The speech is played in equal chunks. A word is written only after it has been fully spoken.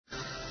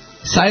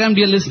Sairam,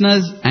 dear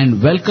listeners,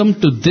 and welcome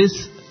to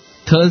this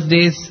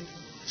Thursday's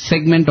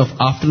segment of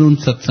Afternoon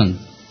Satsang.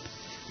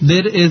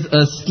 There is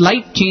a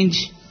slight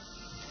change.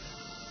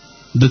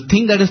 The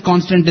thing that is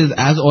constant is,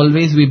 as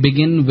always, we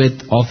begin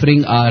with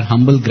offering our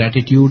humble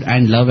gratitude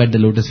and love at the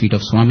lotus feet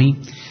of Swami.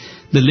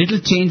 The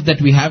little change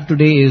that we have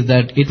today is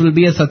that it will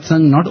be a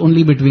satsang not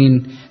only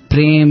between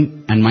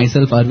Prem and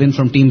myself, Arvind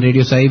from Team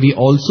Radio Sai. We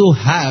also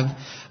have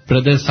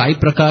Brother Sai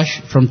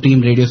Prakash from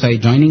Team Radio Sai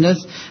joining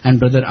us, and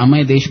Brother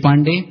Amay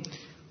Deshpande,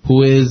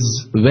 who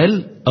is,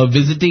 a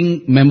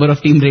visiting member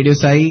of Team Radio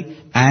Sai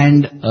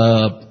and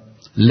a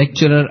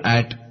lecturer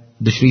at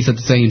the Sri Sathya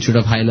Sai Institute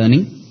of Higher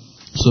Learning.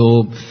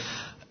 So,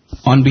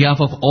 on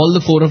behalf of all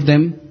the four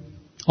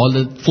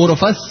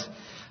of us,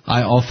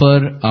 I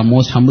offer our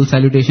most humble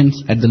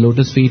salutations at the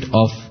lotus feet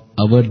of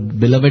our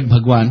beloved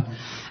Bhagwan.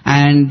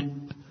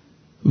 And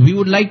we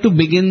would like to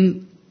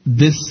begin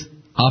this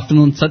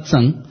afternoon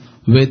satsang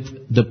with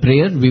the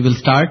prayer. We will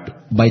start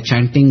by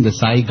chanting the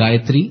Sai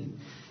Gayatri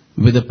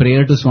with a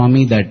prayer to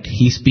Swami that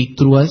He speak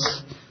through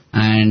us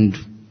and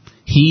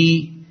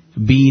He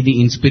be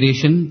the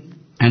inspiration,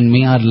 and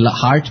may our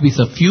hearts be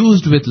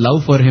suffused with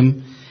love for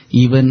Him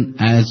even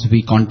as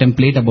we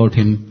contemplate about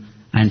Him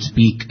and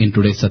speak in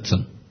today's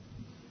satsang.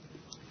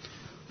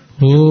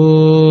 Om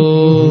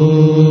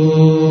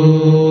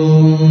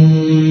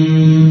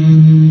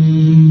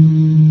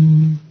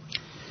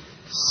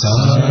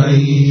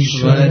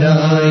Saishwaraya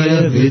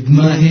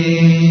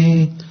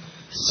Vidmahe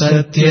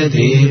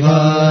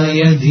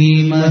Satyadevaya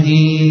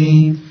Dhimahi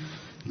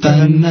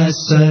Tanna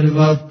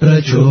Sarva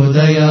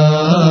Prachodayat.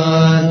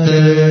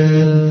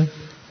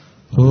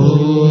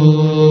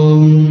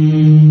 Om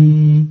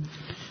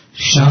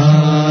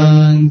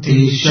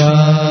Shanti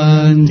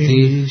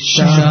Shanti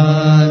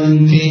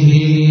Shanti.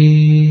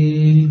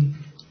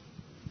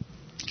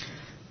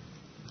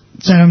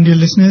 Salam, dear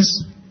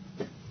listeners.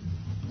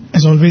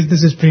 As always,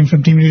 this is Prem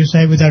from Team Radio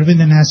Sai with Arvind,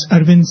 and as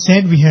Arvind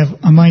said, we have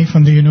Amay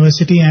from the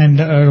university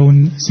and our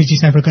own C.G.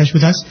 Sai Prakash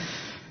with us.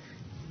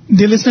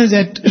 Dear listeners,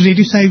 at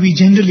Radio Sai, we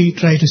generally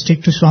try to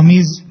stick to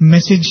Swami's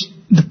message,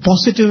 the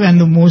positive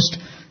and the most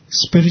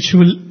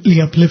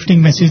spiritually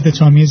uplifting message that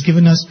Swami has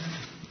given us.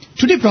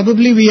 Today,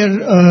 probably we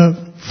are,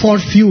 for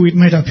few, it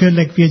might appear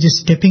like we are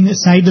just stepping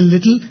aside a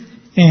little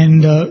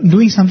and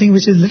doing something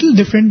which is a little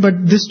different,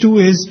 but this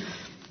too is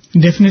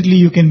definitely,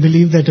 you can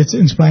believe that it's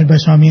inspired by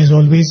Swami as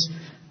always.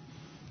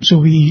 So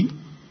we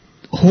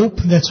hope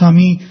that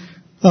Swami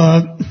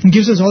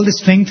gives us all the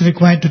strength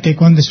required to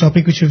take on this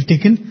topic which we've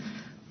taken.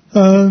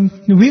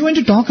 We want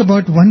to talk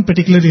about one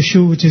particular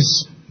issue which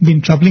has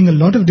been troubling a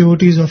lot of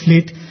devotees of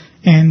late.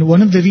 And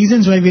one of the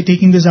reasons why we're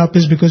taking this up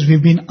is because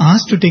we've been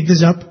asked to take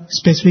this up.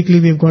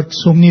 Specifically, we've got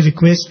so many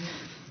requests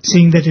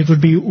saying that it would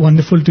be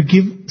wonderful to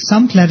give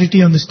some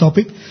clarity on this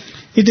topic.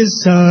 It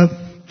is...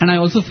 And I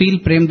also feel,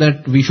 Prem,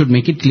 that we should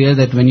make it clear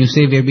that when you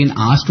say we have been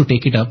asked to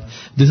take it up,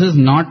 this is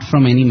not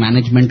from any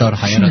management or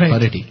higher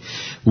authority.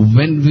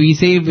 When we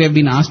say we have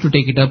been asked to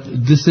take it up,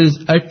 this is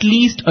at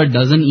least a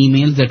dozen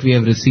emails that we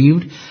have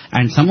received,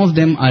 and some of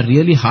them are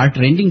really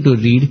heart-rending to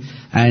read,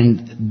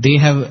 and they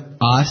have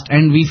asked,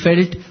 and we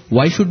felt,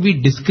 why should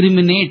we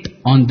discriminate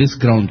on this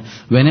ground?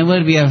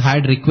 Whenever we have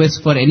had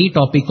requests for any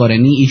topic or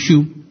any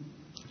issue,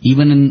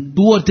 even in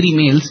 2 or 3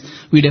 mails,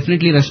 we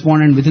definitely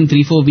respond, and within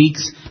 3-4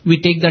 weeks, we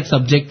take that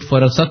subject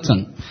for a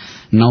satsang.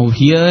 Now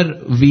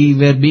here, we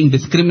were being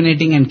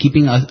discriminating and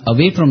keeping us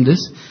away from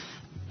this.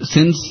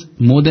 Since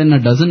more than a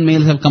dozen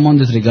mails have come on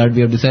this regard, we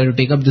have decided to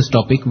take up this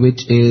topic,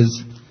 which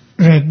is...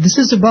 Right, this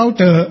is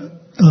about a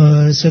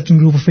certain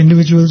group of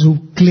individuals who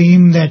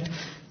claim that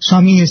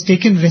Swami has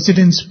taken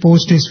residence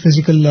post his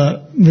physical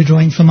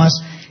withdrawing from us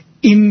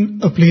in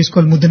a place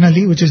called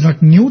Mudanali, which is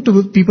not new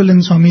to people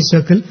in Swami's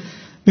circle,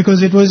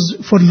 because it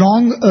was for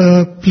long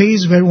a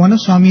place where one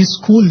of Swami's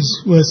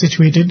schools were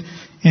situated,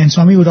 and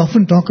Swami would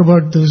often talk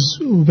about those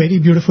very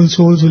beautiful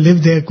souls who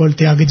lived there called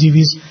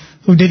Tyagajivis,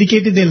 who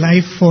dedicated their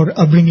life for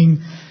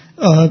upbringing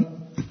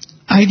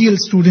ideal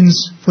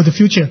students for the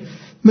future.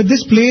 But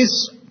this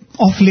place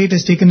of late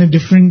has taken a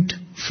different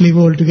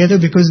flavor altogether,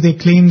 because they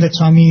claim that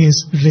Swami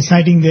is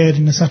residing there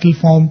in a subtle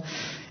form.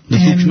 The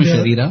Sukshma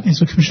Sharira. In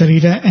Sukshma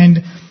Sharira. And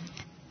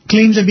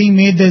claims are being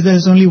made that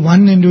there's only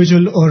one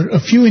individual or a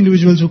few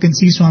individuals who can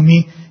see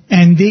Swami,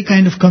 and they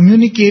kind of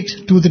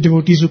communicate to the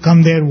devotees who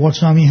come there what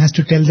Swami has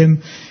to tell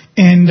them.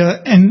 And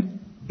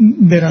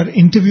there are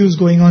interviews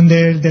going on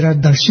there, there are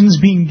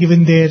darshans being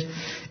given there,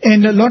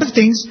 and a lot of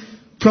things.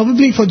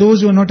 Probably for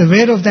those who are not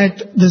aware of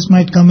that, this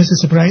might come as a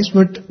surprise,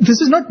 but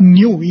this is not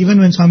new. Even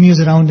when Swami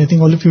was around, I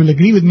think all of you will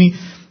agree with me,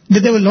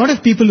 that there were a lot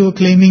of people who were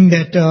claiming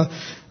that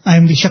I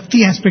am the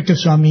Shakti aspect of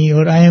Swami,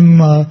 or I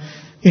am,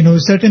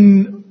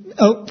 certain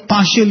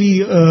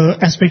partially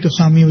aspect of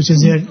Swami which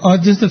is there. Or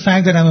just the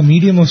fact that I'm a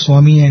medium of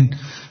Swami and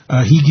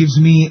he gives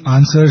me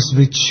answers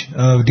which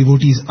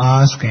devotees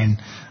ask,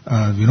 and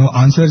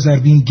answers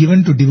are being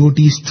given to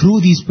devotees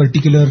through these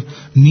particular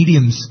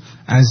mediums,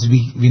 as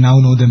we now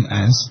know them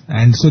as.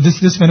 And so this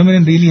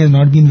phenomenon really has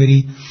not been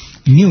very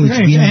new.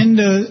 Right, and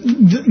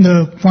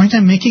the point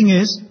I'm making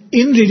is,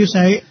 in Radio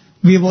Sai,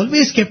 we have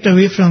always kept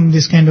away from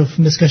this kind of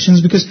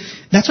discussions because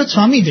that's what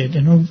Swami did.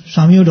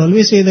 Swami would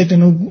always say that,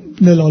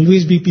 there'll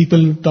always be people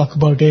who talk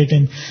about it.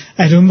 And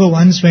I remember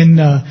once when,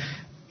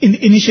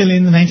 initially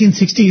in the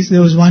 1960s,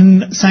 there was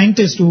one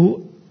scientist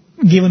who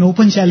gave an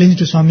open challenge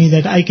to Swami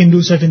that I can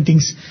do certain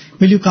things.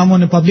 Will you come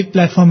on a public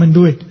platform and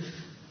do it?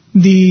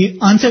 The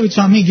answer which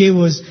Swami gave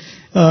was,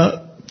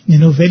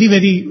 very,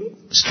 very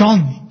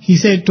strong. He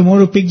said,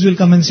 tomorrow pigs will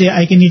come and say,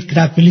 I can eat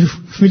crap. Will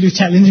you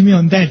challenge me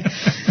on that?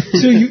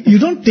 So you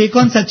don't take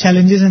on such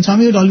challenges, and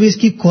Swami would always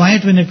keep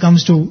quiet when it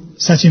comes to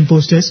such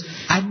imposters.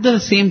 At the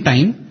same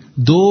time,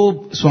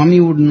 though Swami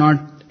would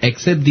not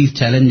accept these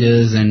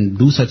challenges and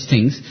do such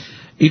things,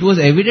 it was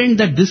evident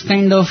that this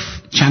kind of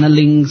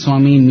channeling,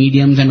 Swami,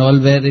 mediums and all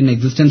were in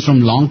existence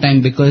from long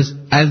time because,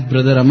 as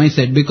Brother Amay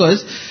said,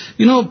 because,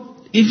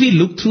 if we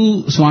look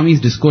through Swami's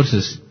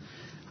discourses,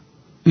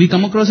 we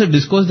come across a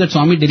discourse that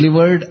Swami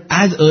delivered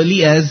as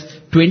early as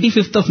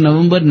 25th of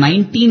November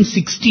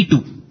 1962,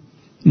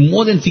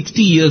 more than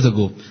 60 years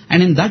ago.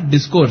 And in that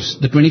discourse,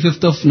 the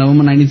 25th of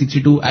November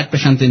 1962 at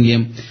Prashant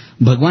Nilayam,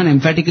 Bhagwan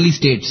emphatically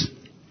states,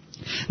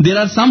 there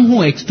are some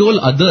who extol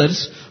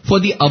others for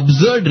the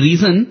absurd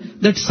reason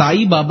that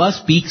Sai Baba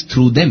speaks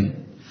through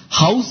them.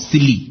 How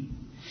silly!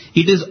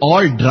 It is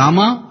all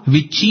drama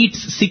which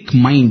cheats sick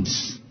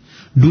minds.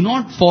 Do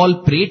not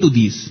fall prey to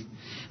these.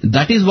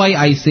 That is why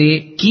I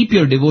say, keep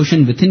your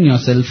devotion within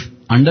yourself,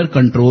 under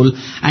control,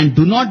 and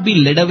do not be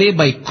led away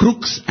by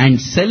crooks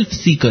and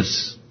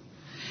self-seekers.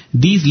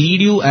 These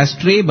lead you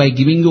astray by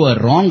giving you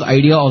a wrong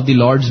idea of the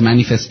Lord's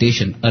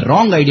manifestation. A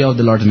wrong idea of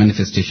the Lord's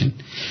manifestation.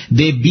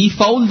 They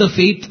befoul the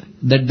faith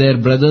that their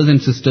brothers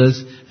and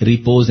sisters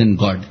repose in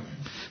God.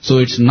 So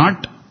it's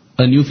not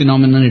a new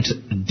phenomenon, it's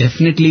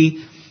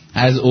definitely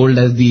as old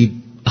as the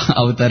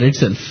avatar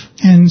itself.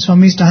 And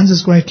Swami's stance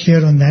is quite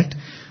clear on that.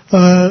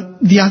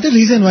 The other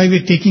reason why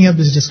we're taking up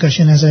this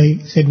discussion, as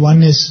I said,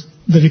 one is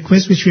the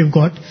request which we have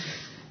got.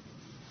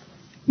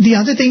 The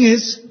other thing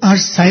is our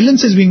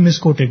silence is being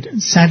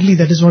misquoted. Sadly,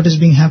 that is what is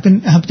being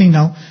happening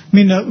now.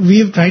 We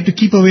have tried to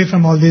keep away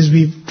from all this.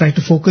 We've tried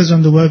to focus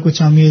on the work which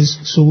Swami has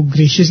so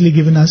graciously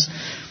given us.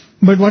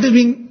 But what is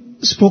being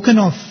spoken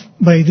of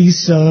by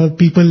these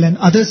people and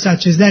others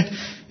such is that,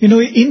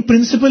 in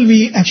principle,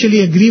 we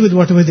actually agree with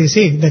whatever they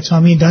say, that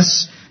Swami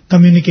does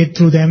communicate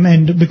through them,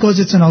 and because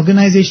it's an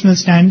organizational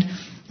stand,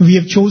 we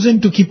have chosen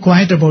to keep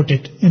quiet about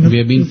it. We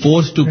have been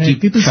forced to keep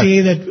People shut.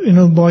 say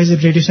that, boys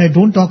at Radio Sai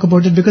don't talk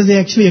about it because they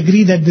actually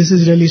agree that this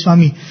is really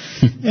Swami.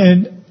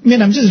 And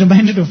I'm just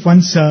reminded of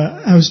once,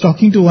 I was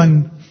talking to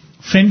one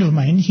friend of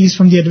mine. He's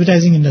from the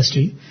advertising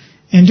industry.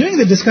 And during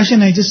the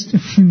discussion, I just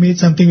made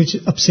something which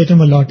upset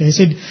him a lot. I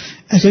said,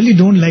 I really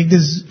don't like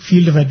this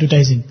field of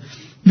advertising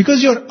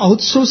because you're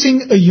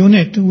outsourcing a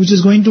unit which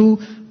is going to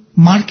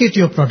market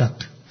your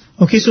product.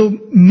 Okay, so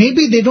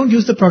maybe they don't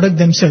use the product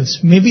themselves.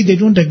 Maybe they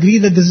don't agree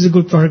that this is a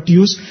good product to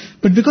use,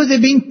 but because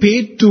they're being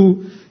paid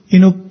to,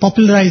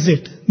 popularize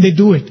it, they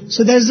do it.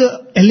 So there's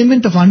an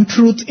element of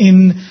untruth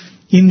in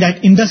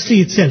that industry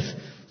itself.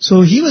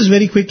 So he was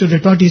very quick to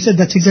retort. He said,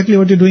 that's exactly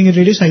what you're doing at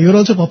Radio Sai. You're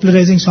also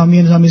popularizing Swami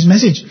and Swami's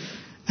message.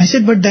 I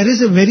said, but there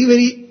is a very,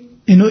 very,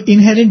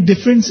 inherent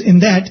difference in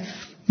that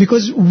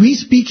because we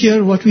speak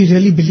here what we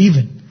really believe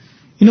in.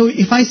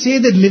 If I say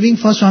that living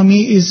for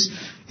Swami is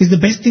the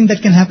best thing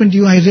that can happen to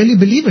you, I really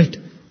believe it.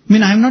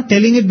 I'm not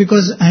telling it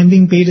because I'm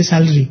being paid a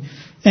salary.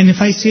 And if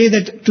I say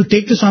that to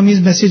take to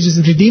Swami's message is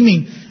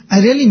redeeming, I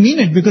really mean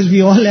it because we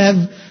all have,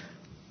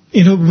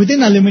 within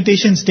our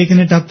limitations taken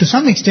it up to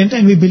some extent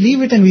and we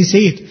believe it and we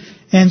say it.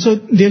 And so,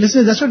 dear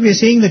listeners, that's what we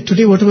are saying, that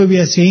today whatever we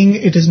are saying,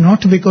 it is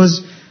not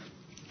because,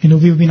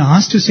 we've been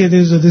asked to say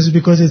this or this is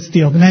because it's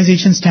the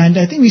organization stand.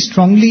 I think we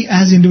strongly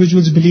as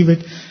individuals believe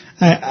it.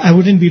 I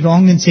wouldn't be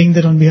wrong in saying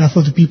that on behalf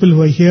of the people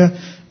who are here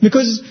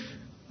because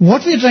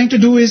what we are trying to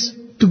do is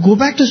to go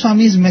back to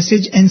Swami's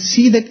message and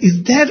see that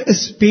is there a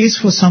space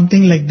for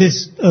something like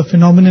this, a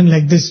phenomenon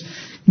like this,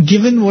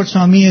 given what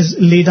Swami has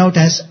laid out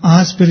as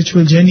our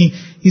spiritual journey,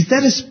 is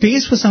there a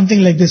space for something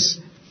like this?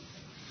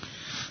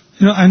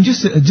 I'm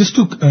just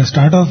to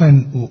start off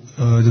and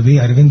the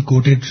way Arvind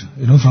quoted,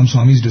 from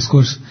Swami's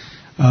discourse,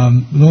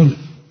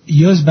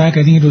 years back,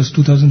 I think it was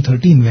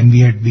 2013 when we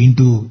had been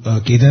to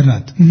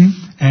Kedarnath,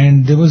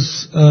 and there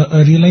was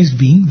a realized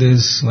being.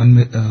 There's one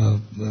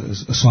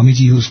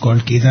Swamiji who's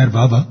called Kedar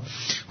Baba,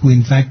 who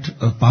in fact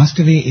passed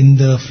away in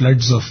the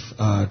floods of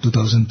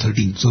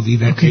 2013. So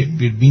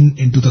we'd been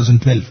in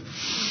 2012.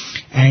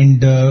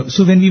 And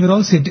so when we were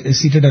all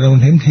seated around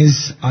him,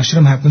 his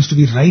ashram happens to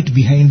be right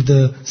behind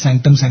the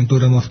Sanctum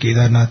Sanctorum of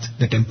Kedarnath,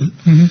 the temple.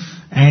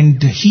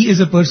 And he is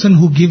a person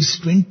who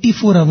gives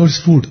 24 hours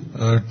food,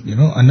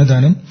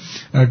 Annadanam,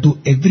 to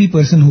every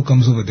person who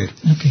comes over there.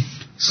 Okay.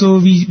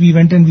 So we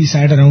went and we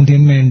sat around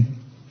him,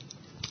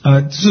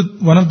 and so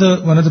one of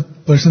the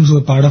persons who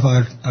were part of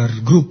our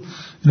group,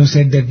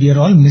 said that we are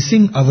all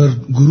missing our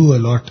guru a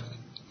lot,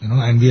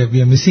 and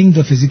we are missing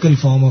the physical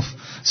form of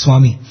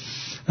Swami.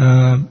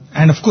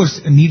 And of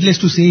course, needless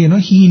to say,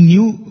 he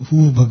knew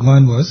who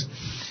Bhagwan was.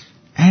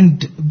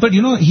 But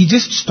he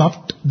just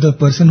stopped the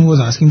person who was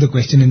asking the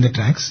question in the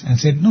tracks and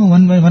said, no,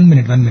 one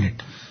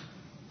minute.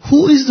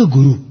 Who is the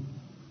Guru?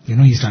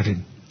 He started.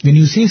 When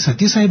you say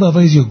Satya Sai Baba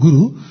is your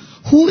Guru,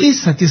 who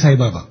is Satya Sai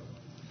Baba?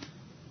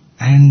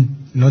 And,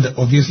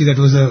 obviously that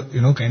was a,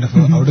 kind of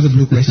a out of the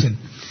blue question.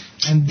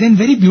 And then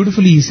very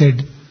beautifully he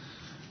said,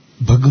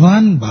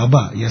 Bhagwan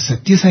Baba, ya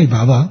Satya Sai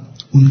Baba,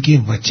 unke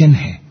vachan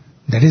hai.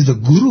 That is, the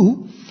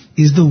Guru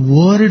is the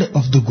word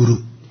of the Guru.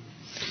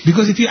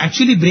 Because if you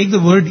actually break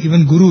the word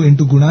even Guru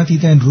into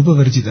Gunatita and Rupa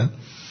Varjita,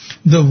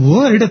 the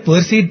word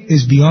per se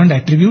is beyond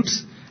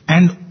attributes,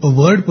 and a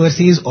word per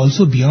se is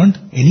also beyond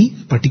any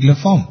particular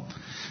form.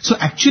 So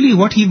actually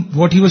what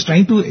he was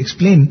trying to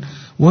explain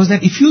was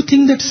that if you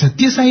think that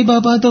Satya Sai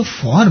Baba, the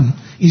form,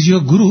 is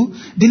your Guru,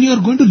 then you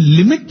are going to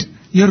limit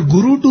your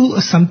Guru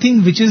to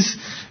something which is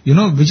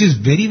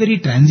very, very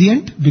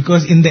transient,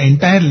 because in the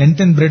entire length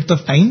and breadth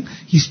of time,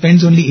 he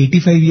spends only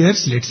 85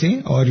 years, let's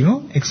say, or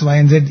X, Y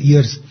and Z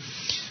years.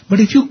 But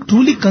if you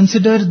truly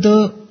consider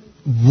the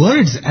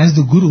words as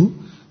the Guru,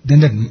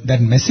 then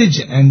that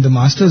message and the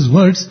Master's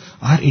words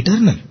are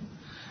eternal.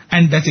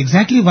 And that's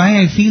exactly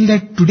why I feel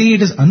that today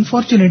it is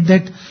unfortunate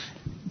that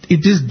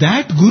it is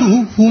that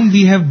Guru whom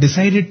we have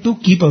decided to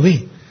keep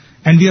away.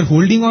 And we are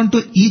holding on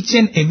to each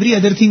and every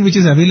other thing which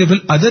is available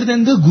other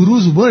than the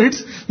Guru's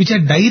words, which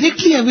are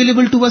directly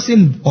available to us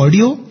in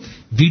audio,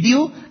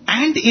 video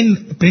and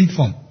in print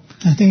form.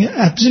 I think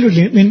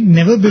absolutely.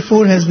 Never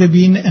before has there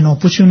been an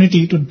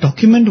opportunity to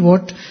document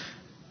what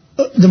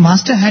the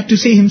Master had to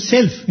say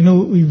himself.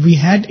 We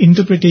had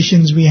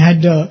interpretations, we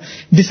had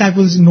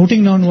disciples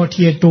noting down what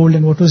he had told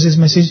and what was his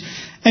message.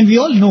 And we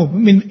all know,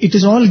 it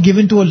is all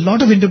given to a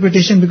lot of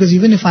interpretation, because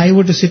even if I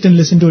were to sit and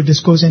listen to a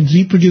discourse and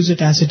reproduce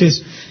it as it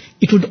is,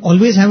 it would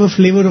always have a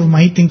flavor of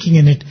my thinking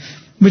in it.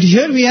 But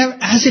here we have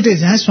as it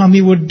is, as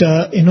Swami would,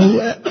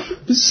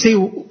 say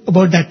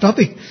about that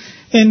topic.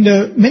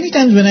 And many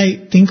times when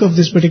I think of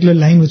this particular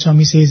line which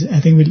Swami says,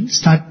 I think we'll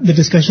start the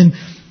discussion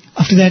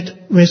after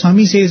that, where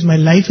Swami says, my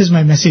life is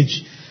my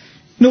message.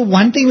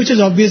 One thing which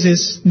is obvious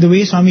is the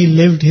way Swami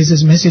lived is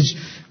his message.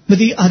 But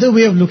the other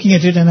way of looking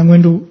at it, and I'm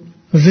going to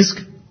risk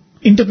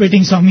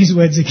interpreting Swami's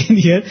words again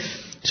here,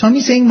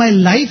 Swami saying my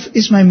life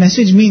is my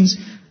message means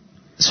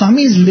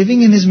Swami is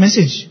living in his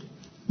message.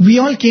 We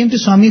all came to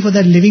Swami for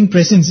that living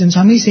presence, and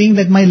Swami is saying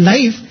that my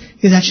life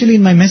is actually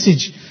in my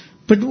message.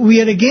 But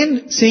we are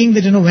again saying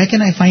that, where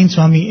can I find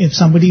Swami if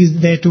somebody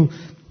is there to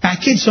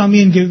package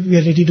Swami and we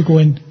are ready to go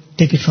and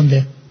take it from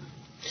there.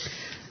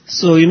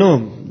 So,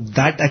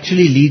 that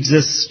actually leads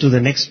us to the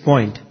next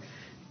point.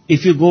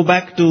 If you go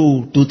back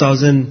to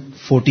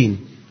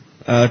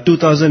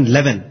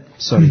 2011,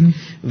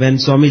 when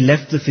Swami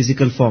left the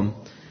physical form.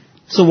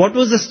 So what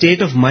was the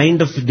state of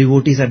mind of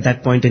devotees at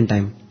that point in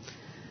time?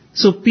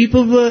 So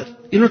people were,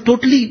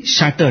 totally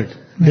shattered.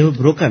 They were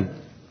broken.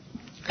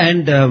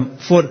 And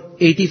for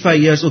 85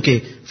 years,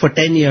 for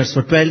 10 years,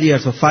 for 12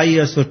 years, for 5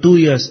 years, for 2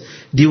 years,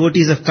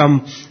 devotees have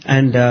come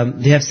and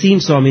they have seen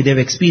Swami, they have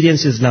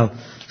experienced his love.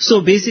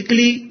 So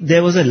basically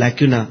there was a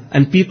lacuna,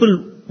 and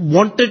people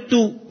wanted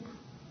to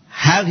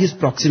have his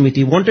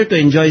proximity, wanted to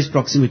enjoy his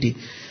proximity.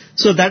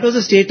 So that was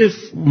the state of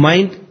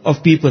mind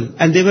of people,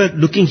 and they were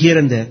looking here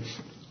and there.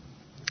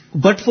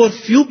 But for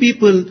few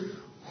people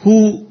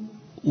who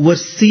were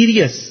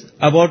serious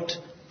about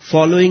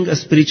following a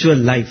spiritual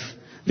life,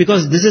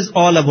 because this is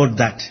all about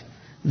that.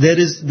 There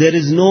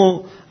is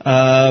no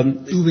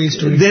two ways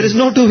to it. There is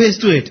no two ways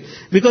to it.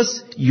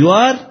 Because you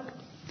are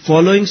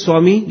following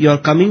Swami, you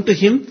are coming to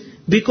him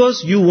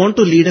because you want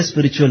to lead a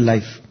spiritual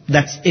life.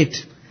 That's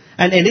it.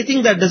 And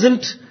anything that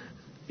doesn't,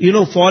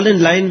 fall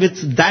in line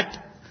with that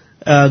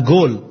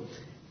goal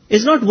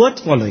is not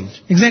worth following.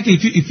 Exactly.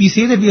 If we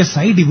say that we are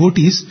Sai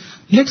devotees,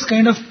 let's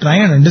kind of try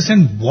and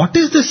understand what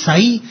is the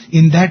Sai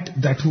in that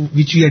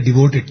which we are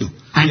devoted to.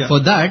 And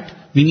for that,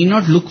 we need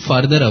not look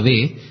further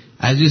away.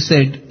 As you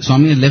said,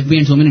 Swami has left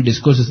behind so many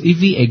discourses. If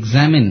we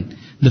examine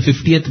the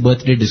 50th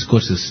birthday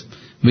discourses,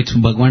 which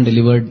Bhagwan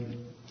delivered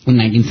in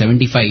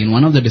 1975, in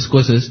one of the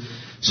discourses,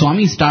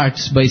 Swami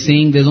starts by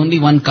saying there's only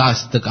one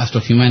caste, the caste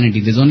of humanity.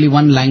 There's only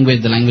one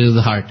language, the language of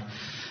the heart.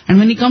 And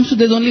when he comes to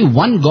there's only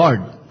one God,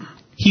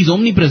 he's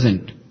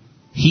omnipresent.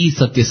 He is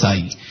Satya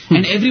Sai.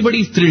 And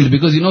everybody is thrilled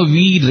because,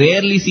 we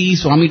rarely see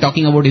Swami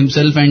talking about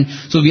himself, and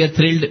so we are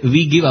thrilled.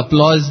 We give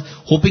applause,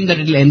 hoping that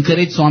it will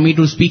encourage Swami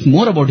to speak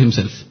more about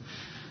himself.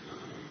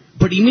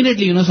 But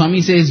immediately,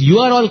 Swami says, you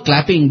are all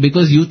clapping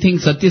because you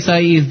think Satya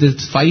Sai is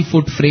this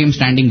 5-foot frame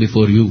standing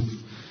before you.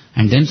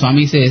 And then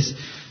Swami says,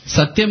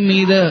 Satya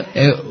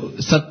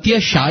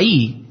Shai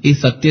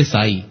is Satya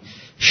Sai.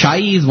 Shai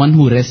is one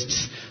who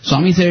rests.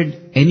 Swami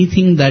said,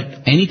 anything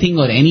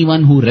or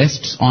anyone who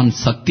rests on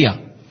Satya,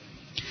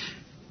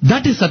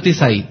 that is Satya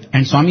Sai.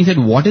 And Swami said,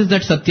 what is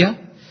that Satya?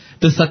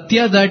 The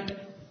Satya that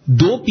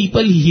though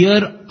people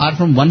here are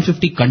from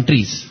 150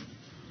 countries,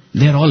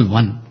 they are all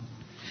one.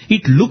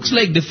 It looks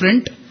like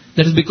different.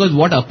 That is because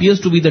what appears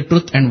to be the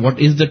truth and what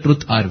is the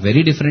truth are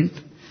very different.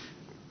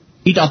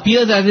 It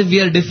appears as if we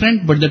are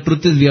different, but the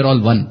truth is we are all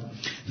one.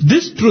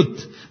 This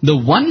truth, The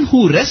one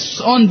who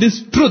rests on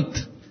this truth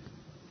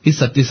is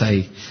Satya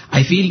Sai.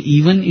 I feel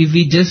even if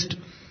we just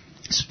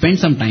spend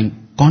some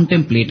time,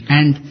 contemplate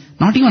and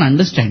not even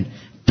understand,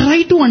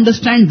 try to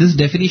understand this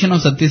definition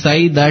of Satya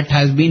Sai that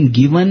has been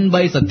given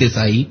by Satya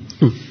Sai,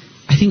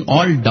 I think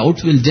all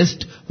doubts will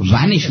just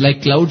vanish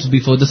like clouds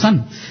before the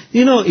sun.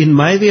 In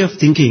my way of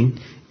thinking,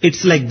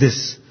 it's like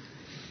this.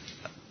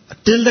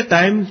 Till the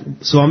time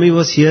Swami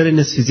was here in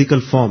his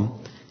physical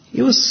form,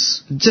 he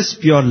was just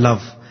pure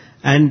love.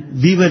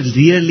 And we were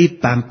really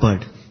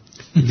pampered.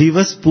 We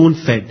were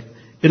spoon-fed.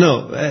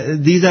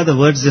 These are the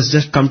words that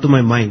just come to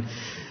my mind.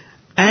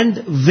 And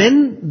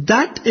when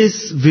that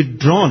is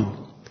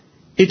withdrawn,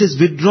 it is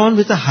withdrawn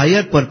with a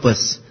higher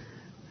purpose.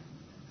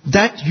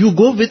 That you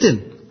go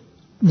within.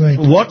 Right.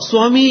 What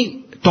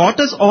Swami taught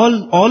us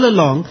all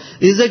along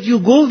is that you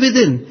go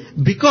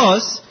within,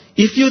 because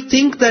if you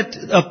think that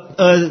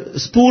a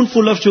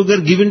spoonful of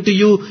sugar given to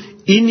you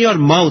in your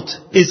mouth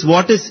is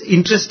what is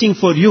interesting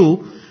for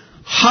you,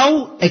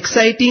 how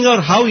exciting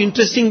or how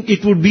interesting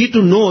it would be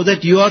to know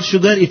that you are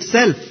sugar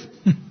itself.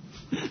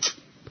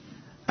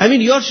 I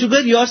mean, you are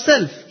sugar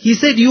yourself. He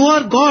said you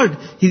are God.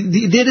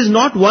 There is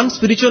not one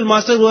spiritual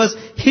master who has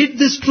hid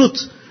this truth.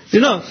 He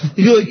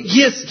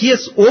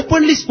has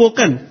openly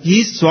spoken.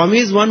 Swami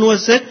is one who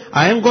has said,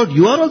 I am God,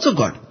 you are also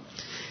God.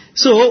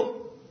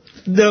 So,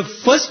 the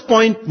first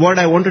point what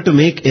I wanted to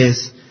make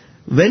is,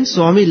 when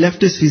Swami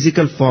left his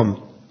physical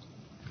form,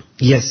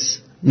 yes,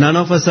 none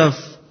of us have,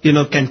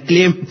 can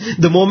claim,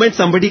 the moment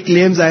somebody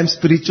claims I am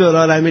spiritual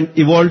or I am an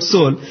evolved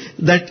soul,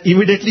 that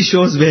immediately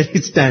shows where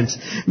it stands.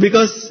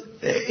 Because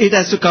it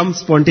has to come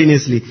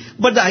spontaneously.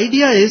 But the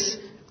idea is,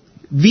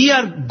 we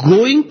are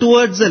going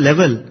towards a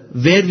level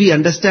where we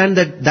understand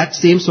that that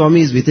same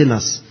Swami is within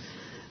us.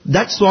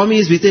 That Swami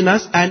is within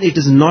us, and it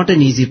is not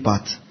an easy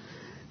path.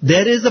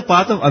 There is a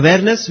path of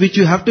awareness which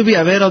you have to be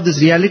aware of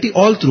this reality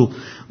all through.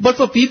 But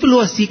for people who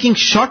are seeking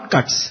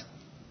shortcuts,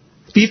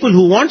 people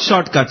who want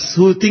shortcuts,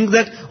 who think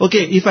that, okay,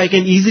 if I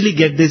can easily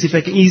get this, if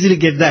I can easily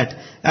get that,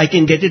 I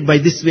can get it by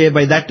this way,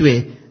 by that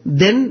way,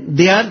 then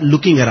they are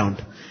looking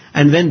around.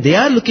 And when they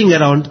are looking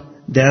around,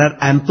 there are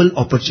ample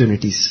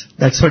opportunities.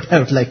 That's what I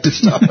would like to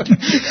start.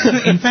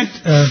 In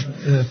fact,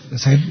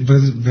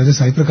 Brother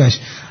Sai Prakash,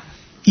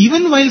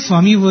 even while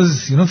Swami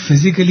was,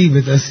 physically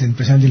with us in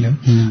Prashant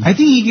Nilayam, I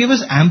think he gave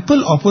us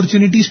ample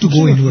opportunities to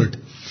go inward.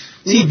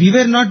 See, we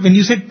were not, when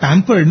you said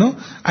pampered,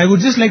 I would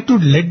just like to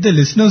let the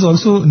listeners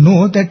also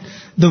know that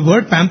the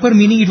word pamper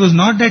meaning it was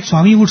not that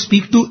Swami would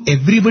speak to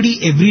everybody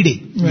every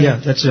day. Right.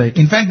 Yeah, that's right.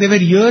 In fact, there were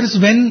years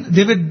when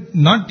they were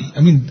not,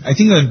 I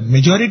think a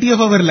majority of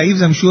our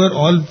lives, I'm sure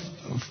all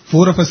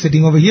four of us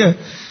sitting over here,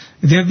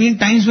 there have been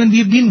times when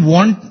we've been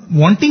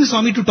wanting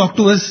Swami to talk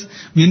to us.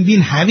 We've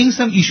been having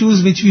some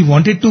issues which we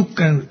wanted to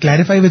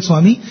clarify with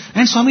Swami,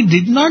 and Swami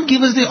did not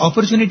give us the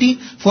opportunity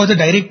for the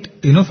direct,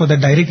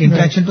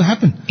 interaction to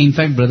happen. In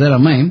fact, Brother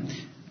Amay,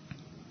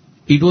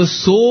 it was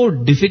so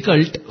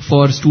difficult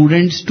for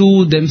students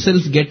to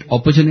themselves get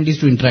opportunities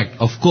to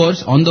interact. Of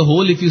course, on the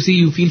whole, if you see,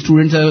 you feel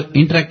students are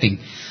interacting.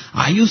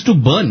 I used to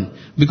burn,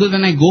 because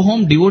when I go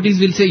home,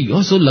 devotees will say,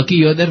 you're so lucky,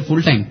 you're there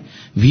full time.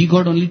 We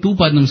got only 2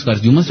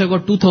 Padnamskars. You must have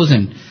got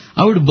 2,000.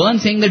 I would burn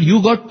saying that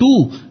you got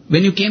 2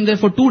 when you came there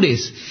for 2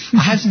 days.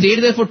 I have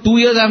stayed there for 2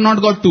 years, I have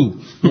not got 2.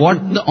 What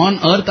on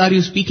earth are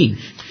you speaking?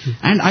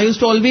 And I used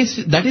to always,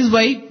 that is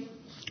why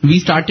we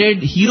started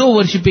hero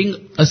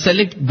worshipping a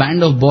select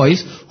band of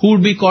boys who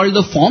would be called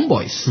the form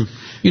boys.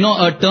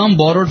 A term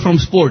borrowed from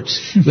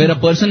sports, where a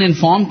person in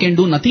form can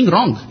do nothing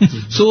wrong.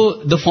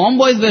 So the form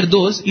boys were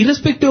those,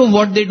 irrespective of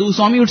what they do,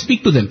 Swami would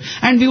speak to them.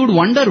 And we would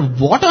wonder,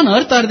 what on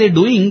earth are they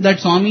doing that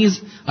Swami's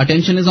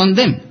attention is on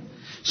them?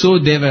 So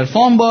they were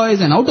form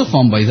boys and out of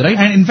form boys, right?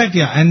 And in fact,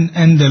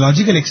 and the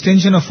logical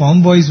extension of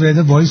form boys were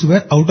the boys who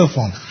were out of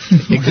form.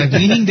 Exactly.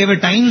 Meaning there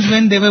were times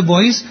when there were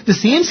boys, the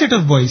same set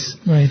of boys.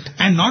 Right.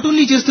 And not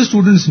only just the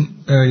students,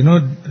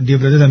 dear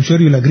brothers, I'm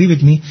sure you'll agree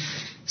with me,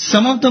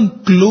 some of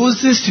the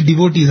closest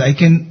devotees,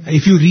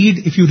 if you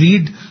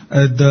read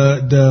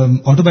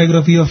the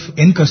autobiography of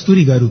N.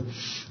 Kasturi Garu,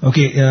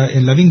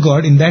 in Loving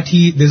God, in that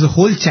there's a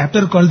whole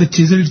chapter called The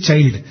Chiseled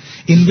Child,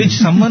 in which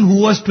someone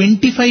who was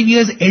 25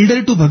 years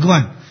elder to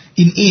Bhagwan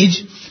in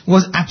age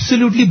was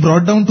absolutely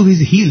brought down to his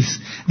heels.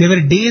 There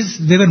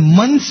were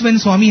months when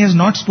Swami has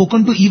not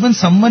spoken to even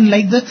someone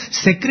like the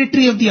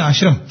secretary of the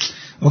ashram.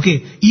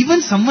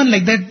 Even someone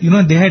like that,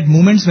 they had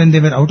moments when they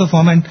were out of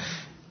form,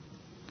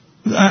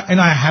 and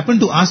I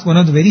happened to ask one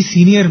of the very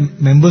senior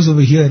members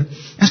over here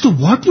as to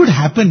what would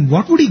happen,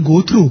 what would he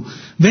go through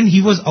when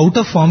he was out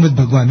of form with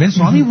Bhagwan, when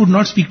Swami would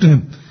not speak to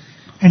him.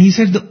 And he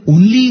said the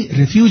only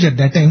refuge at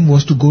that time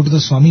was to go to the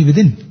Swami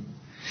within.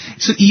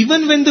 So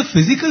even when the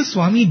physical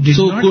Swami did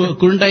not... So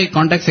couldn't I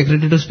contact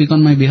secretary to speak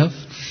on my behalf?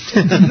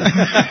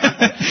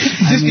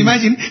 Just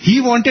imagine,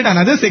 he wanted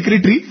another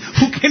secretary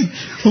who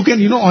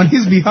can, on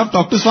his behalf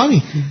talk to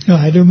Swami. No,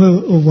 I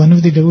remember one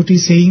of the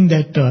devotees saying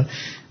that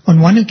on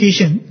one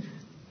occasion,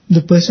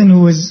 the person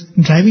who was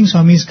driving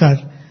Swami's car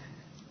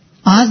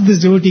asked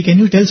this devotee, can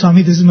you tell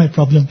Swami this is my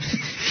problem?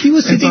 He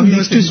was sitting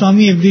next to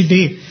Swami every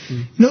day.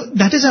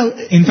 That is how...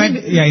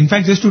 In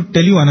fact, just to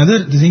tell you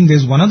another thing,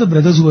 there's one of the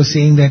brothers who was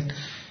saying that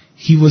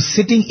he was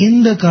sitting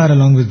in the car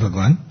along with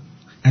Bhagwan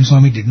and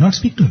Swami did not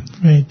speak to him.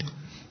 Right.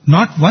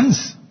 Not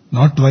once,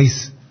 not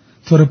twice,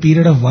 for a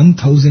period of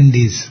 1,000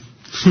 days.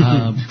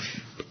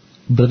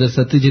 Brother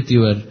Satyajit, you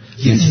were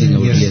mentioning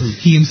about Yes.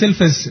 He himself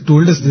has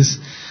told us this,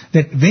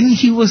 that when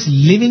he was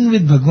living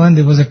with Bhagwan,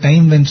 there was a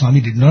time when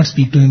Swami did not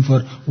speak to him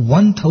for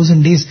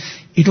 1,000 days.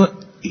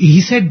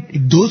 He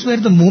said those were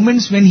the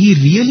moments when he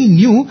really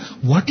knew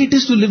what it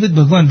is to live with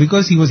Bhagwan,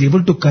 because he was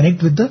able to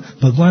connect with the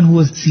Bhagwan who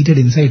was seated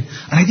inside.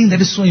 And I think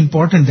that is so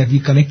important that we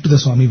connect to the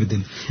Swami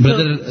within.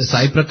 Brother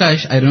Sai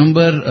Prakash, I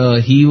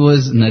remember he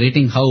was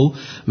narrating how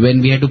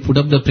when we had to put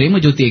up the Prema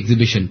Jyoti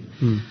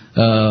exhibition,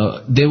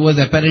 there was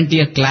apparently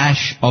a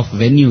clash of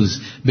venues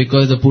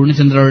because the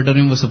Purnachandra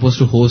Auditorium was supposed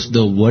to host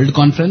the World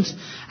Conference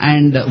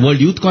and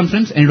World Youth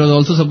Conference, and it was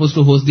also supposed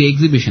to host the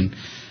exhibition.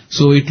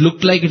 So it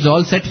looked like it's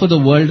all set for the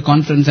World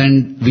Conference,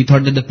 and we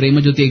thought that the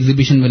Prema Jyoti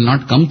exhibition will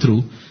not come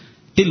through.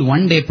 Till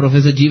one day,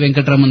 Professor G.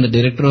 Venkatraman, the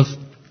director of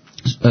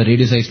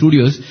Radio Sai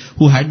Studios,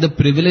 who had the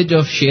privilege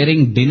of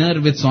sharing dinner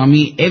with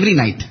Swami every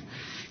night,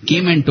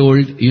 came and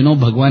told,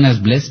 Bhagwan has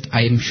blessed,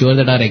 I am sure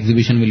that our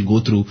exhibition will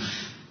go through.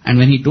 And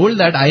when he told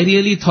that, I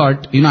really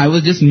thought, I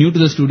was just new to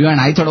the studio,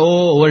 and I thought,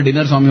 over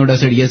dinner Swami would have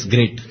said, yes,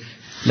 great.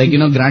 Like,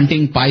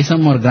 granting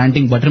paisam or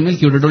granting buttermilk,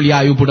 he would have told,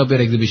 yeah, you put up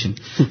your exhibition.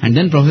 And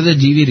then Professor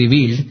GV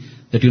revealed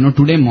that,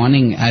 today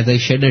morning, as I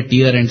shed a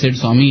tear and said,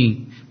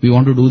 Swami, we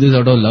want to do this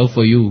out of love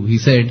for you, he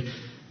said,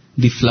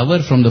 the flower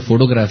from the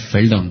photograph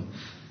fell down.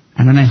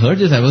 And when I heard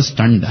this, I was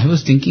stunned. I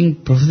was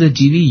thinking, Professor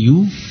GV,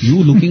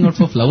 you looking out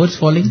for flowers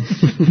falling?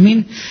 I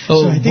mean,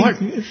 so I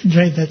think,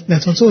 right,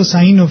 that's also a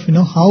sign of,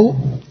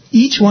 how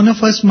each one of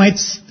us might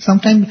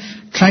sometimes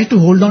try to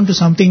hold on to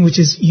something which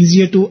is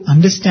easier to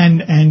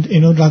understand and,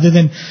 rather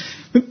than,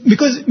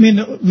 because,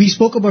 we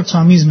spoke about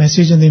Swami's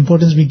message and the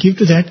importance we give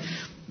to that,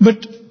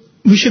 but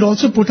we should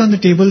also put on the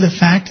table the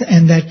fact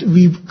and that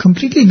we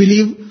completely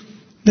believe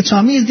that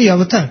Swami is the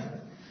avatar.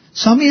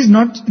 Swami is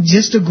not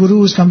just a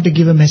guru who's come to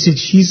give a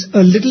message. He's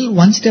a little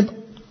one step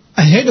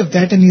ahead of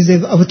that, and he's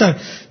the avatar.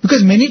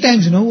 Because many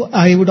times,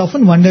 I would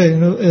often wonder,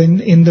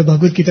 in the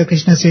Bhagavad Gita,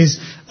 Krishna says,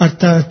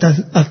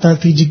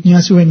 Artharthi,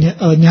 Jignasu and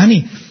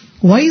Jnani.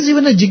 Why is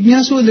even a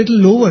Jignasu a little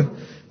lower?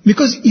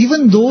 Because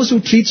even those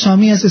who treat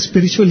Swami as a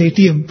spiritual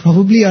ATM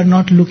probably are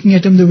not looking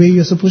at him the way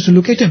you're supposed to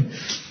look at him.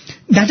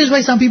 That is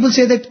why some people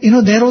say that,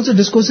 there also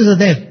discourses are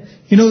there.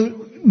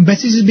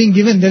 Messages being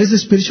given, there is a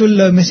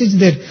spiritual message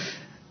there.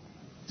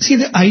 See,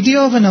 the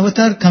idea of an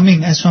avatar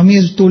coming, as Swami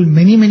has told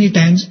many, many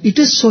times, it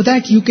is so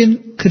that you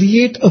can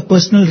create a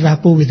personal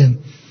rapport with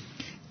him.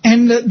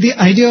 And the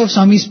idea of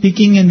Swami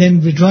speaking and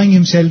then withdrawing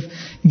himself,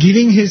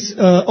 giving his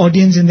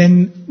audience and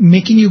then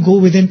making you go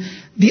within,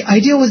 the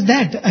idea was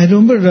that. I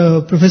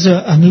remember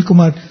Professor Anil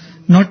Kumar,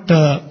 not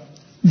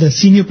the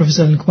senior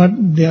Professor Anil Kumar,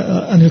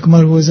 Anil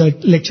Kumar who was a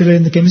lecturer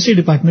in the chemistry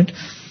department.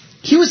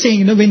 He was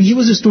saying, when he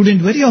was a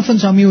student, very often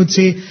Swami would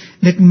say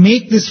that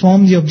make this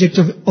form the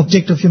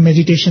object of your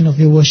meditation, of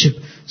your worship.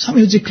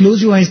 Swami would say,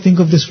 close your eyes, think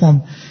of this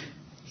form.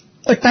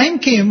 A time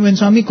came when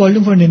Swami called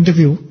him for an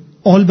interview,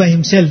 all by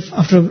himself.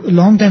 After a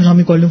long time,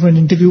 Swami called him for an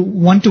interview,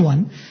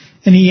 one-to-one.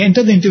 And he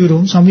entered the interview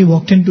room. Swami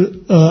walked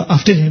in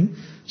after him.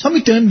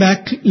 Swami turned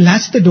back,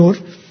 latched the door,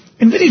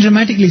 and very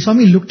dramatically,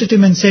 Swami looked at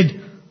him and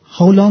said,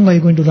 how long are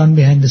you going to run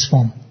behind this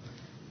form?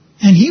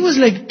 And he was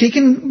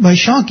taken by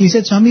shock. He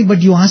said, Swami, but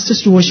you asked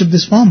us to worship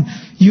this form.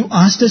 You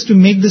asked us to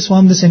make this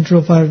form the center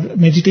of our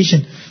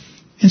meditation.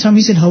 And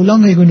Swami said, how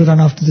long are you going to run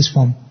after this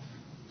form?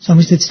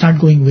 Swami said, start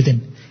going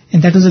within.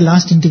 And that was the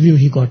last interview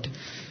he got.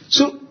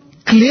 So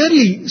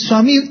clearly,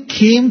 Swami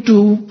came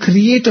to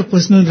create a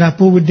personal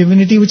rapport with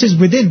divinity which is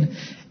within.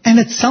 And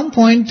at some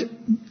point,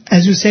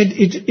 as you said,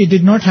 it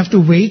did not have to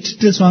wait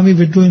till Swami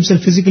withdrew himself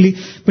physically.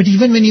 But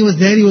even when he was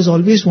there, he was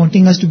always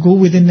wanting us to go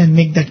within and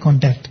make that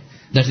contact.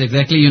 That's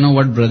exactly,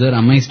 what Brother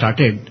Amai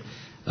started.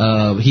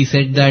 He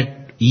said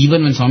that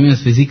even when Swami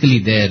was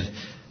physically there,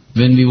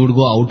 when we would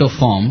go out of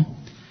form,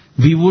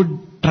 we would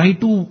try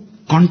to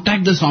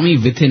contact the Swami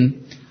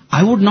within.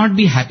 I would not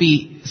be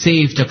happy,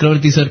 say, if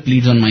Chakravarti sir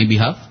pleads on my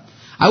behalf.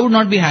 I would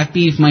not be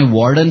happy if my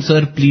warden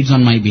sir pleads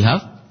on my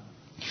behalf.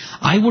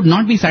 I would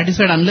not be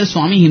satisfied unless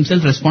Swami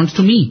himself responds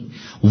to me.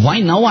 Why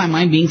now am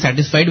I being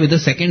satisfied with a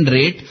second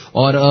rate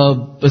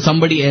or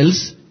somebody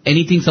else?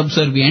 Anything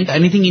subservient,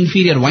 anything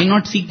inferior. Why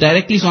not seek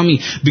directly Swami?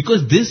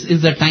 Because this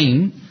is the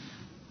time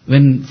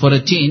when, for a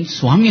change,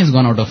 Swami has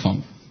gone out of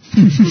form.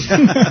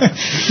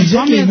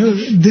 Exactly.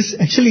 This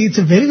actually, it's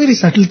a very, very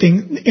subtle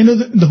thing.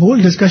 The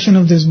whole discussion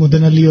of this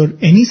Mudanali or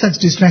any such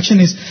distraction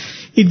is,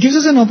 it gives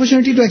us an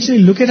opportunity to actually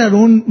look at our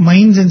own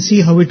minds and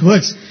see how it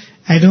works.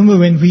 I remember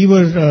when we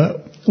were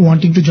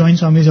wanting to join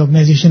Swami's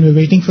organization, we were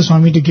waiting for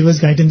Swami to give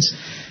us guidance.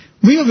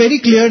 We were very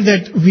clear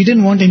that we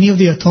didn't want any of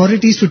the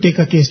authorities to take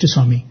our case to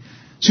Swami.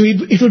 So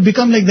it would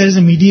become like there is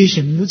a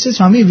mediation. You would say,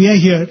 Swami, we are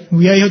here,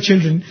 we are your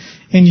children,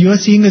 and you are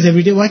seeing us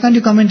every day. Why can't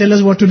you come and tell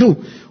us what to do?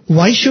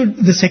 Why should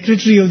the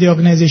secretary of the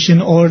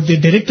organization or the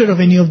director of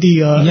any of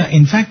the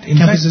in fact,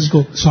 campuses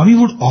go? Swami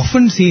would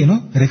often say,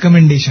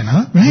 recommendation,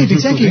 Right,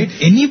 exactly. Right?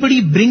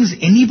 Anybody brings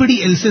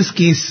anybody else's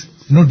case,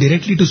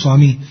 directly to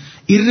Swami,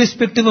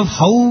 irrespective of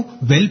how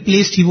well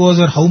placed he was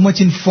or how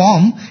much in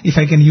form, if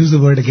I can use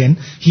the word again,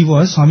 he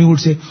was, Swami would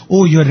say,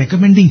 oh, you're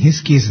recommending his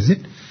case, is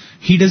it?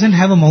 He doesn't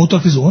have a mouth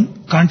of his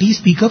own. Can't he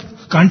speak up?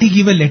 Can't he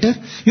give a letter?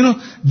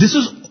 This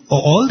is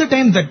all the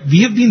time that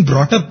we have been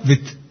brought up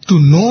with, to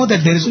know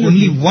that there is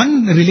only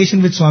one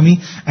relation with Swami,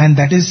 and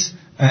that is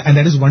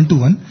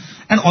one-to-one.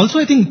 And also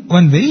I think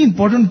one very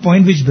important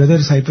point which Brother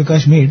Sai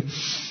Prakash made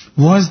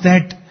was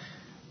that,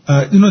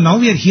 now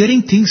we are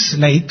hearing things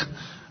like,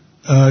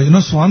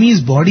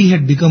 Swami's body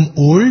had become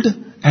old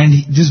and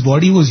this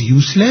body was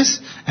useless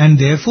and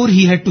therefore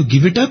he had to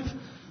give it up.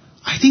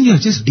 I think you are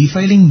just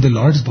defiling the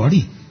Lord's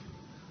body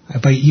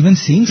by even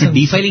saying something.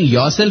 Defiling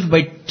yourself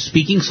by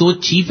speaking so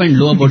cheap and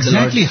low about the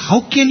Lord. Exactly.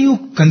 How can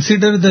you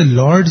consider the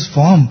Lord's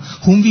form,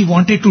 whom we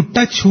wanted to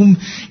touch, whom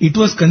it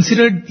was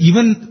considered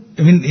even,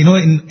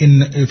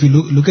 if you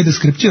look at the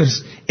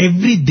scriptures,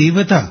 every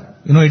devata,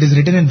 it is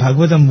written in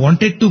Bhagavatam,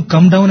 wanted to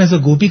come down as a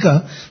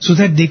gopika so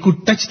that they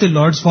could touch the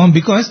Lord's form,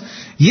 because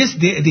yes,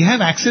 they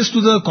have access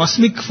to the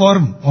cosmic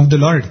form of the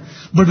Lord.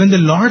 But when the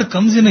Lord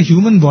comes in a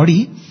human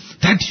body,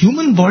 that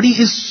human body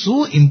is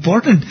so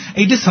important.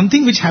 It is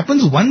something which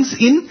happens once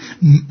in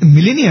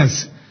millennia.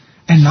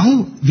 And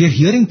now we are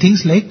hearing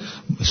things like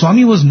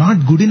Swami was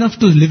not good enough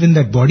to live in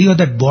that body, or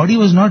that body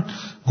was not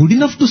good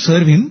enough to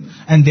serve him,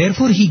 and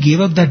therefore he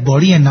gave up that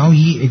body and now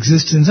he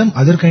exists in some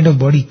other kind of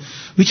body,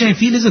 which I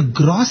feel is a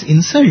gross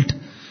insult.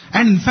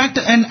 And in fact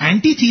an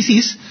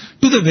antithesis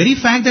to the very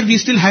fact that we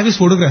still have his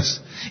photographs.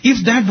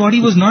 If that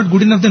body was not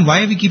good enough, then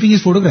why are we keeping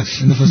his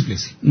photographs in the first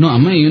place? No,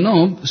 Amma,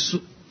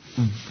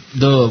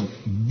 the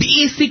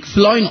basic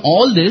flaw in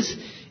all this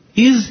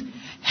is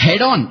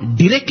head on,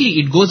 directly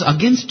it goes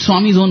against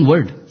Swami's own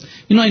word.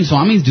 In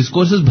Swami's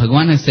discourses,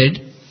 Bhagavan has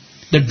said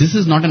that this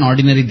is not an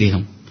ordinary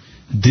deham.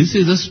 This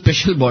is a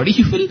special body.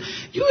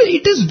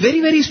 It is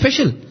very, very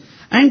special.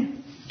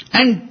 And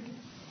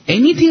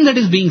anything that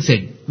is being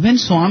said, when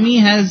Swami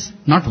has,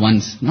 not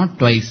once, not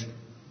twice,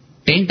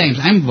 10 times,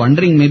 I'm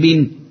wondering maybe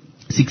in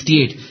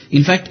 68,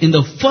 in fact in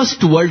the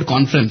first world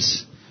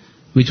conference,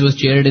 which was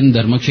chaired in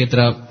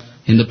Dharmakshetra,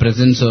 in the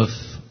presence of,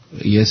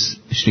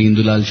 Shri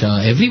Indulal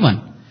Shah,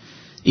 everyone.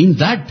 In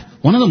that,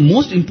 one of the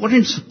most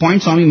important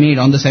points Swami made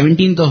on the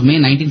 17th of May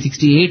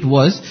 1968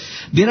 was,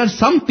 there are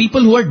some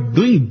people who are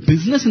doing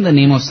business in the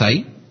name of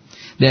Sai.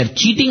 They are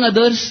cheating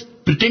others,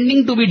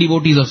 pretending to be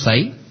devotees of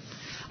Sai.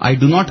 I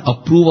do not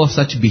approve of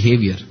such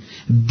behavior.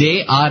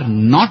 They are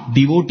not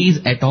devotees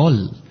at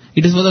all.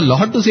 It is for the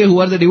Lord to say who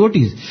are the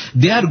devotees.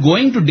 They are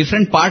going to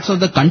different parts of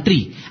the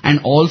country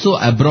and also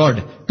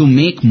abroad to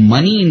make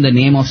money in the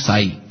name of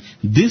Sai.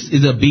 This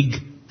is a big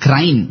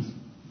crime.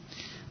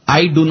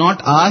 I do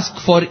not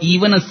ask for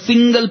even a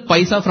single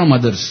paisa from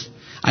others.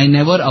 I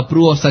never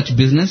approve of such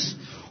business.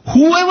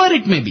 Whoever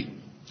it may be.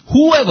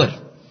 Whoever.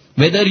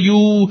 Whether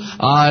you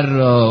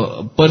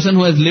are a person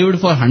who has lived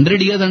for 100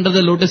 years under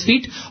the lotus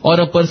feet, or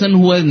a person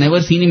who has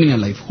never seen him in your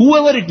life.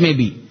 Whoever it may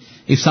be.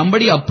 If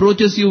somebody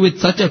approaches you with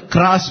such a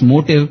crass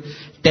motive,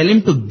 tell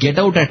him to get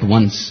out at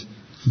once.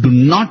 Do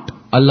not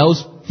allow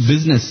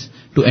business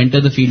to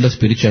enter the field of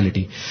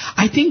spirituality.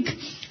 I think,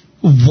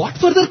 what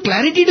further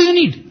clarity do you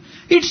need?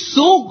 It's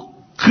so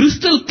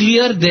crystal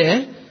clear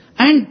there,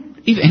 and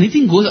if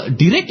anything goes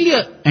directly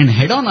and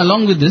head on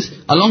along with this,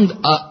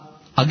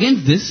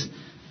 against this,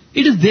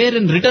 it is there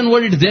in written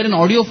word, it is there in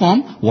audio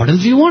form. What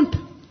else do you want?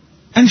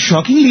 And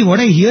shockingly, what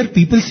I hear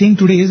people saying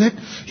today is that,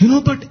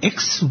 but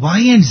X, Y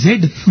and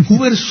Z, who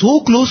were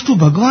so close to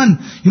Bhagavan,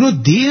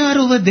 they are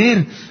over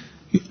there.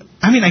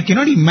 I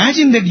cannot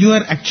imagine that you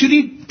are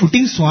actually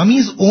putting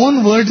Swami's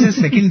own words as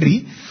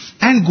secondary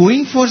and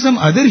going for some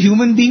other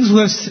human beings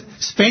who have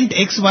spent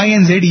X, Y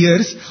and Z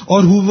years,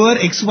 or who were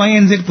X, Y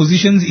and Z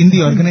positions in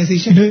the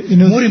organization,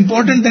 more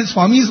important than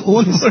Swami's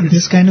own words.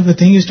 This kind of a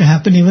thing used to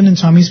happen even in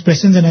Swami's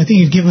presence, and I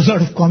think it gave a lot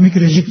of comic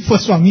relief for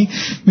Swami,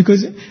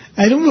 because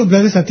I don't know,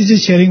 Brother Satish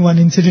is sharing one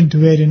incident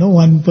where,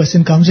 one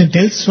person comes and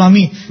tells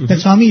Swami that,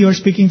 Swami, you're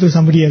speaking to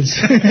somebody else.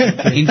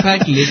 In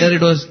fact, later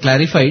it was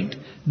clarified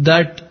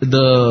that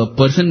the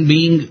person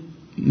being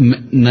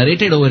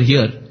narrated over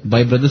here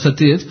by Brother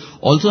Satish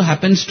also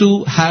happens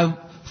to have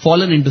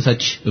fallen into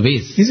such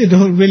ways. Is it?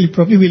 Well,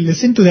 probably we'll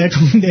listen to that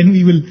then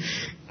we will.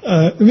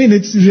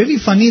 It's really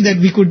funny that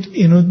we could,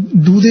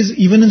 do this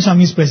even in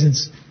Swami's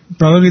presence.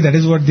 Probably that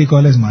is what they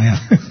call as Maya.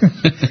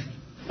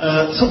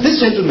 So this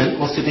gentleman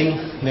was sitting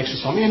next to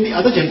Swami, and the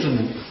other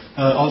gentleman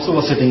also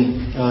was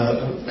sitting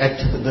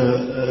at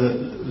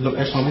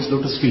Swami's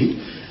lotus feet.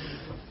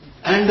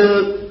 And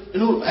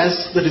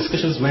as the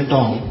discussions went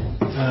on,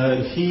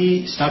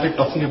 he started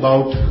talking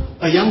about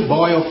a young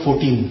boy of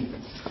 14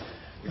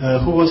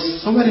 who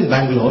was somewhere in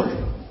Bangalore,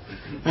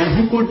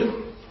 and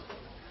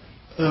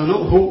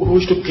who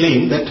used to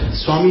claim that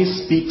Swami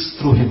speaks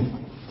through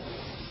him.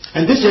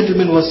 And this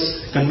gentleman was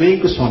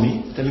conveying to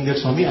Swami, telling that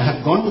Swami, I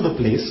have gone to the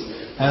place,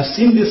 I have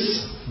seen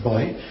this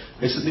boy.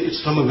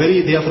 It's from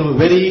they are from a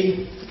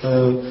very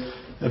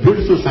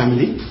beautiful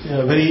family,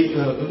 a very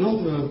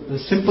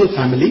simple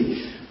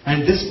family,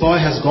 and this boy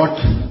has got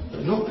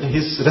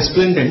his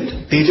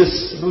resplendent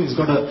tejas. He's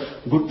got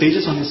a good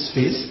tejas on his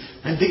face,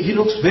 and he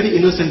looks very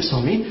innocent,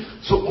 Swami.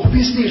 So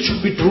obviously it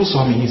should be true,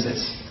 Swami, he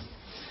says.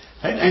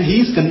 Right? And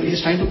he's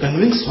trying to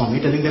convince Swami,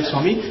 telling that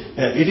Swami,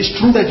 it is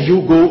true that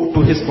you go to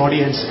his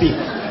body and speak.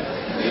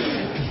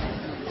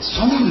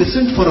 Swami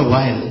listened for a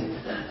while.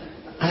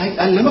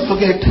 I'll never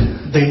forget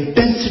the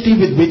intensity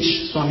with which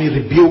Swami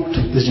rebuked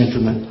this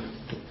gentleman.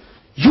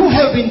 You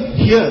have been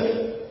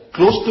here,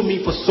 close to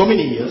me for so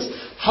many years.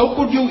 How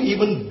could you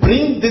even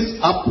bring this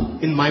up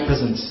in my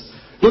presence?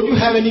 Don't you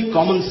have any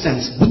common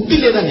sense? Buddhi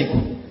leda niku.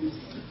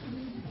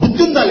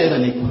 Buddhinda leda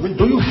niku. I mean,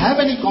 do you have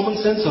any common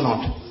sense or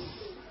not?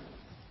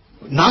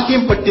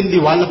 Nakem pattindi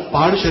valla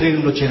paadu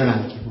shariramlo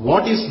cherananiki.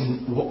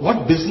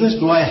 What business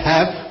do I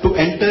have to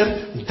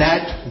enter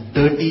that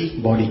dirty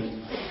body?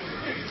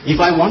 If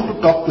I want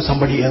to talk to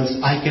somebody else,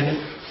 I can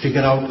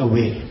figure out a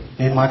way.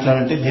 Nenu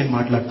maatladante nenu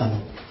maatladtanu.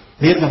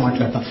 Nerga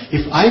maatladtanu.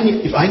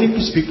 If I need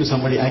to speak to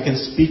somebody, I can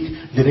speak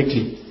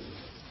directly.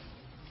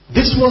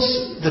 This was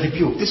the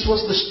rebuke. This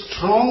was the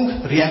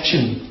strong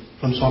reaction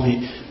from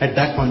Swami at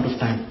that point of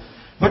time.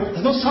 But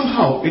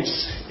somehow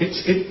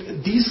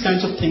these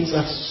kinds of things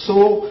are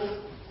so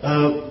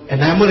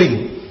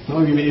enamoring.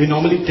 We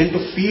normally tend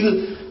to feel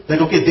that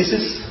this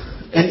is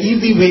an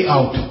easy way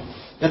out.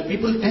 That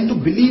people tend to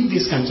believe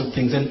these kinds of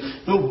things and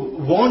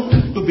want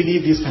to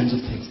believe these kinds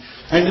of things.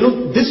 And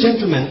this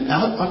gentleman,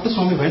 after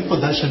Swami went for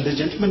darshan, this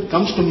gentleman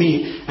comes to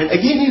me and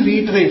again he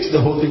reiterates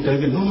the whole thing.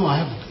 No,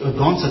 I have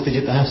gone,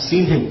 Satyajit, I have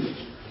seen him.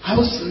 I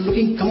was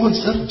looking, come on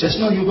sir, just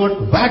now you got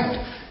whacked.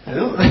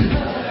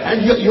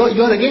 And you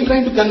are again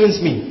trying to convince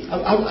me.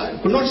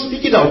 I could not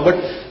speak it out, but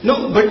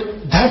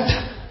that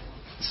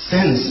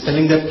sense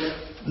telling that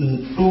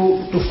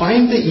to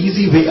find the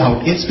easy way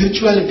out in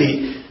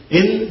spirituality,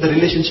 in the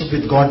relationship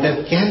with God,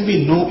 there can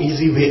be no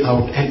easy way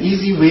out. An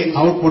easy way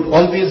out would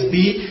always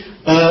be,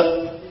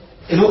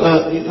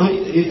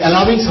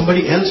 allowing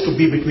somebody else to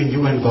be between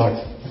you and God.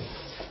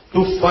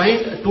 To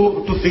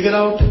figure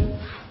out,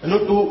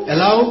 to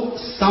allow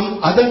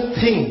some other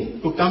thing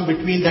to come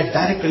between that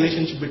direct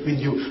relationship between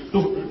you.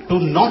 To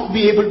not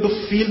be able to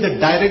feel the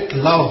direct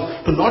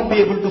love. To not be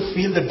able to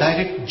feel the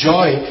direct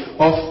joy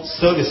of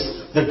service.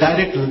 The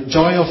direct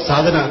joy of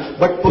sadhana,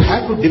 but to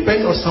have to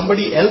depend on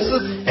somebody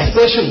else's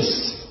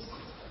assertions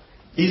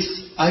is,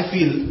 I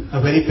feel, a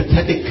very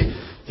pathetic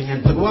thing.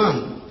 And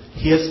Bhagavan,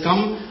 He has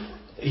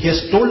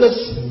told us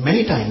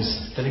many times,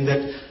 telling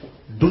that,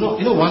 do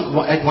not,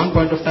 at one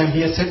point of time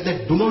He has said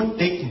that, do not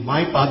take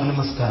my Pada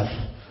Namaskar.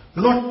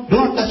 Do not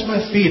touch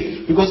my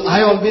feet, because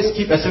I always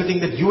keep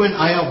asserting that you and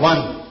I are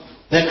one.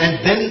 Then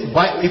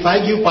if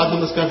I give Pada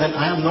Namaskar, then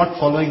I am not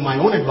following my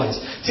own advice.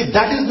 See,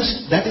 that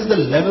is the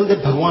level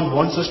that Bhagavan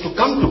wants us to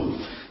come to.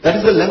 That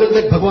is the level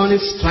that Bhagavan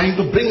is trying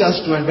to bring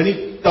us to. And when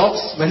he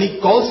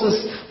calls us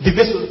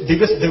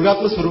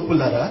Divyatma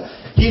Swarupulara,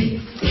 he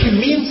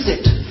means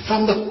it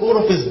from the core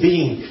of his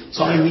being.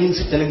 So he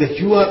means it, telling that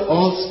you are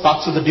all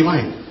sparks of the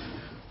divine.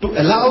 To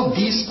allow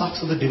these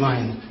sparks of the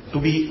divine to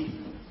be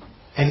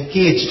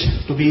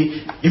encaged, to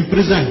be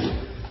imprisoned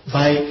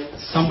by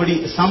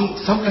somebody, some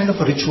kind of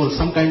a ritual,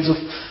 some kinds of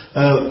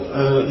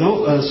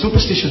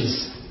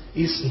superstitions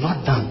is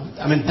not done.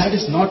 I mean, that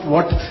is not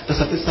what the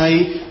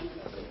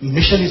Satyasai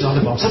mission is all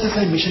about.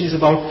 Satyasai mission is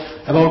about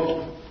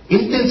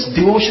intense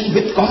devotion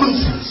with common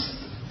sense.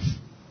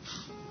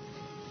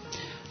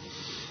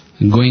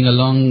 Going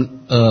along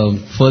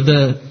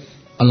further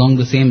along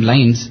the same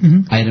lines,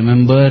 I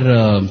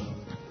remember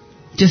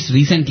just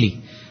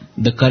recently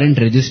the current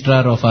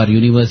registrar of our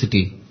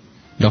university,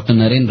 Dr.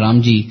 Naren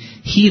Ramji,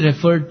 he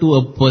referred to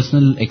a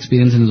personal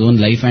experience in his own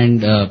life,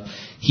 and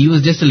he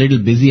was just a little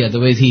busy,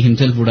 otherwise he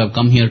himself would have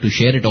come here to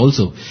share it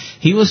also.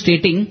 He was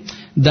stating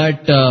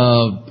that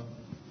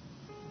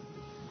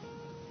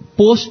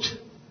post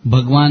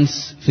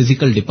Bhagwan's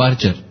physical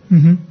departure,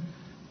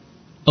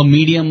 a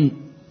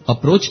medium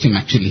approached him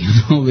actually,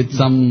 with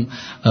some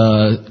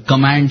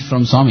command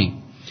from Swami.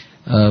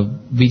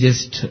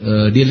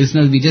 Dear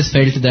listeners, we just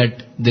felt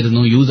that there is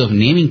no use of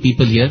naming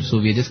people here, so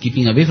we are just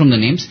keeping away from the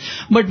names.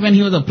 But when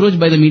he was approached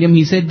by the medium,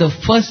 he said the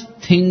first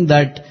thing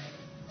that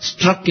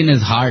struck in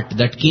his heart,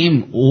 that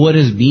came over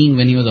his being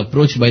when he was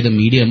approached by the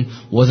medium,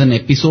 was an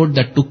episode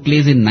that took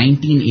place in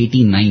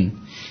 1989.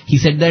 He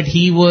said that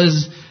he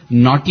was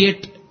not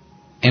yet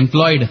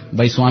employed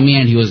by Swami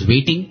and he was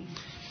waiting.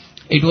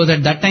 It was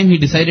at that time he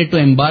decided to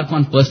embark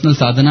on personal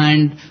sadhana,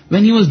 and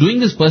when he was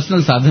doing this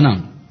personal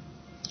sadhana,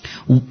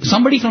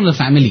 somebody from the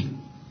family,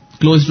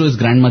 close to his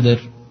grandmother,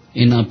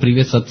 in a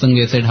previous satsang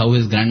we said how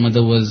his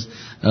grandmother was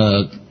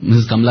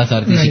Mrs. Kamala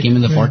Sarthi, right, she came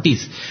in the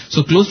 40s.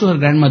 So close to her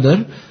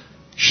grandmother,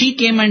 she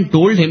came and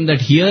told him that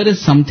here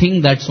is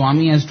something that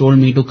Swami has told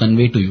me to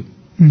convey to you.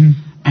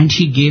 And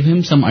she gave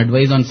him some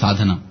advice on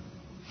sadhana,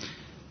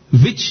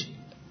 which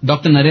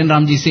Dr. Naren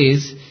Ramji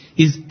says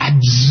is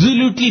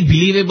absolutely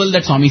believable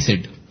that Swami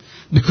said.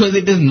 Because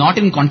it is not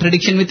in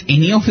contradiction with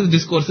any of his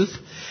discourses.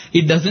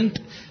 It doesn't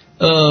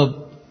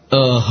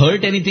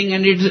hurt anything,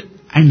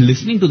 and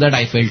listening to that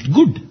I felt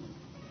good.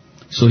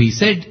 So he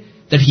said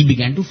that he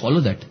began to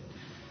follow that.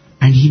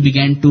 And he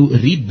began to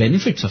reap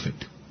benefits of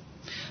it.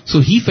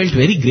 So he felt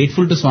very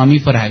grateful to Swami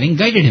for having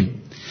guided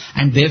him.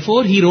 And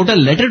therefore he wrote a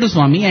letter to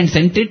Swami and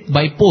sent it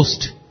by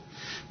post.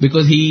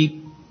 Because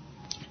he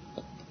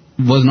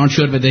was not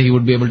sure whether he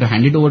would be able to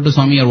hand it over to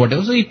Swami or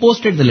whatever. So he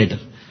posted the letter.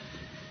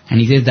 And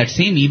he says that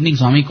same evening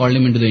Swami called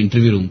him into the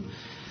interview room.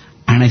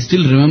 And I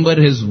still remember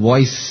his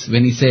voice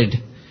when he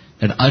said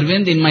that,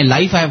 Arvind, in my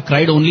life I have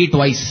cried only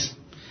twice.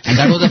 And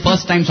that was the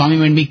first time Swami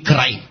made me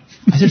cry.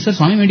 I said, sir,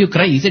 Swami made you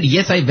cry? He said,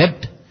 yes, I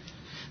wept.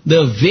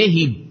 The way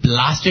he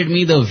blasted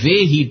me, the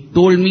way he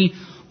told me,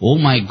 oh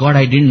my God,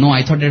 I didn't know.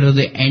 I thought it was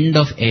the end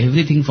of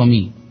everything for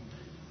me.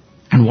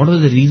 And what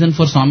was the reason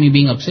for Swami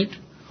being upset?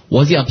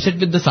 Was he upset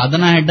with the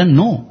sadhana I had done?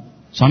 No.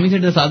 Swami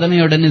said the sadhana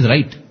you have done is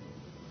right.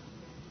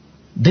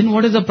 Then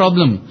what is the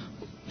problem?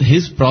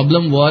 His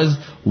problem was,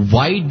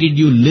 why did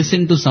you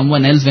listen to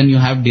someone else when you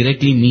have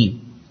directly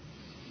me?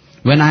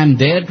 When I am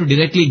there to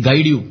directly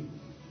guide you.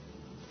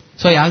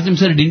 So I asked him,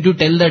 sir, didn't you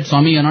tell that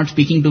Swami, you are not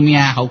speaking to me,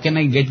 how can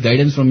I get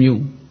guidance from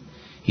you?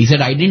 He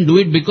said, I didn't do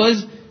it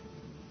because,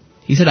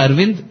 he said,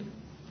 Arvind,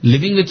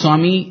 living with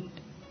Swami,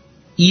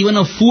 even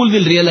a fool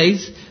will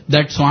realize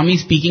that Swami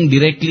speaking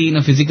directly in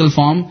a physical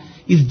form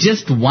is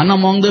just one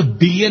among the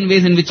billion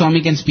ways in which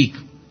Swami can speak.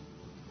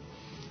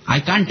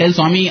 I can't tell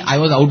Swami, I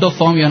was out of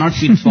form, you are not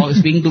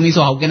speaking to me,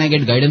 so how can I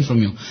get guidance from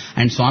you?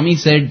 And Swami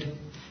said,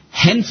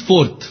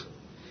 henceforth,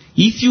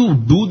 if you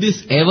do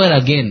this ever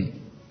again,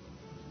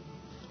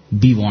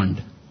 be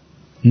warned.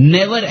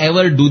 Never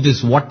ever do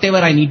this. Whatever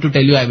I need to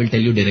tell you, I will tell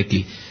you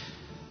directly.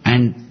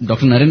 And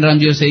Dr. Narendra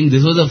Ramji was saying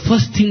this was the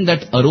first thing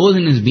that arose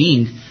in his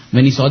being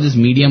when he saw this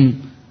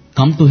medium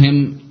come to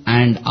him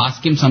and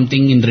ask him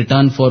something in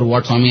return for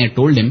what Swami had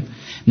told him.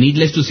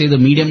 Needless to say, the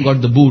medium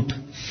got the boot.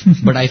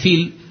 But I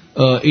feel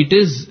it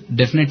is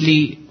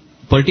definitely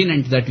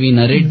pertinent that we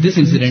narrate this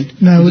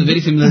incident. No, It is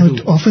very similar I would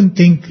to... often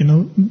think,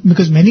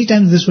 because many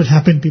times this would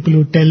happen, people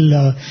would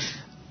tell...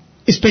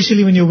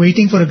 especially when you're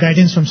waiting for a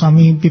guidance from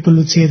Swami, people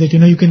would say that,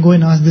 you can go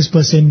and ask this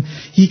person,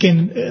 he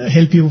can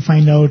help you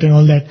find out and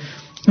all that.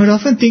 But I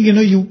often think,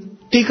 you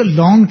take a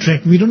long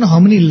trek. We don't know how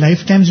many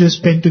lifetimes you have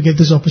spent to get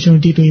this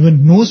opportunity to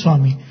even know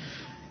Swami.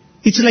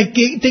 It's like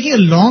taking a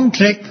long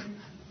trek,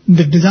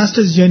 the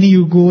disastrous journey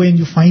you go and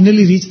you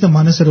finally reach the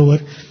Manasarovar,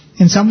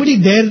 and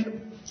somebody there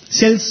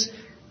sells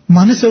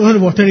Manasarovar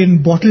water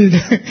in bottled,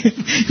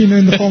 in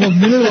the form of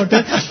mineral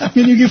water.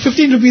 When you give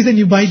 15 rupees and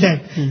you buy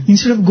that,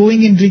 instead of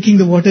going and drinking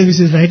the water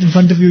which is right in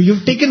front of you,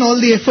 you've taken all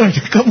the effort.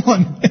 Come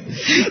on.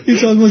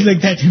 It's almost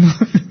like that,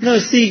 No,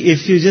 see,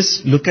 if you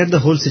just look at the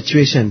whole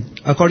situation,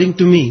 according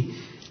to me,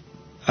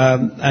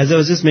 as I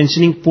was just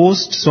mentioning,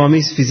 post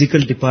Swami's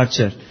physical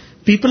departure,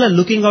 people are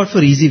looking out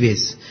for easy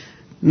ways.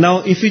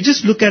 Now, if you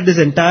just look at this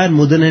entire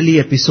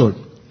Mudanhalli episode,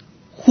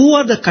 who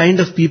are the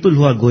kind of people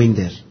who are going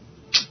there?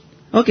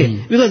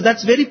 Okay, because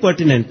that's very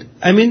pertinent.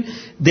 I mean,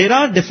 there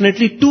are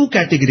definitely two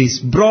categories,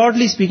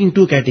 broadly speaking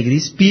two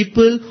categories.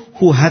 People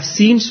who have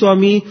seen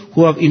Swami,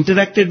 who have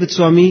interacted with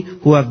Swami,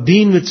 who have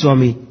been with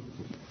Swami.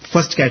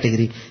 First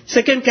category.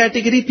 Second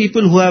category,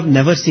 people who have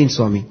never seen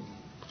Swami.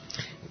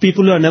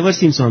 People who have never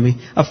seen Swami.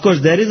 Of course,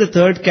 there is a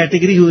third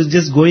category who is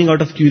just going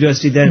out of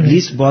curiosity. They are at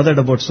least bothered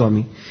about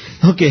Swami.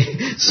 Okay,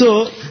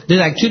 so...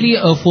 There's actually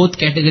a fourth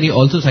category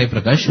also, Sai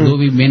Prakash, though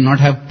we may not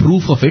have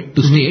proof of it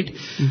to state.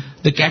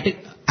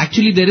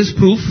 Actually, there is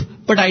proof,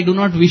 but I do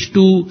not wish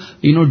to,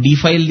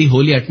 defile the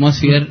holy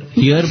atmosphere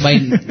here by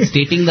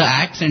stating the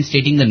acts and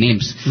stating the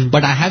names.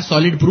 But I have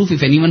solid proof.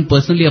 If anyone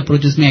personally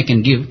approaches me, I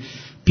can give.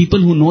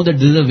 People who know that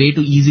this is a way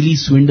to easily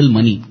swindle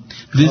money.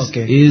 This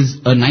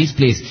is a nice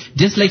place.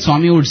 Just like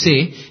Swami would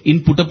say,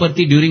 in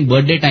Puttaparthi during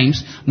birthday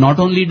times, not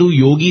only do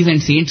yogis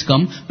and saints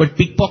come, but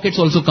pickpockets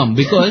also come.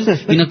 Because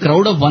in a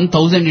crowd of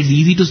 1,000, it's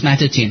easy to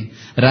snatch a chain.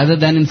 Rather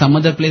than in some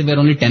other place where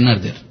only 10 are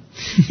there.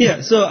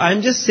 Yeah, so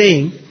I'm just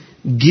saying,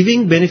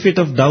 giving benefit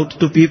of doubt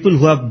to people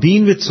who have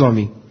been with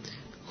Swami,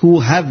 who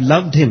have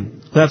loved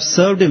him, who have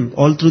served him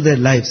all through their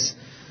lives.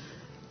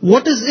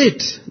 What is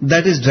it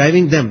that is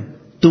driving them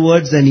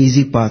towards an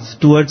easy path,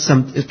 towards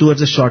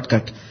a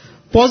shortcut?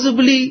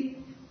 Possibly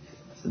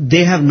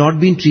they have not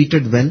been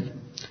treated well.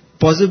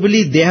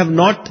 Possibly they have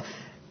not,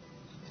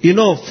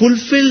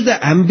 fulfilled the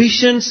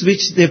ambitions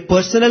their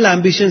personal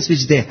ambitions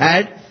which they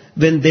had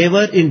when they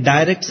were in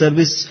direct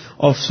service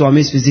of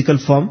Swami's physical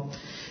form.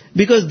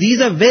 Because these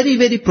are very,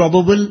 very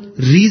probable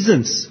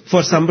reasons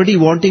for somebody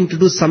wanting to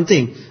do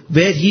something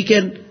where he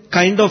can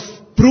kind of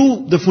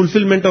prove the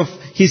fulfillment of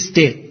his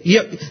state.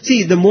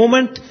 See, the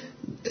moment,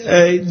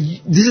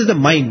 this is the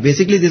mind.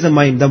 Basically, this is the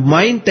mind. The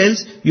mind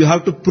tells you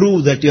have to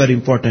prove that you are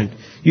important.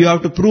 You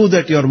have to prove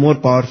that you are more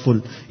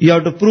powerful. You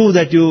have to prove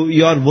that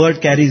your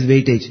word carries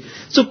weightage.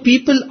 So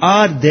people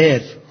are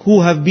there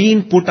who have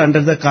been put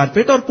under the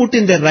carpet or put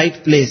in the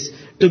right place.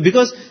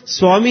 Because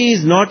Swami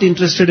is not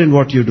interested in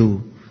what you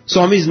do.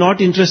 Swami is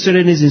not interested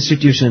in his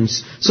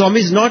institutions.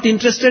 Swami is not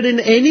interested in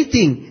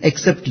anything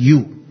except you.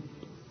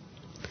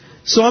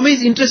 Swami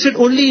is interested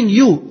only in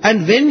you.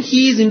 And when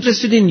he is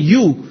interested in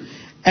you,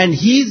 and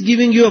he is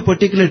giving you a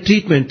particular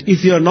treatment,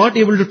 if you are not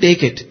able to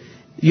take it,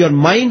 your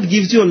mind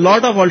gives you a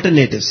lot of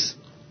alternatives.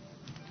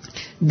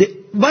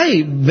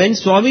 When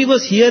Swami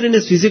was here in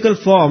his physical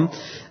form,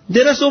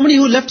 there are so many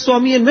who left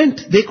Swami and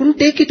went. They couldn't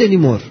take it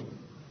anymore.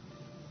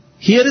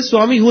 Here is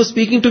Swami who was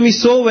speaking to me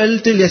so well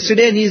till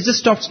yesterday, and he has just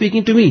stopped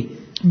speaking to me.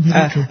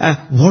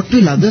 What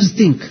will others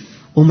think?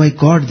 Oh my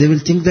God, they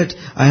will think that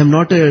I am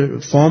not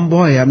a form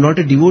boy, I am not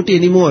a devotee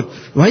anymore.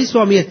 Why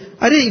Swami?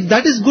 If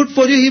that is good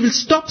for you, he will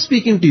stop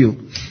speaking to you.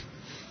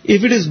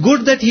 If it is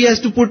good that he has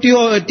to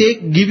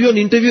give you an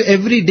interview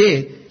every day,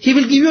 he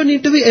will give you an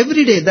interview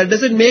every day. That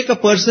doesn't make a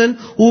person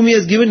whom he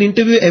has given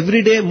interview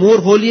every day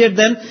more holier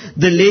than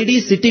the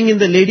lady sitting in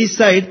the lady's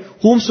side,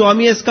 whom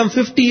Swami has come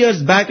 50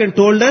 years back and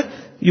told her,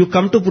 you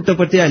come to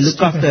Puttaparthi, I look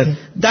after.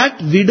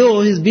 That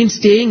widow has been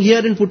staying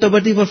here in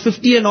Puttaparthi for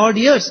 50 and odd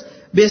years,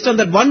 based on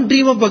that one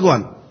dream of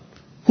Bhagwan.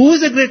 Who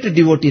is a great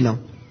devotee now?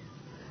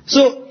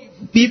 So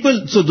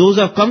those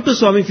who have come to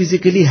Swami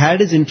physically, had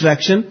his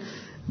interaction,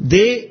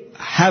 they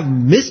have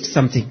missed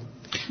something.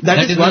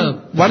 That is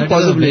one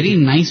possibility. A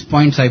very nice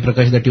point, Sai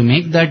Prakash, that you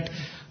make, that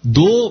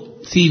though,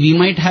 we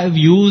might have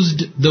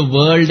used the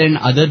world and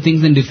other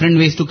things in different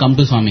ways to come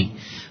to Swami.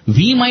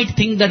 We might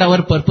think that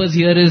our purpose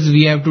here is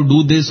we have to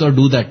do this or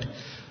do that.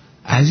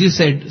 As you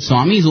said,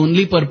 Swami's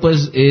only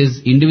purpose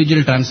is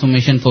individual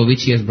transformation, for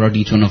which he has brought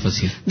each one of us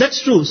here.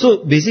 That's true.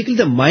 So basically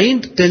the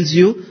mind tells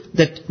you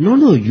that,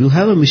 no, you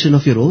have a mission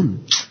of your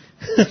own.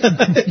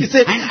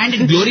 and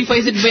it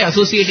glorifies it by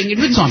associating it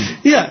with Swami.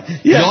 Yeah.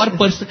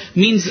 Your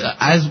means,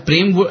 as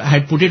Prem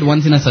had put it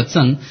once in a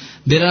satsang,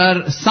 there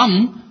are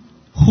some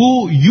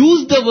who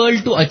use the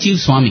world to achieve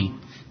Swami.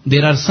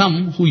 There are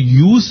some who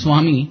use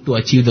Swami to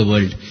achieve the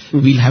world.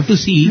 We'll have to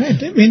see. Right.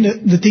 I mean,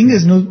 the thing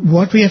is,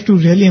 what we have to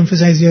really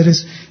emphasize here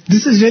is,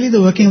 this is really the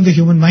working of the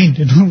human mind.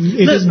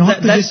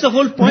 That's the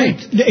whole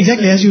point. Right.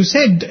 Exactly, as you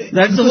said.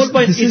 That's the whole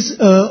point. This is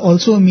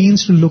also a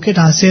means to look at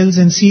ourselves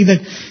and see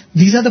that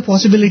these are the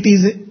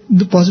possibilities,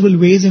 the possible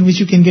ways in which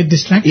you can get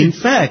distracted.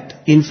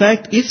 In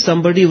fact, if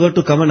somebody were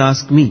to come and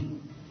ask me,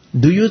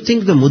 do you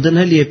think the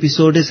Mudanhalli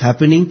episode is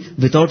happening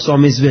without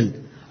Swami's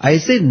will? I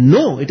say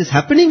no, it is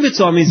happening with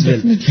Swami's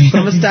will.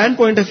 From a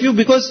standpoint of view,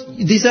 because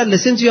these are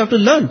lessons you have to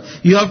learn.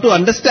 You have to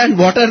understand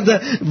what are the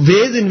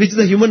ways in which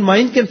the human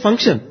mind can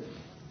function.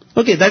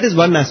 Okay, that is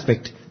one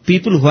aspect.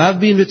 People who have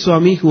been with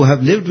Swami, who have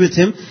lived with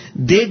him,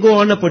 they go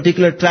on a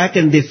particular track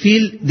and they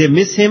feel they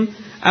miss him,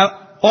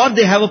 or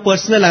they have a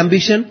personal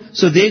ambition,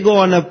 so they go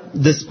on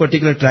this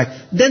particular track.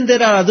 Then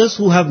there are others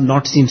who have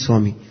not seen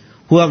Swami,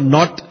 who have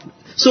not.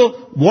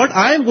 So what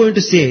I am going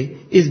to say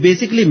is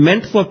basically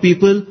meant for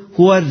people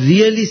who are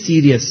really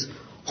serious,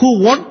 who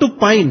want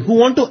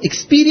to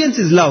experience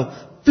his love.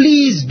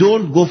 Please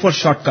don't go for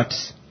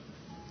shortcuts.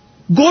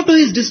 Go to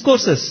his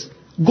discourses.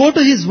 Go to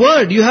his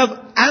word. You have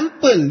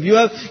ample. You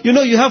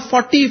have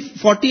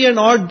 40 and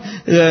odd,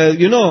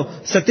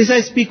 Satya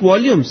Sai speak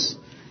volumes.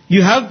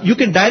 You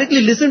can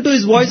directly listen to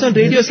his voice on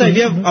Radio Sai.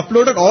 We have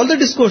uploaded all the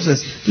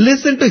discourses.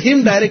 Listen to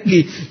him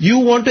directly. You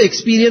want to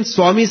experience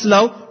Swami's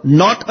love,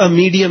 not a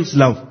medium's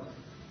love.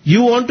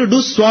 You want to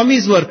do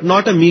Swami's work,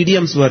 not a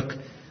medium's work.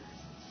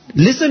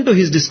 Listen to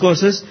his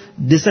discourses,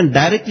 listen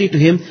directly to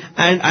him,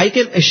 and I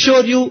can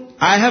assure you,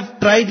 I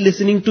have tried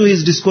listening to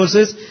his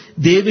discourses.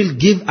 They will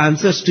give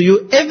answers to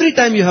you every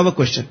time you have a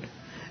question.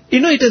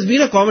 It has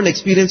been a common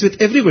experience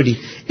with everybody.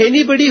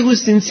 Anybody who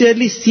is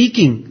sincerely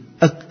seeking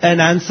an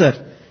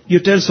answer,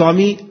 you tell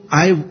Swami,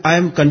 I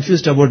am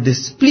confused about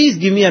this. Please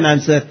give me an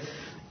answer.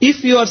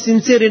 If you are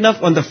sincere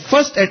enough, on the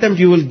first attempt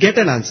you will get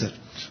an answer.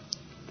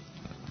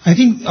 I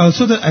think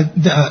also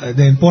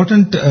the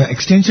important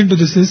extension to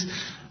this is,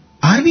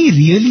 are we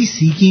really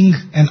seeking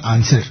an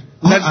answer?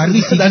 Or are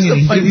we seeking an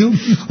interview?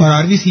 Or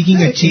are we seeking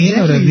a chain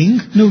or a ring?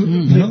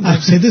 No,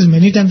 I've said this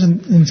many times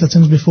in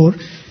satsangs before.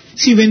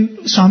 See,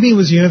 when Swami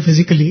was here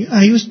physically,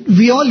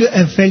 we all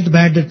felt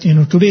bad that,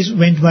 2 days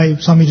went by,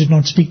 Swami did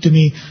not speak to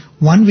me.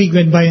 1 week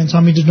went by and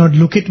Swami did not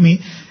look at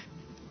me.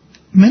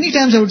 Many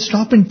times I would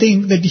stop and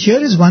think that here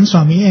is one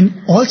Swami,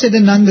 and all said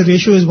and done the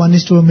ratio is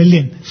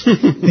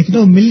 1:1,000,000.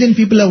 A million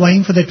people are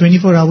vying for that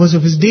 24 hours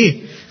of his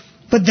day.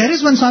 But there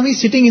is one Swami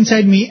sitting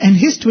inside me, and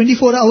his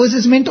 24 hours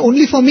is meant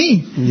only for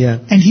me. Yeah.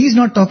 And he is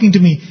not talking to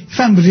me. If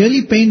I'm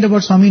really pained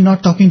about Swami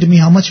not talking to me,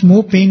 how much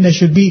more pained I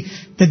should be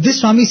that this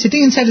Swami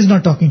sitting inside is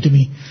not talking to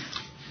me.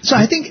 So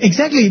I think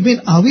exactly,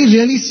 are we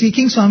really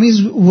seeking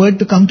Swami's word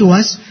to come to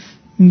us?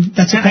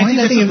 That's a point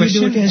I think every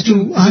devotee has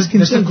to ask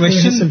himself.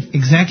 That's a question.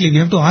 Exactly, we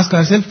have to ask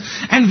ourselves.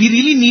 And we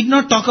really need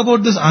not talk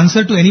about this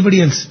answer to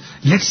anybody else.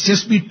 Let's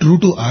just be true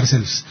to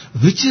ourselves.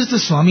 Which is the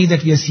Swami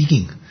that we are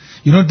seeking?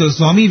 The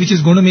Swami which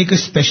is going to make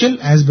us special,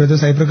 as Brother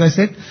Sai Prakash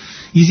said.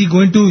 Is he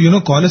going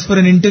to, call us for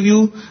an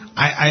interview?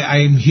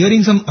 I'm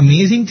hearing some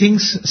amazing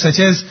things, such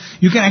as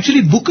you can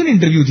actually book an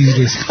interview these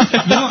days.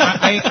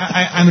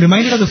 I'm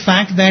reminded of the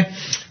fact that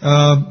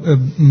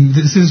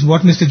this is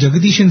what Mr.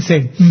 Jagadishan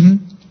said. Mm-hmm.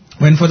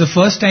 when for the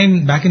first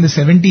time back in the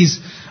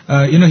 70s,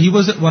 he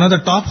was one of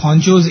the top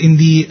honchos in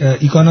the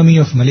economy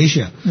of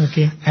Malaysia.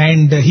 Okay.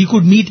 And he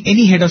could meet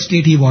any head of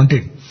state he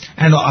wanted.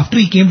 And after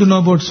he came to know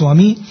about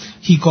Swami,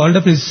 he called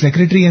up his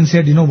secretary and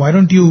said, why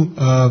don't you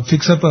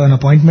fix up an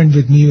appointment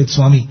with me with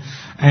Swami?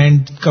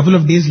 And a couple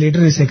of days later,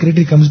 his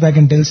secretary comes back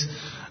and tells,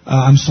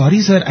 I'm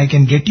sorry, sir, I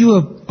can get you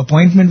an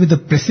appointment with the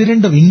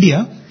President of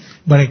India,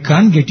 but I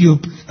can't get you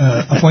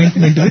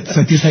appointment with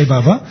Satya Sai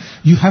Baba.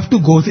 You have to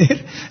go there,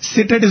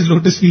 sit at his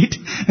lotus feet,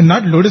 and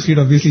not lotus feet,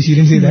 obviously, she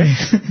didn't say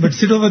that, but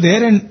sit over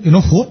there and,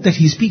 hope that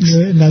he speaks.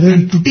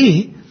 And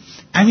today,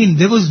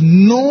 there was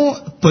no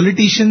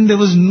politician, there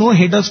was no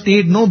head of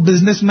state, no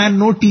businessman,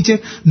 no teacher,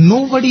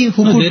 nobody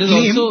who could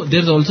claim.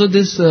 There's also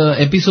this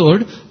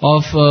episode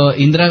of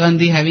Indira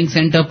Gandhi having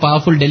sent a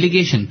powerful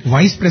delegation.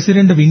 Vice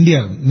President of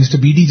India, Mr.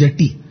 B.D.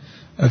 Jatti.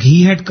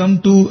 He had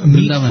come to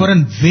meet for a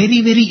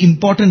very, very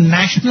important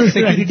national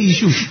security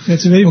issue.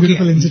 That's a very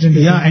beautiful incident.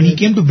 Yeah, and he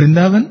came to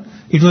Vrindavan.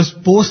 It was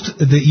post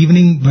the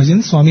evening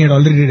bhajan. Swami had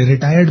already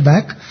retired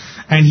back.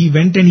 And he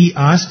went and he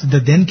asked the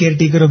then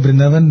caretaker of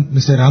Vrindavan,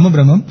 Mr.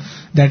 Ramabrahmam,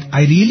 that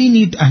I really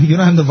need,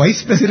 I'm the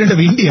Vice President of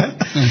India.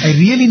 I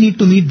really need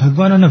to meet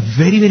Bhagwan on a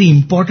very, very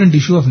important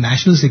issue of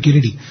national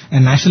security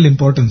and national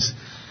importance.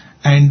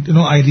 And,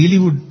 I really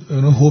would,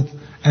 hope.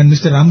 And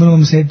Mr.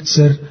 Ramabrahmam said,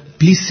 sir,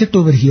 please sit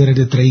over here at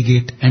the Trai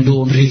Gate. And do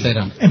Om Shri Sai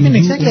Ram.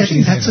 Exactly. I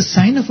think that's a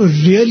sign of a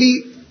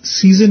really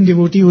seasoned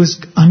devotee who has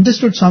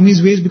understood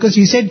Swami's ways, because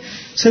he said,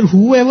 sir,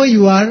 whoever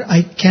you are,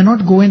 I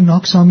cannot go and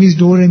knock Swami's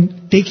door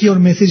and take your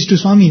message to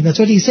Swami. That's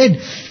what he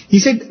said. He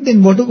said,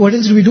 then what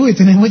else do we do?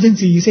 It's an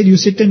emergency. He said, you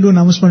sit and do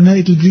Namasmarana,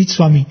 it will reach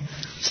Swami.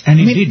 And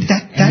it did.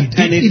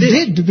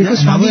 It did.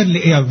 Because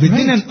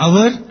within an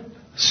hour,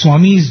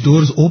 Swami's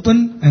doors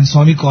open and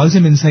Swami calls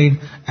him inside,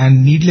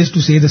 and needless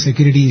to say, the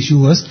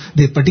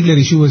particular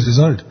issue was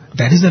resolved.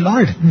 That is the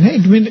Lord.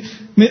 Right.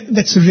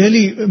 That's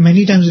really,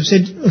 many times we've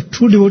said, a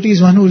true devotee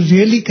is one who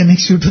really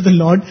connects you to the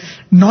Lord,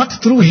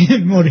 not through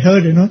him or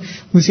her,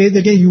 who says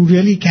that you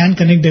really can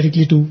connect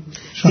directly to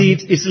Swami.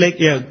 See, it's like,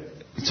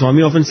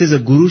 Swami often says a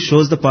guru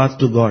shows the path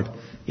to God.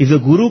 If the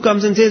guru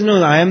comes and says,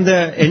 no, I am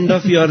the end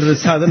of your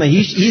sadhana,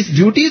 his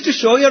duty is to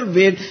show your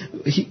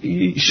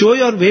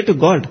way to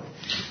God.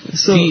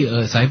 So,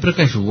 see, Sai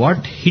Prakash,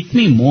 what hit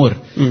me more?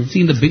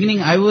 See, in the beginning,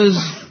 I was,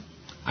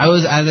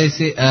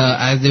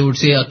 as they would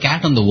say, a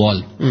cat on the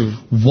wall.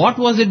 What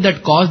was it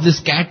that caused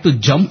this cat to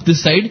jump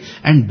this side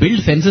and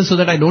build fences so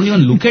that I don't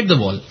even look at the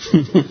wall?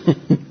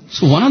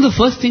 So one of the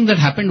first things that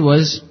happened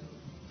was,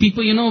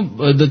 people,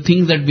 the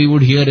things that we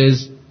would hear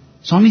is,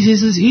 Swami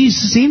says,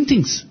 it's the same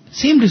things.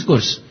 Same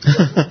discourse.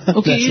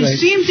 Okay, right.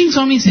 Same thing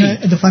Swami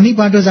says. The funny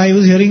part was I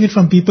was hearing it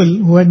from people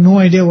who had no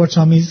idea what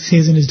Swami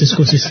says in his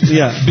discourses.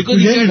 Yeah, because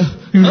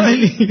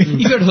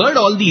if you had heard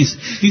all these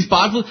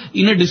powerful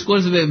inner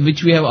discourse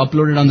which we have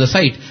uploaded on the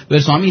site, where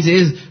Swami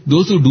says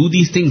those who do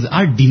these things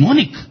are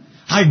demonic,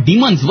 are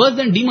demons, worse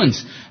than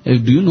demons.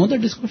 Do you know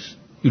that discourse?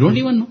 You don't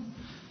even know.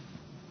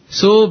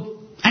 So,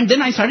 and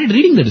then I started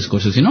reading the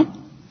discourses,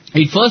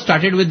 It first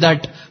started with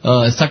that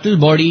subtle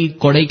body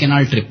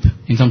Kodaikanal trip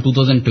in some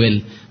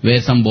 2012, where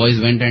some boys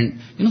went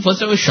and,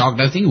 first I was shocked.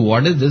 I was thinking,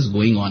 what is this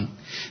going on?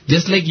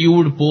 Just like you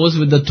would pose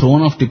with the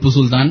throne of Tipu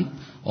Sultan,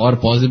 or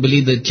possibly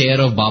the chair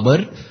of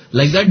Babur,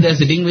 like that they're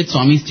sitting with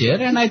Swami's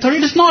chair, and I thought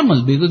it is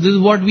normal, because this is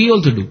what we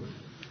also do.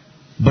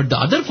 But the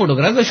other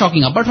photographs are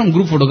shocking. Apart from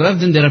group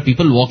photographs, then there are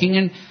people walking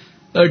and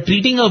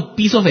treating a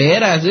piece of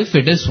air as if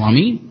it is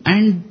Swami,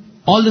 and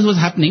all this was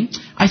happening.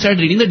 I started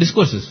reading the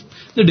discourses.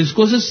 The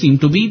discourses seem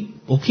to be,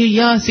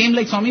 same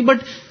like Swami,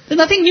 but there's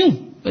nothing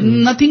new.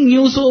 Nothing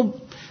new,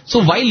 so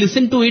why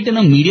listen to it in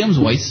a medium's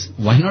voice?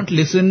 Why not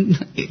listen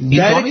in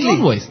Swami's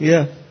own voice?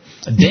 Yeah.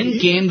 Then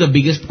came the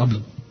biggest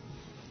problem.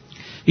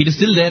 It is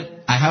still there.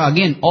 I have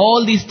again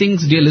all these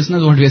things, dear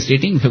listeners, what we are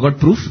stating. If you got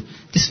proof,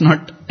 just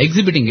not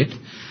exhibiting it.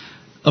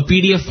 A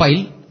PDF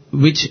file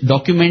which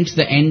documents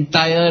the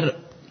entire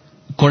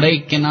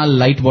Kodaikanal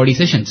light body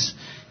sessions.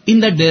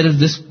 In that there is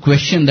this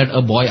question that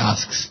a boy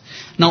asks.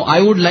 Now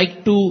I would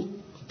like to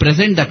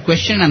present that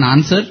question and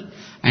answer,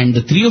 and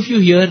the three of you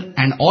here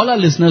and all our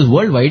listeners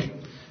worldwide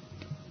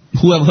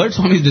who have heard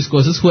Swami's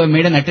discourses, who have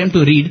made an attempt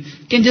to read,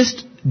 can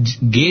just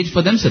gauge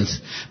for themselves.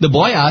 The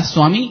boy asked,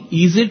 Swami,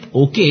 is it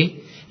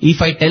okay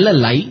if I tell a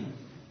lie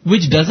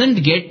which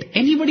doesn't get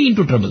anybody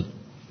into trouble?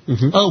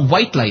 A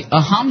white lie,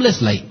 a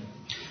harmless lie.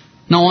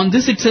 Now on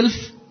this itself,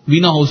 we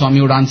know how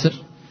Swami would answer.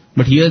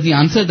 But here's the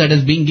answer that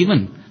is being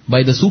given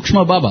by the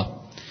Sukshma Baba.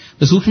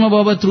 The Sukshma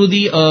Baba through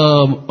the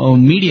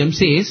medium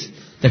says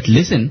that,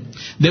 listen,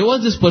 there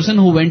was this person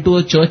who went to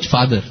a church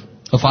father,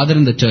 a father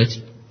in the church,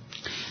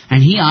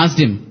 and he asked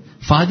him,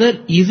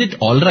 Father, is it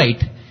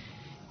alright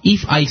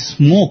if I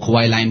smoke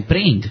while I'm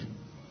praying?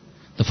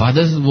 The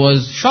father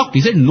was shocked.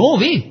 He said, no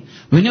way.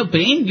 When you're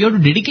praying, you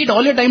have to dedicate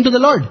all your time to the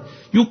Lord.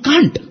 You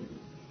can't.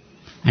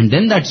 And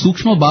then that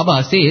Sukshma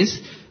Baba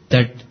says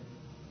that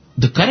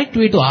the correct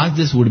way to ask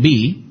this would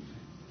be,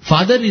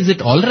 Father, is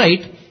it alright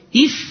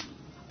if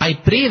I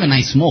pray when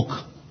I smoke?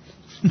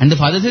 And the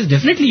father says,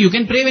 definitely you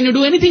can pray when you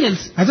do anything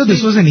else. I thought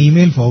this was an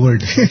email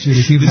forward that you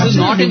received. This is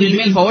not an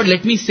email forward.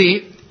 Let me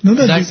say No,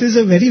 that this is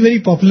a very,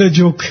 very popular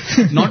joke.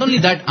 not only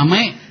that,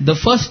 the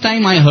first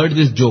time I heard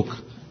this joke,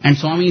 and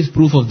Swami is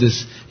proof of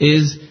this,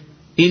 is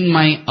in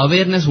my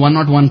Awareness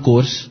 101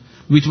 course,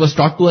 which was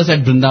taught to us at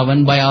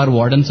Vrindavan by our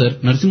warden sir,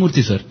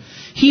 Narsimurthy sir.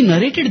 He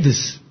narrated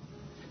this.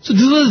 So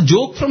this was a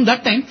joke from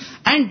that time,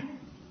 and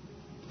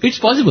it's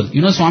possible.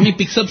 Swami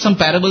picks up some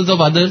parables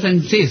of others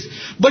and says,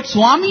 but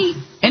Swami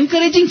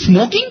encouraging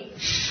smoking?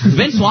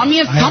 When Swami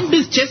has thumped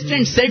his chest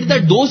and said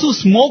that those who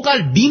smoke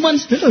are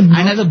demons,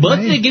 and as a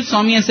birthday gift,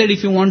 Swami has said,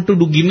 if you want to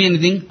give me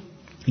anything,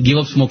 give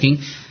up smoking.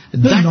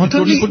 Not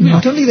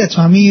only that,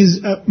 Swami is,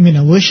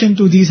 aversion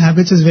to these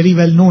habits is very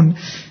well known,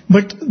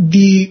 but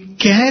the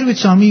care which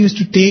Swami used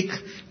to take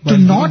to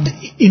not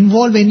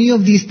involve any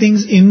of these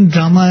things in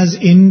dramas,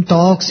 in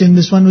talks, in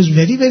this one was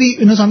very, very,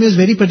 Swami was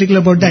very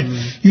particular about that.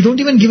 You don't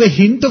even give a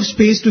hint of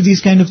space to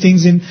these kind of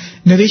things in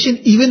narration,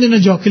 even in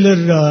a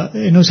jocular,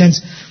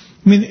 sense.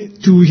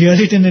 To hear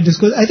it in a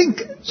discourse, I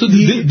think. So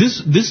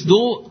this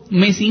though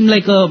may seem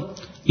like a,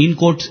 in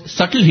quotes,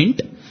 subtle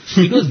hint,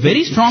 it was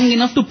very strong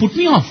enough to put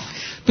me off.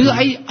 Because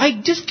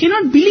I just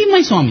cannot believe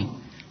my Swami.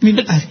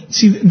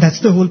 See, that's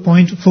the whole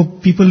point for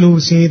people who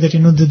say that,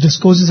 the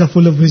discourses are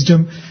full of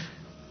wisdom.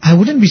 I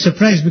wouldn't be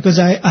surprised, because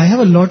I have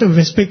a lot of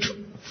respect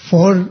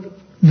for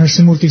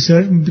Narsimurthy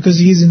sir, because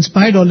he has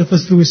inspired all of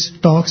us through his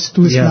talks,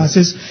 through his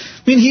classes.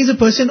 He's a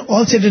person,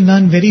 all said and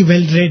done, very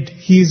well read.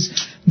 He's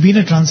been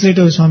a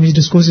translator of Swami's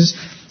discourses.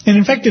 And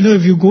in fact,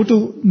 if you go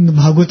to the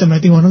Bhagavatam, I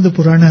think one of the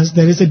Puranas,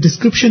 there is a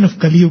description of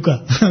Kali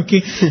Yuga.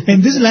 Okay.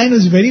 And this line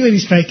was very, very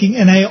striking,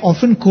 and I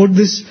often quote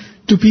this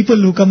to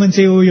people who come and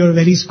say, oh, you're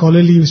very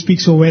scholarly, you speak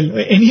so well.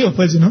 Any of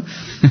us,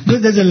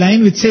 Because there's a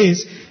line which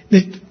says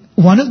that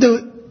one of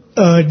the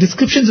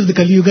descriptions of the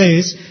Kali Yuga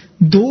is,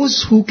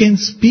 those who can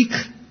speak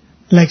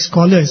like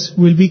scholars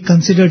will be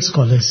considered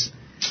scholars.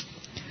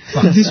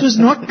 This was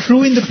not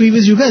true in the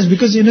previous yugas,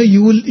 because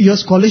your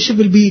scholarship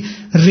will be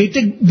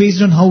rated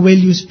based on how well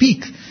you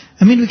speak.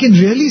 We can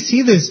really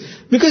see this,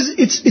 because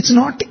it's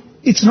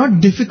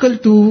not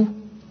difficult to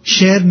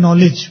share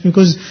knowledge,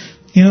 because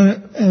you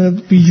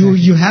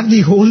have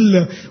the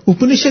whole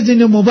Upanishads in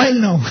your mobile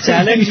now.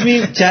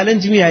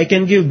 Challenge me. I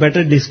can give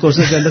better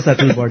discourses than the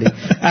subtle body.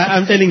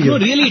 I'm telling you. No,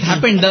 really, it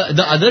happened.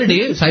 The other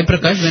day, Sai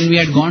Prakash, when we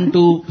had gone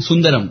to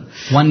Sundaram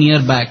 1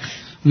 year back,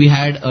 we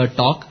had a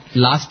talk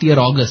last year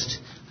August.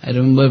 I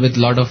remember with a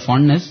lot of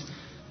fondness.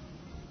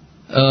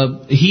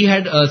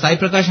 Sai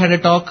Prakash had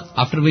a talk,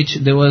 after which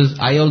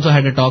I also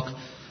had a talk.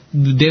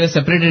 They were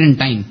separated in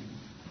time.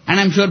 And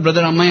I'm sure,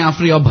 Brother Ammai,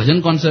 after your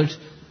bhajan concert,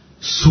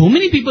 so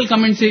many people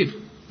come and say,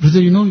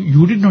 brother,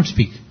 you did not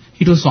speak.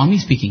 It was Swami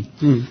speaking.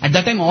 At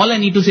that time, all I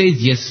need to say is,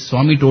 yes,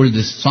 Swami told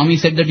this. Swami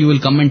said that you will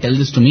come and tell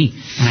this to me.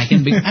 And I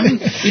can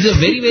it's a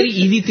very, very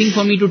easy thing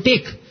for me to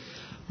take.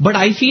 But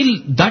I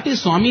feel that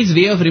is Swami's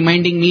way of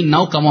reminding me,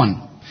 now come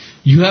on.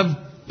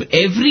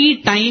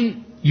 Every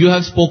time you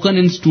have spoken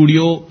in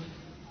studio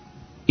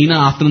in an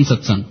afternoon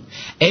satsang,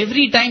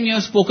 every time you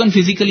have spoken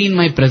physically in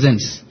my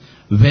presence,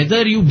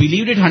 whether you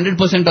believed it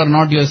 100% or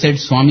not, you have said,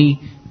 Swami,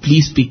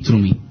 please speak through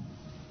me.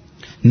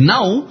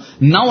 Now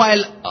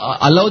I'll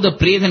allow the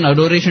praise and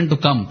adoration to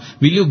come.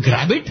 Will you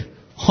grab it,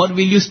 or will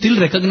you still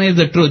recognize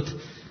the truth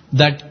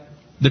that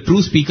the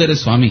true speaker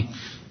is Swami?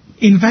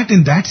 In fact,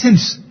 in that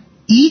sense,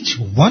 each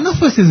one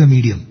of us is a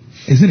medium.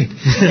 Isn't it?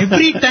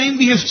 Every time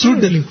we have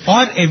stood,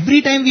 or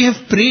every time we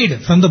have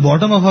prayed from the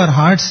bottom of our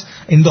hearts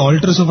in the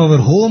altars of our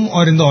home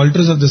or in the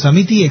altars of the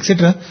Samiti,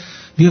 etc.,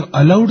 we have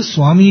allowed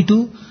Swami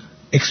to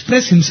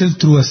express himself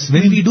through us.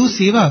 When we do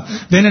seva,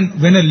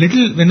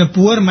 when a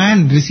poor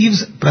man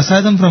receives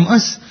prasadam from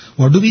us,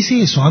 what do we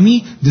say?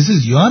 Swami, this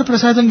is your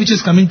prasadam which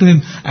is coming to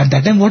him. At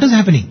that time, what is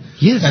happening?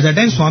 Yes. At that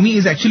time, Swami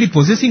is actually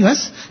possessing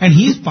us, and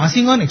he is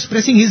passing on,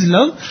 expressing his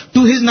love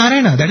to his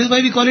Narayana. That is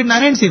why we call it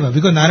Narayana Seva,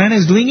 because Narayana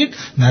is doing it,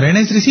 Narayana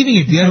is receiving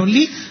it. We are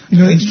only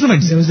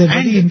instruments.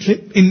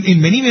 And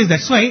in many ways,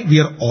 that's why we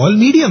are all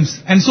mediums.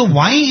 And so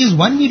why is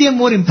one medium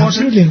more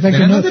important in fact,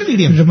 than another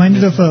medium? I'm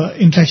reminded of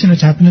an interaction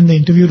which happened in the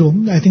interview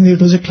room. I think it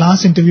was a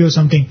class interview or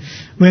something,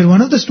 where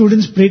one of the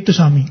students prayed to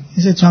Swami.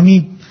 He said,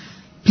 Swami,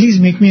 please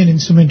make me an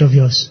instrument of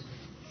yours.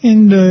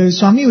 And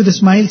Swami with a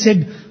smile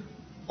said,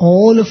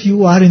 all of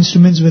you are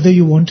instruments whether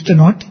you want it or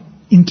not,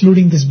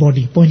 including this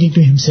body, pointing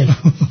to himself.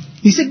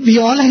 He said, we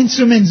all are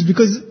instruments,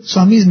 because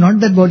Swami is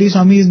not that body,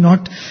 Swami is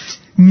not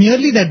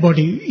merely that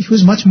body. He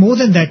was much more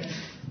than that.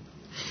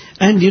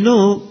 And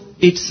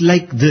it's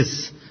like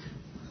this.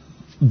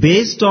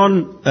 Based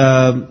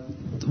on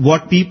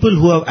what people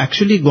who have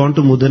actually gone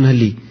to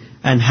Mudanhalli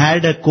and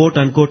had a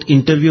quote-unquote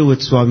interview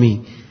with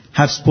Swami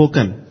have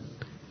spoken,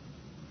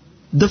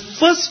 the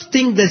first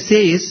thing they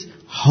say is,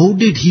 how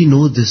did he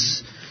know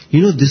this?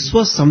 This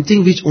was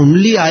something which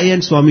only I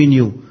and Swami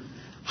knew.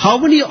 How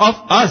many of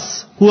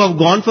us who have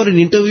gone for an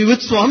interview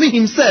with Swami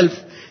himself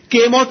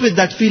came out with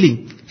that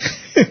feeling?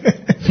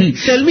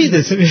 Tell me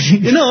this.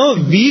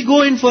 We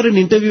go in for an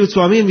interview with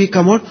Swami and we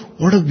come out,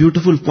 what a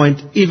beautiful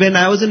point. When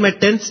I was in my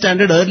 10th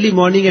standard, early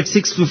morning at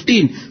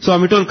 6:15,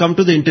 Swami told, come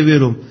to the interview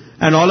room.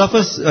 And all of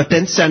us,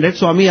 10th standard,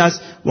 Swami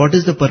asked, what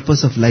is the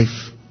purpose of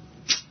life?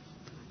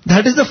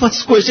 That is the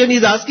first question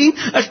he's asking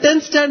a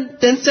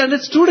 10th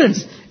standard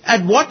students.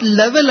 At what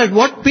level, at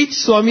what pitch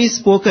Swami is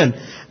spoken.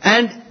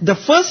 And the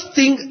first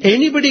thing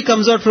anybody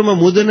comes out from a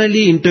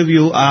Mudanalli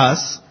interview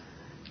asks,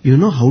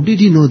 how did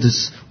he know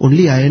this?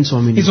 Only I and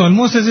Swami know. It's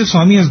almost as if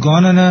Swami has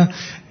gone on a,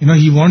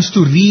 he wants to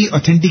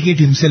re-authenticate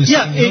himself.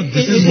 Yeah,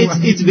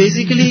 it's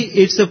basically,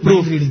 it's a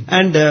proof.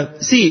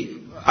 And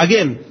see,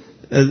 again,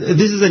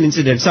 this is an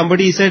incident.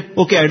 Somebody said,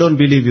 okay, I don't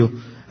believe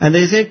you. And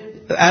they said,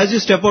 as you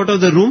step out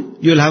of the room,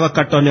 you'll have a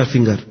cut on your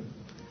finger.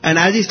 And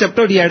as he stepped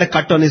out, he had a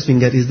cut on his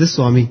finger. Is this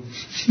Swami?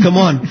 Come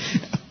on.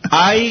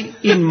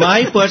 In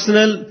my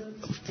personal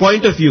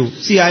point of view,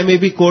 see, I may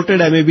be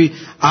quoted,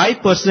 I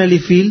personally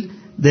feel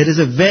there is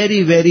a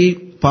very,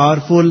 very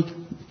powerful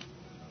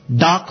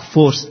dark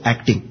force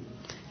acting.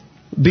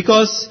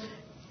 Because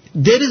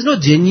there is no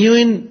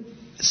genuine,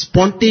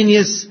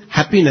 spontaneous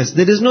happiness.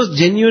 There is no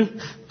genuine,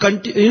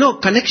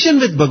 connection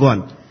with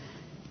Bhagwan.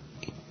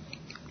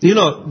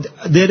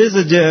 There is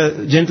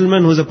a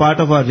gentleman who is a part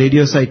of our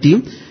Radio Sai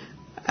team.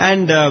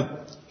 And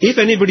if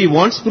anybody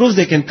wants proofs,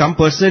 they can come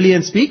personally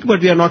and speak, but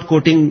we are not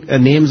quoting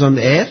names on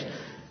the air.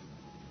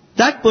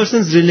 That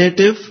person's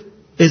relative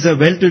is a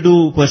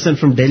well-to-do person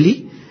from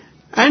Delhi.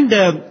 And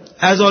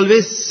as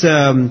always,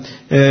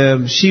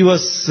 she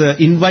was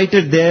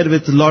invited there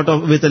with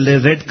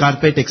a red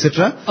carpet,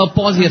 etc. A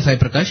pause here, Sai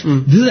Prakash.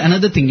 This is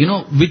another thing,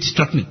 which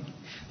struck me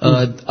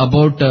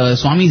about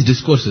Swami's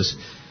discourses.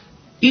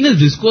 In his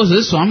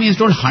discourses, Swami has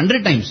told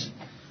 100 times,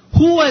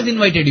 who has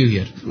invited you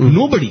here?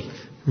 Nobody.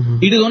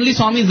 It is only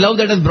Swami's love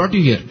that has brought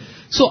you here.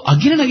 So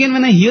again and again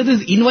when I hear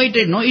this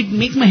invited, it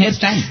makes my hair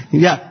stand.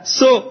 Yeah.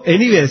 So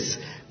anyways,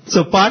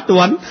 part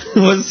one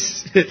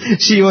was,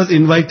 she was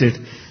invited.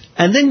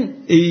 And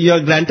then you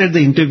are granted the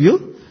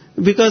interview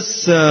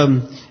because,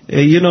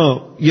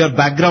 your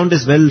background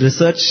is well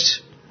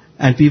researched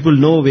and people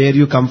know where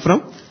you come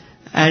from.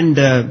 And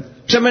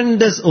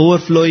tremendous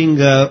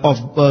overflowing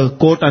of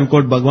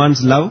quote-unquote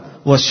Bhagwan's love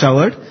was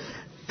showered.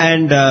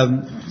 And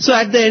so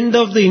at the end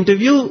of the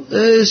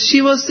interview,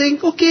 she was saying,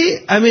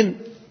 okay,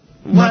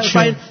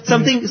 fine,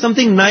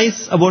 something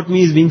nice about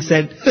me is being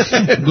said.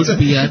 Good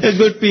PR.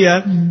 Good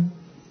PR.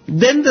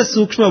 Then the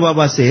Sukshma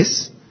Baba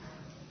says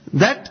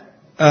that,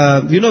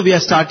 we are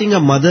starting a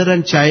mother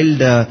and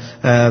child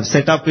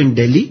setup in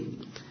Delhi.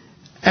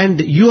 And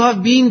you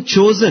have been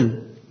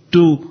chosen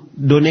to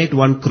donate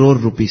 1 crore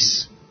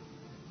rupees.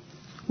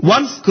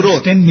 1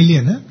 crore. 10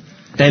 million, huh?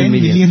 10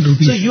 million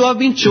rupees. So you have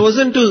been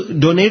chosen to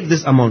donate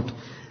this amount.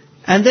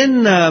 And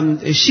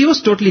then she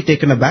was totally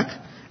taken aback.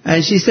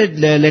 And she said,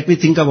 let me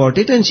think about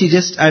it. And she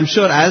just, I'm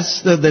sure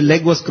as the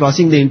leg was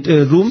crossing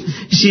the room,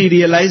 she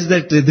realized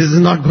that this is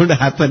not going to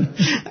happen.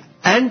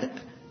 And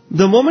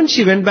the moment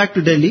she went back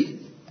to Delhi,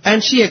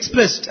 and she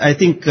expressed, I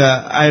think,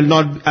 I'm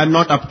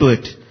not up to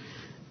it.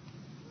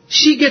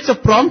 She gets a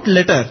prompt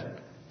letter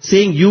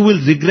saying, you will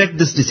regret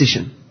this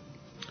decision.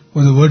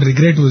 Well, the word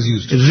regret was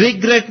used.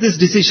 Regret this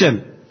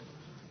decision.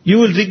 You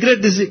will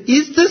regret this.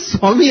 Is this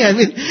Swami?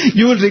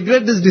 You will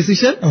regret this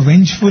decision. A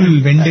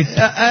vengeful vendetta.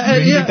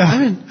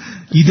 Yeah,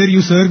 either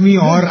you serve me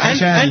or I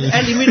shall.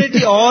 And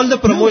immediately all the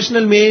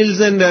promotional mails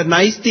and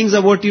nice things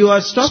about you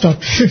are stopped.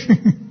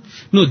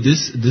 No,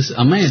 this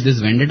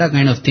vendetta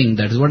kind of thing,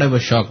 that is what I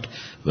was shocked.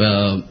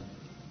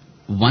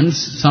 Once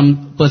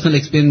some personal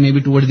experience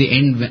maybe towards the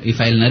end, if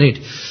I'll narrate.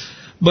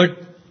 But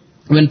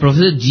when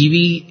Professor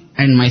GV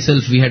and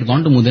myself, we had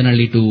gone to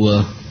Mudanalli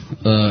to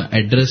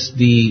address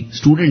the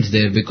students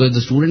there, because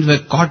the students were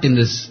caught in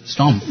this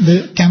storm.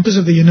 The campus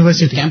of the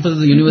university. And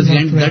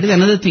that is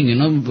another thing,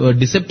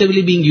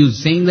 deceptively being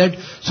used, saying that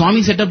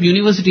Swami set up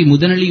university,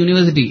 Mudanalli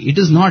University. It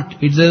is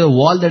not. It's a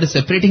wall that is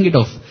separating it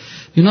off.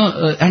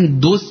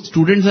 And those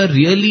students are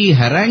really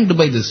harangued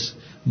by this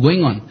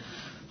going on.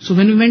 So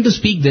when we went to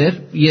speak there,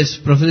 yes,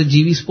 Professor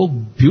GV spoke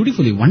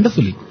beautifully,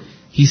 wonderfully.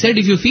 He said,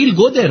 if you feel,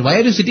 go there. Why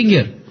are you sitting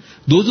here?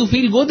 Those who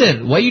feel, go there.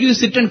 Why do you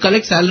sit and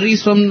collect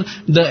salaries from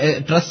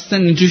the trusts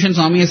and institutions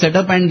Swami has set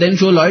up and then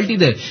show loyalty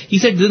there? He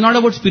said, this is not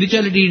about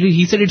spirituality.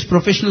 He said, it's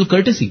professional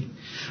courtesy.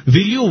 Will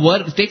you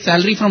take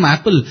salary from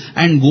Apple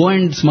and go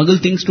and smuggle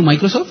things to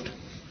Microsoft?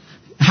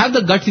 Have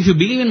the guts. If you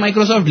believe in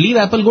Microsoft, leave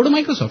Apple, go to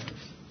Microsoft.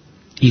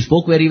 He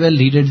spoke very well,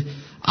 he did.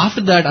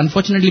 After that,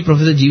 unfortunately,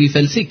 Professor GV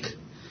fell sick.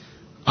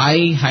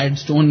 I had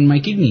stone in my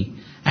kidney.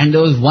 And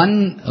there was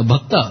one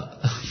bhakta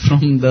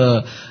from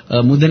the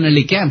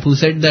Mudanalli camp who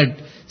said that,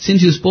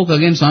 since you spoke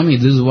against Swami,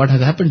 this is what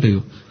has happened to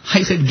you.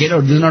 I said, get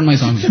out, this is not my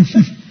Swami.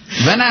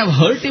 When I have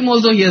hurt him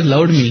also, he has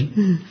loved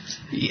me.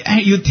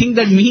 You think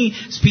that me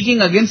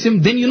speaking against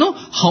him, then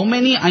how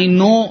many I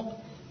know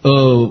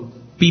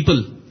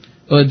people.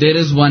 There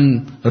is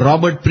one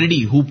Robert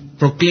Priddy who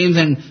proclaims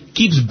and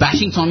keeps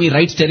bashing Swami,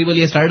 writes terribly,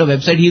 he has started a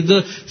website. He is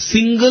the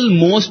single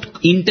most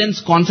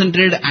intense,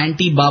 concentrated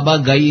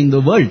anti-Baba guy in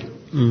the world.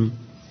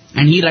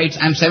 And he writes,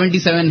 I'm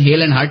 77,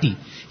 hale and hearty.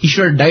 He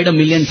should have died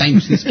 1,000,000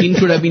 times. His skin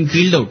should have been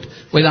peeled out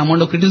by the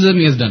amount of criticism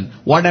he has done.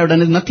 What I have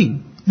done is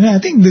nothing. Yeah, I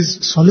think this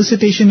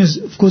solicitation is,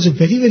 of course, a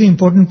very, very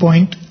important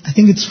point. I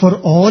think it's for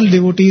all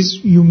devotees.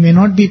 You may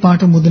not be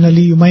part of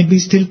Mudanali. You might be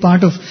still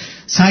part of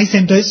Sai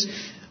centers.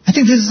 I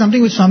think this is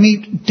something which Swami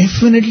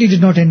definitely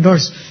did not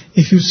endorse.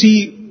 If you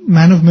see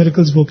Man of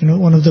Miracles book,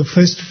 one of the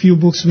first few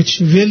books which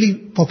really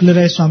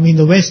popularized Swami in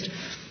the West,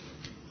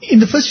 in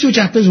the first few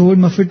chapters, Howard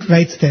Muffet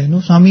writes there,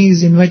 Swami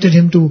has invited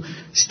him to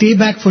stay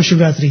back for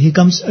Shivratri. He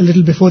comes a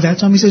little before that.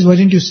 Swami says, why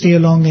didn't you stay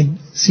along and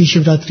see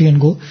Shivratri and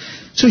go?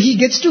 So he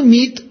gets to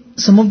meet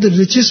some of the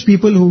richest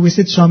people who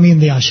visit Swami in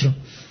the ashram.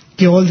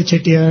 Okay, all the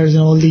Chettiars and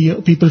all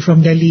the people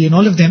from Delhi and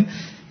all of them.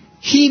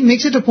 He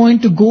makes it a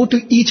point to go to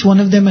each one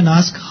of them and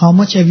ask, how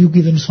much have you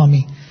given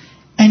Swami?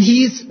 And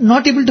he is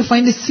not able to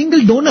find a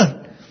single donor.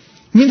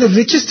 I mean, the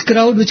richest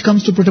crowd which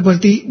comes to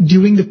Puttaparthi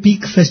during the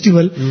peak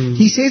festival,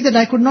 he says that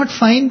I could not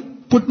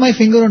put my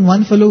finger on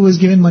one fellow who has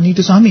given money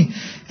to Swami.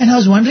 And I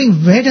was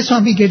wondering, where does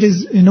Swami get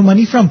his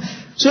money from?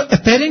 So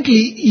apparently,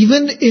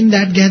 even in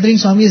that gathering,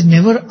 Swami has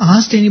never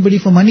asked anybody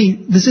for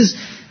money. This is,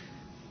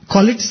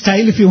 call it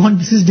style if you want,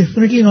 this is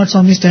definitely not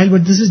Swami's style,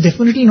 but this is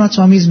definitely not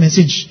Swami's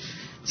message.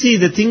 See,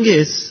 the thing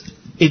is,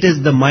 it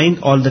is the mind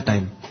all the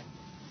time.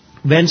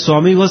 When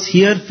Swami was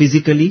here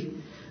physically,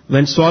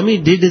 when Swami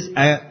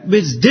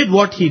did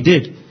what he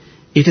did,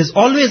 it is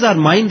always our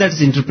mind that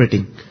is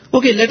interpreting.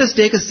 Okay, let us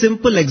take a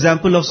simple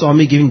example of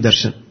Swami giving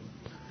darshan.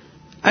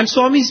 And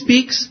Swami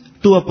speaks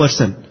to a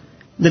person.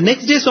 The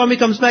next day Swami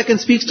comes back and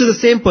speaks to the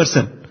same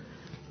person.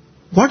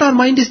 What our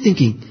mind is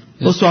thinking?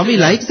 Oh, Swami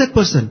likes that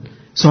person.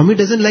 Swami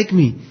doesn't like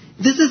me.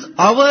 This is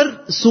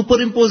our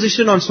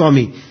superimposition on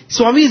Swami.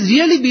 Swami is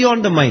really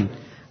beyond the mind.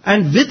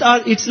 And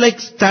it's like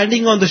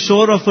standing on the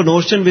shore of an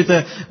ocean with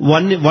a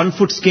 1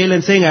 foot scale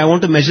and saying, I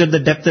want to measure the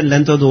depth and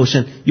length of the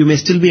ocean. You may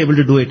still be able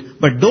to do it.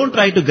 But don't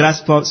try to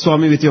grasp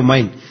Swami with your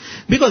mind.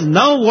 Because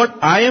now what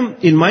I am,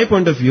 in my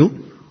point of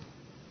view,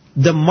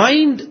 the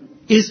mind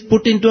is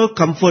put into a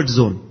comfort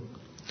zone.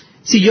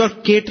 See, you're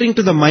catering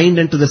to the mind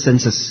and to the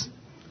senses.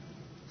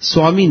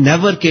 Swami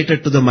never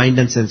catered to the mind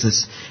and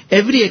senses.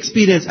 Every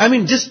experience,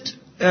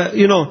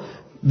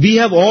 we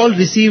have all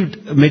received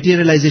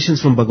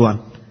materializations from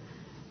Bhagavan.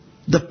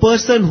 The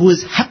person who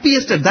is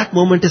happiest at that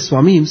moment is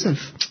Swami himself.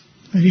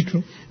 Very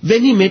true.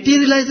 When he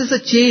materializes a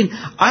chain,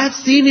 I have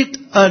seen it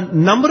a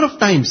number of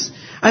times.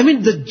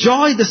 The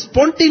joy, the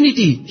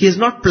spontaneity, he has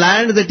not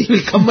planned that he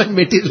will come and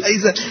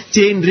materialize a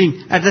chain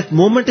ring. At that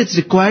moment it's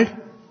required.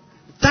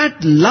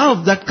 That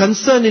love, that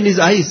concern in his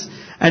eyes.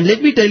 And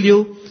let me tell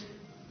you,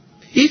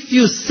 if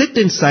you sit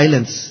in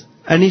silence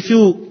and if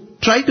you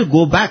try to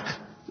go back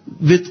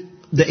with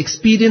the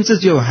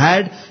experiences you have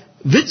had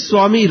with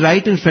Swami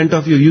right in front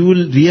of you, you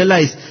will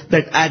realize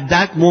that at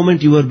that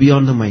moment you are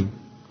beyond the mind.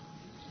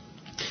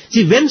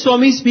 See, when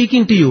Swami is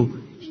speaking to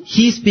you,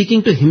 he is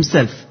speaking to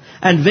himself.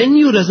 And when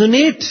you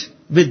resonate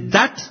with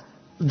that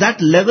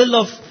level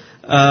of,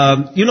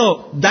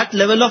 that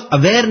level of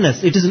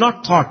awareness, it is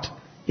not thought,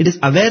 it is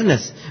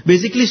awareness.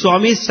 Basically,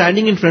 Swami is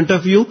standing in front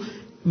of you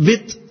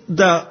with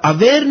the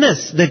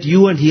awareness that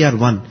you and he are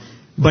one.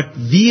 But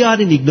we are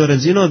in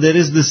ignorance. There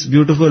is this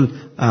beautiful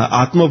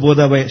Atma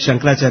Bodha by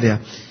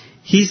Shankaracharya.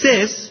 He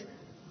says,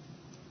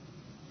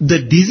 the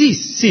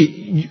disease,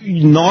 see,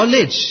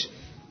 knowledge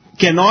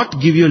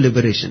cannot give you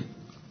liberation.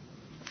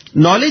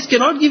 Knowledge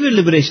cannot give you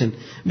liberation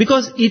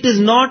because it is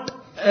not,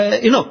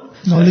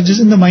 knowledge is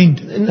in the mind.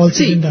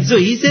 So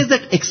he says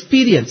that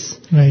experience.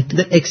 Right.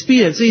 That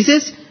experience. So he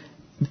says,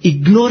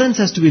 ignorance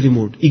has to be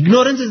removed.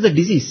 Ignorance is the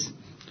disease.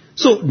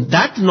 So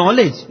that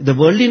knowledge, the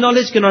worldly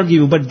knowledge cannot give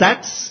you, but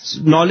that's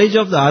knowledge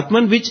of the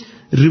Atman which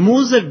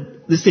removes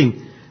this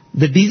thing.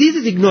 The disease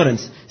is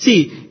ignorance.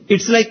 See,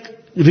 it's like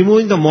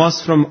removing the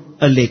moss from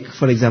a lake,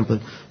 for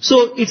example.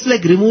 So it's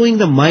like removing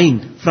the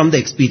mind from the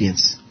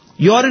experience.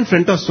 You are in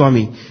front of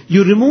Swami.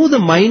 You remove the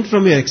mind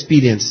from your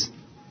experience.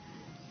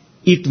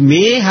 It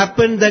may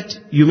happen that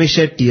you may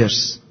shed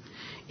tears.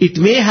 It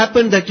may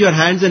happen that your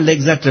hands and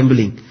legs are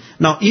trembling.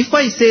 Now, if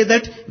I say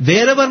that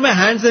wherever my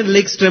hands and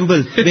legs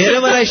tremble,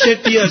 wherever I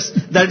shed tears,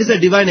 that is a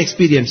divine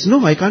experience.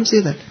 No, I can't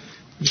say that.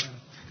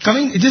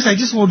 I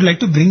just would like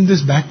to bring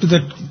this back to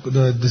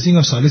the thing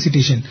of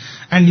solicitation.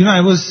 And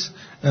I was,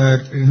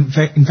 in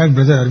fact,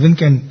 Brother Arvind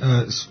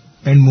can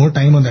spend more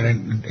time on that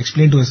and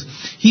explain to us.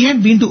 He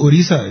had been to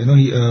Orissa,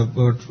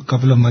 about a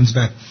couple of months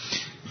back.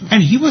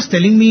 And he was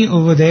telling me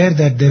over there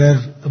that there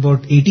are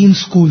about 18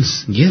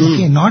 schools. Yes.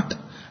 Okay,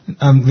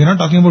 we're not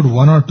talking about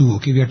 1 or 2,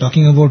 okay, we are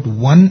talking about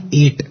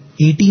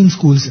 18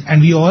 schools.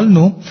 And we all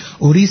know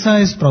Orissa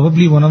is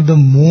probably one of the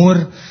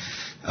more,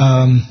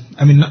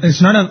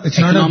 it's not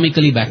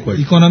economically backward.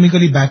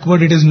 Economically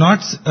backward. It is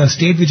not a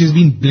state which has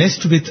been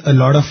blessed with a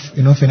lot of,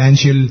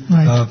 financial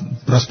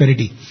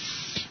prosperity.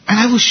 And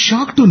I was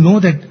shocked to know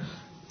that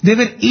there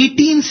were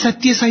 18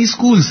 Satya Sai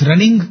schools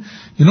running,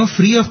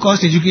 free of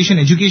cost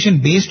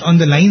education based on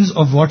the lines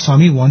of what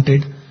Swami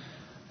wanted.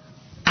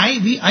 I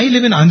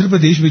live in Andhra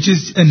Pradesh, which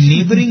is a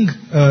neighboring,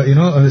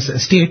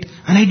 state,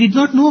 and I did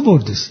not know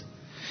about this.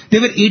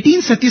 There were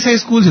 18 Satya Sai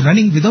schools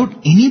running without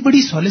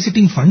anybody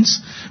soliciting funds,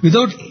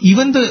 without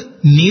even the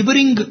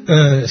neighboring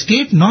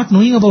state not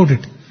knowing about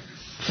it.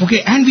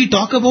 Okay, and we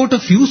talk about a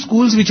few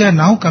schools which are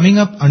now coming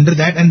up under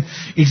that, and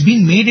it's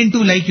been made into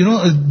like,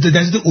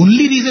 that's the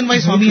only reason why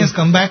Swami has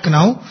come back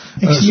now.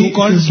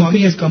 So-called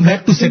Swami has come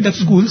back to set up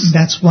schools.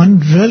 That's one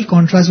real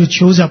contrast which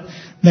shows up,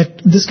 that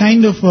this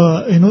kind of,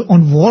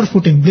 on war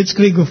footing,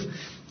 blitzkrieg of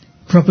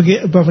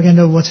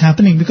propaganda of what's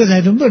happening. Because I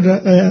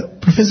remember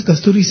Professor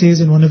Kasturi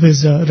says in one of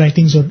his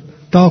writings or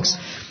talks,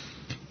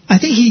 I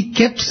think he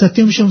kept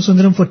Satyam Shivam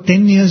Sundaram for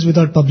 10 years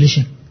without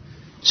publishing.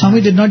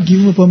 Swami did not give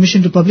him a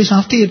permission to publish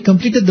after he had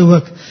completed the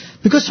work.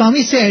 Because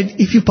Swami said,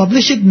 if you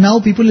publish it now,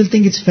 people will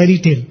think it's fairy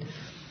tale.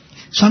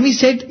 Swami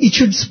said it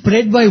should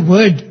spread by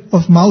word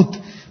of mouth.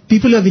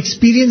 People who have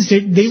experienced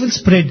it, they will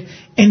spread.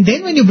 And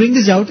then when you bring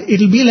this out,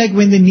 it will be like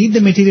when they need the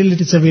material,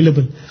 it is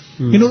available.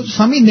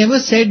 Swami never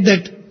said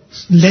that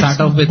let's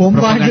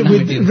bombard it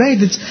with... Material.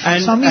 Right.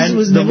 And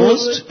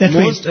the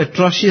most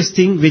atrocious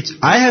thing which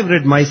I have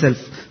read myself,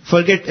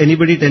 forget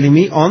anybody telling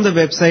me, on the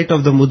website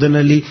of the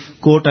Mudanali,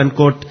 quote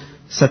unquote,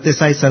 Satya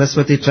Sai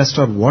Saraswati Trust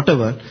or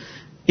whatever,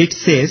 it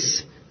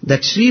says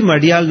that Sri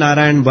Madiyal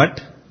Narayan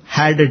Bhatt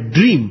had a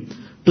dream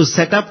to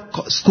set up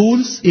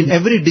schools in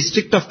every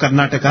district of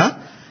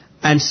Karnataka,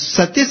 and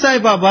Satya Sai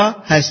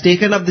Baba has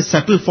taken up the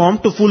subtle form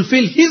to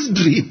fulfill his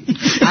dream.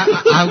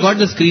 I've got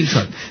the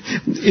screenshot.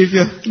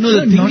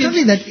 Not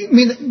only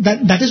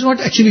that, that is what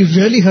actually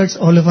really hurts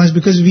all of us,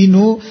 because we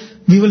know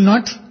we will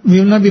not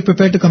be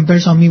prepared to compare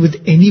Swami with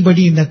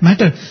anybody in that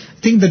matter.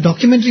 I think the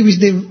documentary which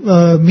they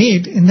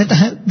made, in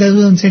that there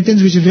was a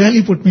sentence which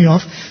really put me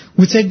off,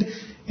 which said,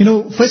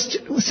 first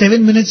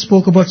 7 minutes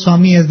spoke about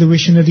Swami as the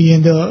visionary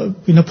and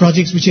the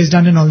projects which he has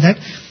done and all that.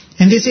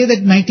 And they say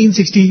that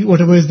 1960,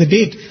 whatever is the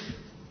date,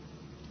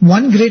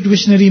 one great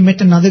visionary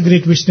met another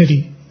great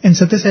visionary. And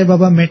Satya Sai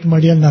Baba met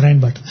Madiyal Narayan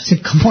Bhatt. I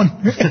said, come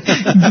on,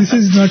 this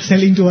is not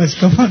selling to us,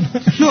 come on.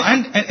 No,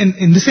 and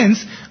in the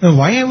sense,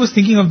 why I was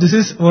thinking of this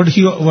is, what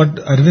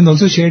Arvind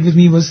also shared with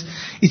me was,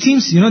 it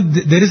seems,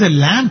 there is a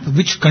lamp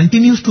which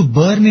continues to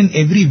burn in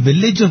every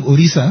village of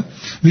Orissa,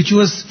 which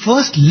was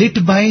first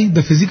lit by the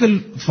physical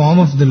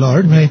form of the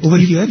Lord over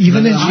here.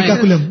 Even in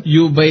Srikakulam.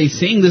 You, by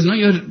saying this,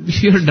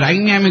 you're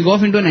dragging me, I may go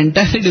off into an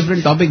entirely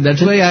different topic.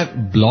 That's why I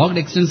blogged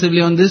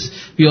extensively on this.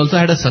 We also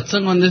had a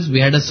satsang on this.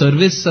 We had a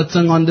service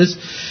satsang on this.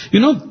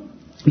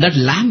 That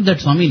lamp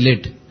that Swami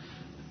lit,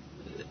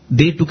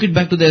 they took it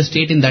back to their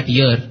estate in that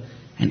year,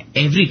 and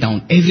every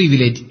town, every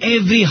village,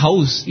 every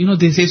house,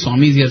 they say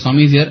Swami is here,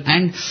 Swami is here,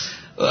 and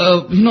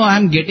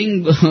I'm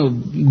getting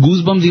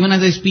goosebumps even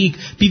as I speak.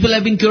 People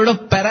have been cured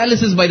of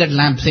paralysis by that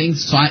lamp, saying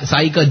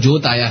Sai ka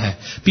jot aaya hai.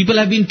 People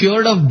have been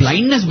cured of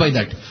blindness by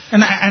that.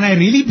 And I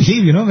really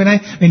believe,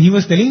 when he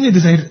was telling me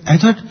this, I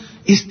thought,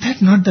 is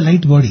that not the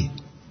light body?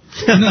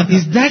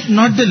 Is that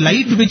not the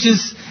light which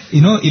is,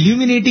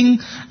 illuminating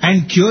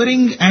and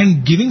curing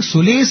and giving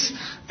solace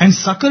and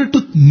succor to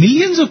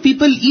millions of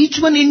people, each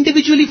one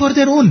individually for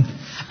their own?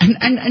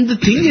 And the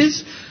thing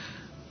is,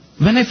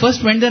 when I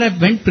first went there, I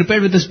went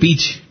prepared with a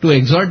speech to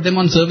exhort them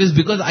on service,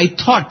 because I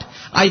thought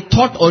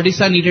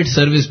Odisha needed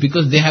service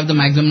because they have the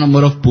maximum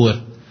number of poor.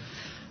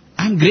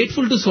 I'm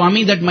grateful to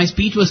Swami that my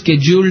speech was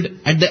scheduled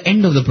at the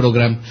end of the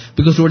program,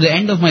 because toward the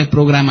end of my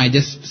program I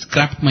just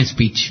scrapped my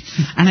speech.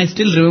 And I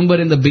still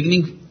remember in the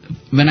beginning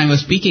when I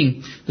was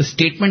speaking, the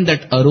statement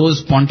that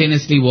arose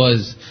spontaneously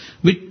was,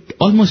 with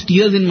almost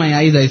tears in my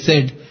eyes, I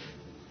said,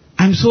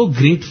 I'm so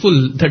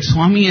grateful that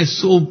Swami has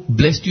so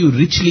blessed you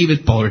richly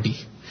with poverty.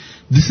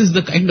 This is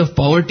the kind of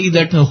poverty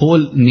that a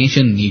whole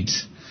nation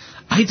needs.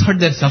 I thought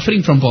they're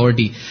suffering from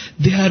poverty.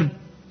 They are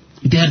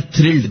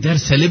thrilled. They are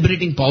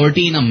celebrating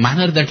poverty in a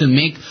manner that will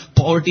make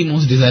poverty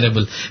most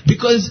desirable.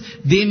 Because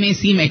they may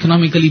seem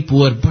economically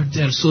poor, but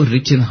they are so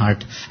rich in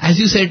heart. As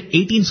you said,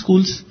 18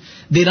 schools.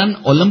 They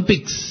run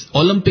Olympics,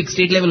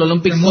 state level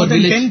Olympics for more than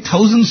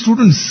 10,000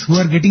 students who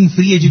are getting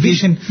free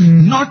education.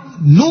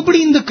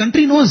 Nobody in the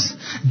country knows.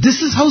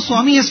 This is how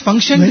Swami has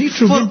functioned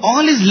for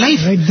all his life.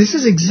 Right. This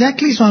is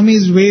exactly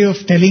Swami's way of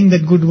telling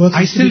that good work.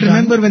 I still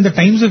remember when the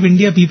Times of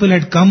India people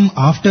had come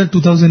after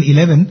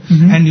 2011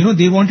 and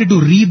they wanted to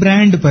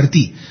rebrand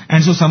Parthi.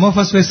 And so some of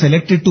us were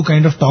selected to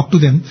kind of talk to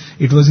them.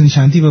 It was in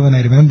Shanti Bhavan,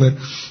 I remember.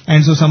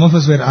 And so some of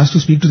us were asked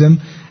to speak to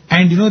them.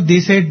 And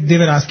they said, they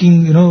were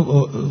asking,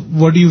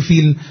 what do you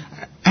feel?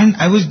 And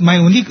I was I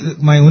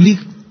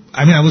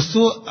was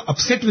so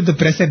upset with the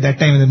press at that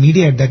time, and the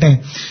media at that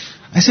time.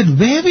 I said,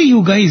 where were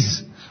you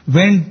guys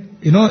when,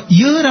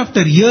 year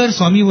after year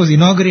Swami was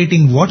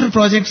inaugurating water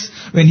projects,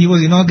 when he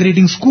was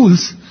inaugurating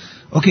schools?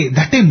 Okay,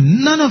 that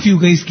time none of you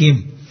guys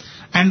came.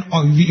 And,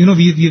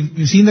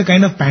 we've seen the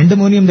kind of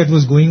pandemonium that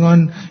was going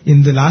on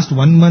in the last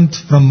 1 month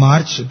from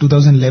March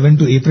 2011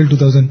 to April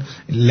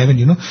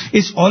 2011,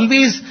 It's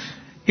always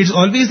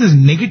this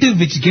negative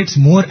which gets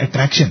more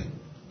attraction.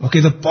 Okay,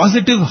 the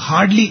positive,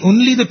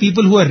 only the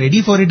people who are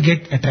ready for it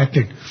get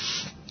attracted.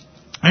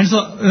 And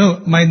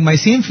so, my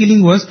same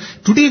feeling was,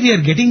 today we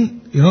are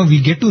getting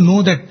we get to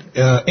know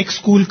that X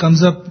school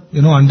comes up,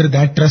 under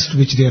that trust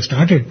which they have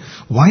started.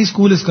 Y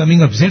school is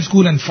coming up, Z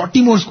school, and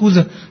 40 more schools.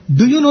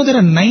 Do you know there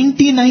are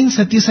 99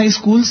 Satya Sai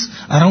schools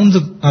around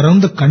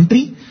the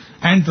country?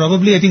 And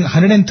probably, I think,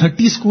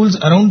 130 schools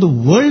around the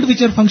world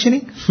which are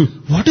functioning.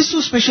 What is so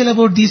special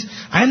about these?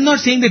 I am not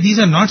saying that these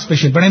are not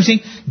special, but I am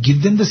saying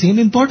give them the same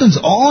importance.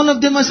 All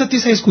of them are Satya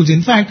Sai schools.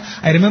 In fact,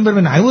 I remember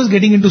when I was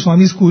getting into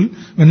Swami's school,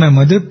 when my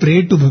mother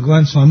prayed to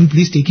Bhagwan, Swami,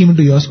 please take him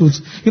into your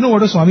schools. You know what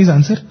was Swami's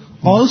answer?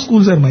 All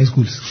schools are my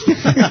schools.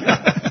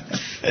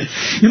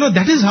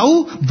 That is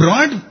how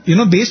broad,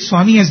 based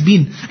Swami has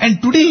been.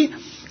 And today,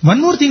 one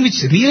more thing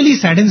which really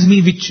saddens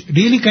me, which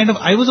really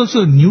I was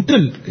also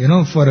neutral,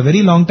 for a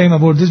very long time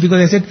about this, because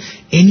I said,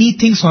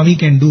 anything Swami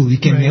can do. We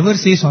can never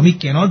say Swami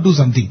cannot do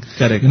something.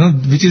 Correct.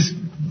 Which is,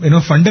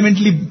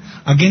 fundamentally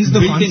against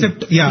the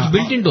concept. It's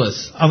built into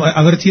us.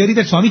 Our theory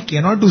that Swami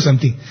cannot do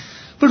something.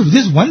 But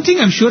there's one thing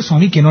I'm sure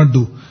Swami cannot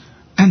do,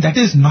 and that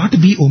is not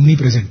be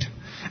omnipresent.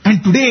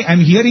 And today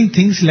I'm hearing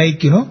things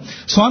like,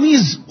 Swami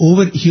is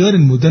over here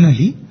in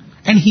Mudanhalli,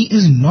 and he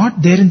is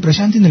not there in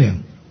Prasanthi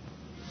Nilayam.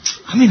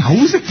 I mean, how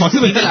is it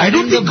possible? I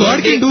don't think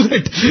God can do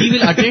that. He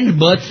will attend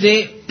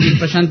birthday in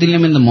Prasanthi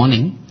Nilayam in the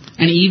morning,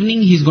 and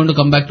evening he's going to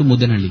come back to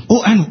Mudanhalli.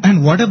 Oh,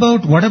 and what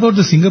about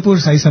the Singapore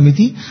Sai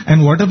Samiti?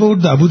 And what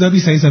about the Abu Dhabi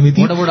Sai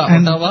Samiti? What about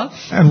Ottawa?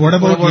 And what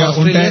about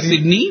Australia,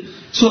 Sydney?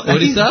 So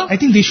Orissa? I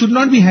think they should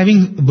not be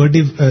having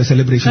birthday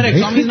celebration. Correct,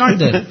 right? Swami is not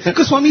there.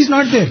 Because Swami is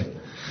not there.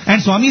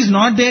 And Swami is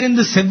not there in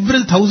the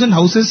several thousand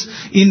houses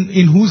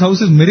in whose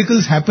houses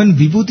miracles happen,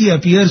 Vibhuti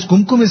appears,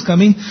 Kumkum is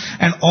coming,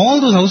 and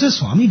all those houses,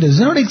 Swami does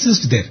not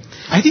exist there.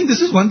 I think this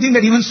is one thing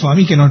that even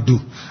Swami cannot do.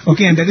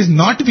 Okay, and that is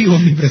not to be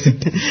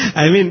omnipresent.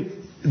 I mean,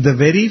 the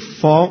very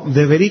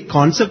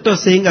concept of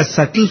saying a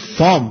subtle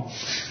form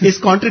is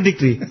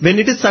contradictory. When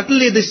it is subtle,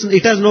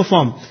 it has no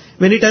form.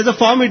 When it has a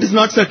form, it is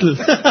not subtle.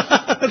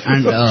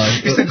 And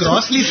it's a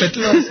grossly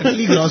subtle or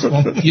subtly gross form.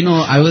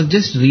 I was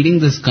just reading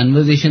this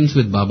Conversations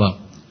with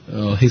Baba.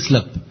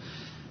 Hislop.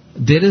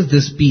 There is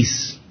this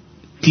piece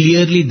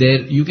clearly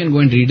there, you can go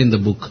and read in the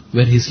book,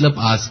 where Hislop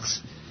asks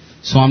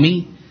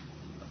Swami,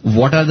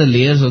 what are the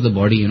layers of the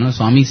body?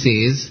 Swami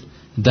says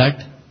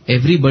that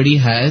everybody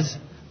has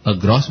a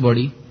gross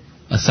body,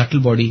 a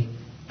subtle body,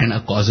 and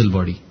a causal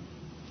body.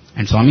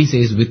 And Swami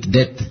says with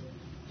death,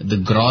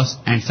 the gross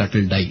and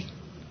subtle die.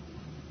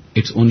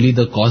 It's only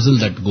the causal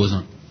that goes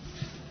on.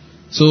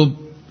 So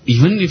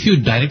even if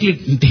you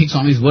directly take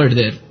Swami's word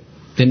there,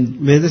 then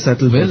where's the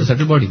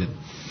subtle body then?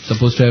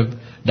 Supposed to have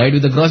died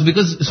with the gross,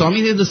 because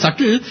Swami says the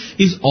subtle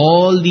is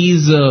all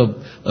these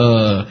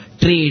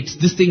traits,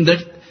 this thing that,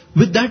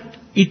 with that,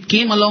 it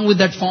came along with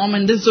that form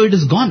and this, so it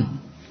is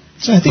gone.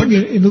 So I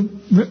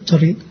think,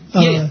 sorry.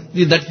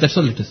 That's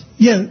all it is.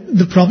 Yeah,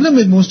 the problem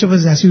with most of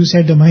us, as you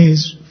said, Amai,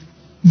 is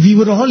we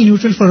were all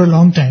neutral for a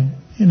long time.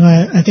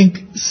 I think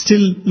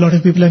still a lot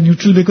of people are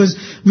neutral because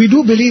we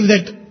do believe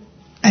that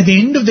at the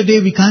end of the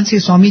day, we can't say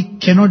Swami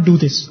cannot do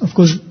this. Of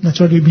course, that's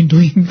what we've been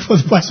doing for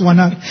the past 1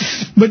 hour.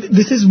 But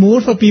this is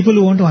more for people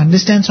who want to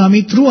understand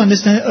Swami through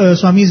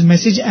Swami's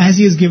message as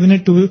he has given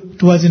it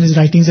to us in his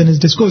writings and his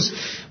discourse.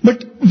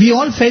 But we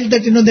all felt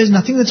that, there's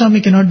nothing that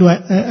Swami cannot do.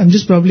 I'm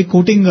just probably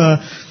quoting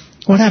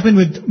what happened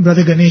with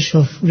Brother Ganesh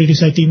of Radio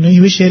Sai team.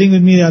 He was sharing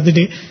with me the other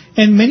day.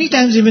 And many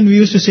times even we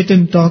used to sit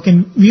and talk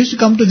and we used to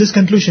come to this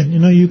conclusion.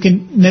 You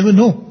can never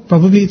know.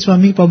 Probably it's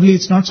Swami, probably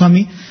it's not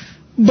Swami.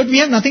 But we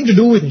have nothing to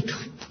do with it.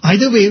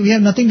 Either way, we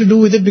have nothing to do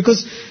with it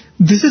because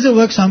this is a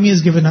work Swami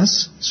has given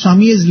us.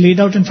 Swami has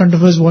laid out in front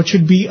of us what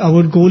should be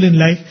our goal in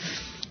life,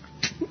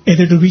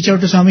 either to reach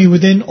out to Swami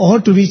within or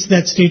to reach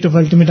that state of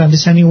ultimate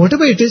understanding.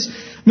 Whatever it is,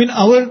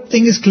 our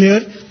thing is clear.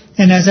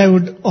 And as I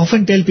would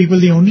often tell people,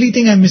 the only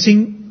thing I'm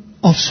missing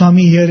of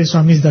Swami here is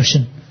Swami's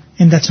darshan.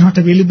 And that's not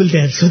available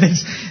there. So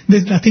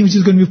there's nothing which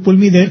is going to pull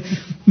me there.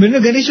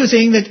 But Ganesh was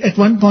saying that at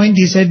one point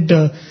he said,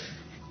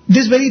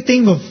 this very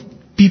thing of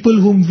people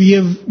whom we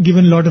have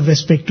given a lot of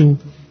respect to,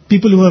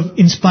 people who have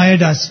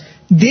inspired us,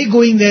 they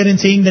going there and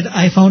saying that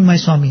I found my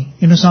Swami.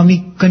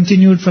 Swami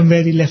continued from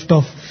where he left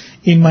off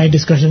in my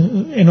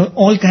discussion,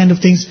 all kind of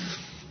things.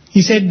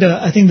 He said,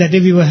 I think that day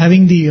we were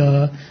having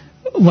the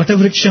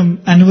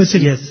Vatavriksham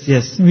anniversary.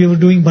 Yes. We were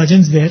doing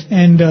bhajans there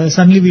and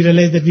suddenly we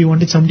realized that we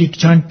wanted somebody to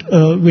chant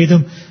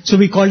Vedam. So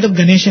we called up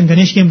Ganesh and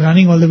Ganesh came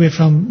running all the way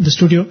from the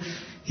studio.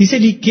 He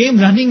said he came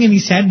running and he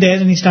sat there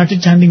and he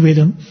started chanting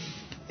Vedam.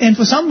 And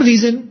for some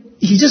reason,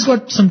 he just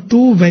got some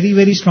two very,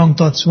 very strong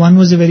thoughts. One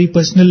was a very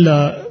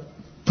personal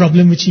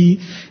problem which he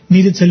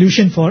needed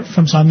solution for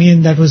from Swami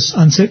and that was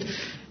answered.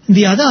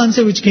 The other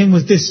answer which came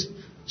was this.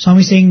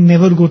 Swami saying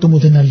never go to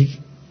Mudanhalli.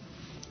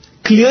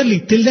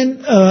 Clearly, till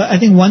then, I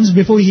think once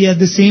before he had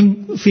the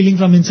same feeling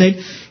from inside.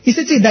 He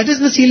said, see, that is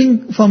the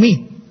ceiling for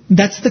me.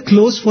 That's the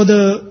close for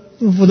the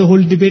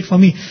whole debate for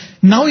me.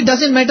 Now it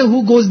doesn't matter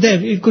who goes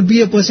there. It could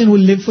be a person who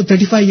lived for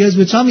 35 years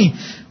with Swami.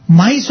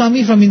 My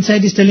Swami from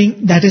inside is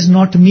telling, that is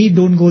not me,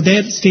 don't go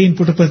there, stay in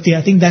Puttaparthi.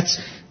 I think that's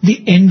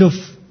the end of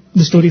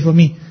the story for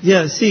me.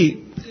 Yeah,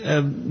 see,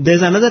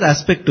 there's another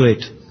aspect to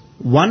it.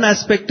 One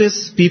aspect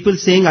is people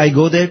saying, I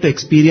go there to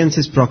experience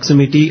his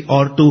proximity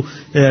or to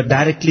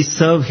directly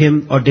serve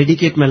him or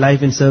dedicate my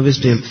life in service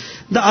to him.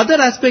 The other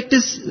aspect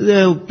is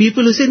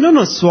people who say,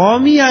 no,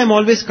 Swami I am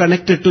always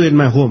connected to in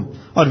my home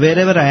or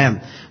wherever I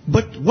am.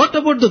 But what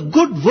about the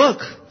good work,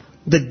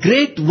 the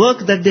great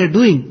work that they are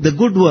doing, the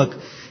good work?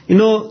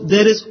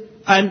 There is,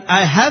 and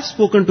I have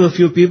spoken to a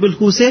few people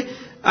who say,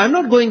 I'm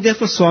not going there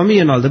for Swami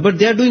and all that, but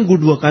they are doing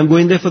good work. I'm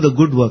going there for the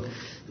good work.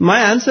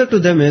 My answer to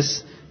them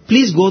is,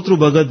 please go through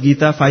Bhagavad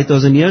Gita.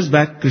 5,000 years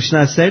back,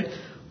 Krishna said,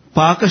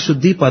 Paka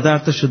Shuddhi,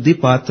 Padartha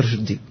Shuddhi, Patra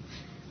Shuddhi.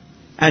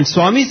 And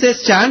Swami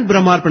says, chant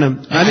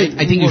Brahmarpanam.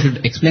 I think you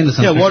should explain the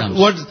Sanskrit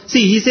terms.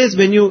 See, he says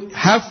when you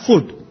have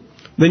food,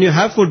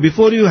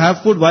 before you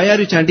have food, why are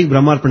you chanting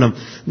Brahmarpanam?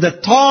 The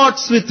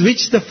thoughts with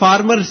which the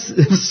farmer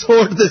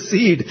sowed the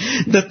seed,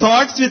 the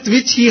thoughts with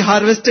which he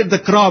harvested the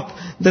crop,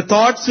 the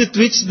thoughts with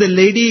which the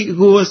lady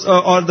who was,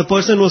 or the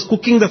person who was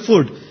cooking the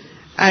food,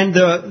 and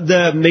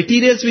the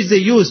materials which they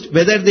used,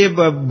 whether they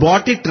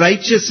bought it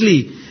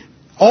righteously,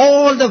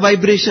 all the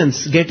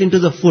vibrations get into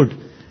the food.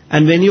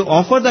 And when you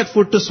offer that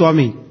food to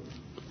Swami,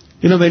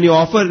 when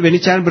you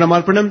chant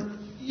Brahmarpanam,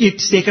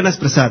 it's taken as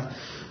prasad.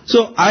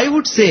 So I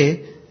would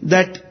say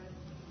that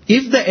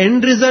if the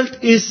end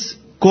result is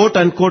quote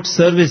unquote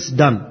service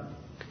done,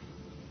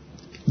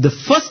 the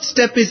first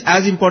step is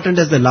as important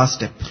as the last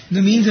step.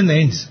 The means and the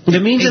ends. The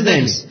means and the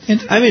ends.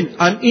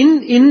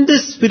 In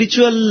this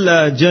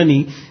spiritual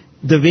journey,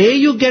 the way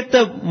you get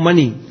the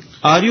money,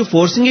 are you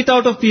forcing it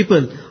out of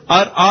people?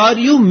 Or are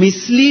you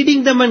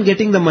misleading them and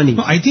getting the money?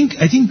 No, I think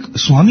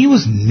Swami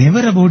was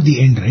never about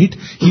the end, right?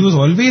 He was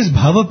always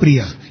Bhava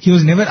Priya. He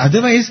was never,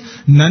 otherwise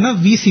none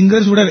of we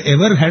singers would have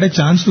ever had a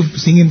chance to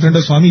sing in front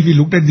of Swami if we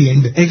looked at the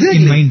end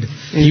in mind.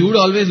 You would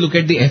always look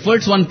at the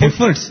efforts one put.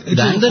 Efforts.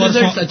 Than the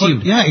results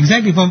achieved. Yeah,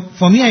 exactly.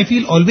 For me, I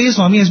feel always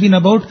Swami has been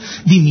about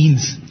the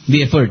means.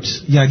 The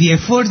efforts. Yeah, the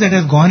efforts that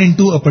have gone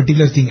into a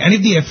particular thing. And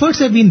if the efforts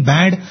have been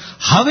bad,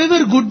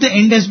 however good the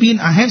end has been,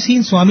 I have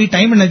seen Swami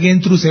time and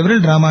again through several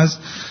dramas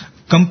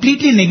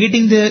completely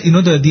negating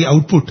the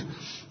output.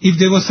 If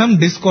there was some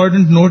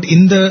discordant note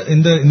in the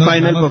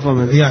final drama,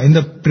 performance. Yeah, in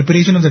the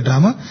preparation of the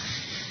drama,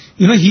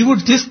 he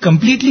would just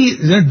completely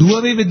do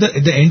away with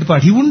the end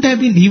part. He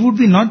would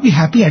not be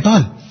happy at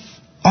all.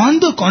 On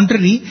the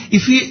contrary,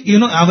 if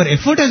our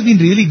effort has been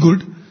really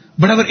good,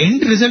 but our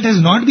end result has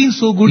not been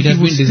so good. It has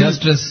been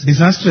disastrous.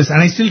 Disastrous.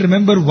 And I still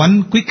remember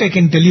one quick I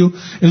can tell you.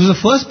 It was the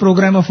first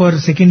program of our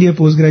second year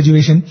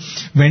post-graduation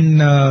when,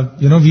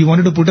 we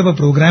wanted to put up a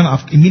program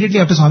immediately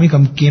after Swami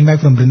came back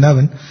from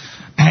Vrindavan.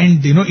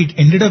 And, it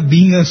ended up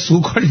being a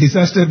so-called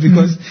disaster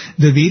because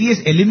the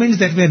various elements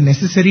that were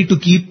necessary to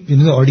keep,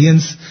 the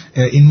audience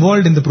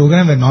involved in the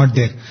program were not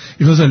there.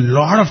 It was a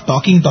lot of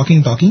talking.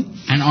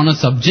 And on a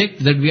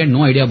subject that we had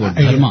no idea about,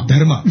 Dharma.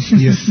 Dharma,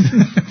 yes.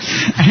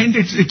 And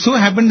it so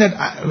happened that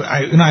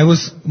I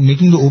was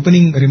making the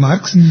opening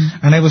remarks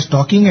and I was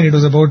talking and it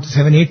was about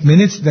 7-8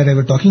 minutes that I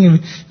was talking.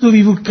 And so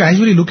we would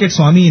casually look at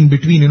Swami in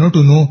between,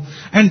 to know.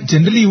 And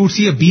generally you would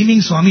see a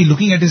beaming Swami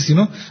looking at his,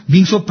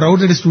 being so proud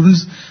that his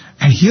students.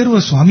 And here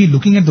was Swami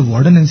looking at the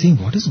warden and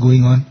saying, what is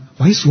going on?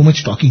 Why so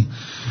much talking?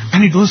 And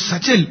it was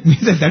such at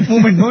that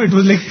moment, it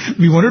was like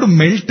we wanted to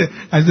melt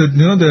as the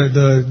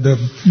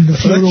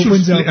floor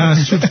opens up.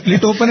 Should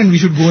split open and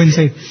we should go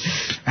inside.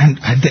 And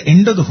at the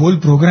end of the whole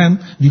program,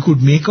 we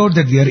could make out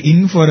that we are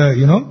in for a,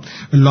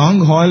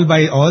 long haul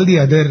by all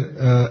the other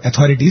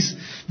authorities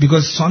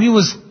because Swami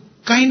was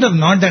kind of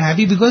not that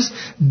happy because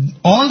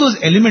all those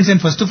elements, and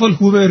first of all,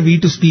 who were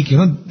we to speak,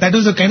 that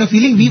was the kind of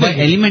feeling we were.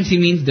 By elements he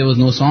means there was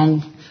no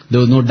song, there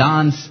was no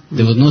dance,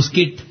 there was no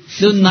skit,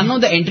 there was none of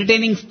the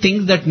entertaining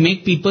things that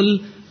make people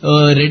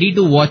ready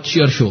to watch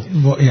your show.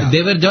 Yeah.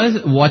 They were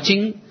just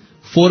watching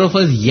four of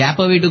us yap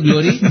away to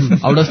glory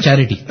out of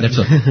charity, that's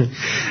all.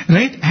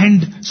 Right?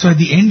 And so at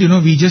the end,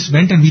 we just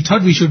went and we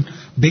thought we should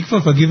beg for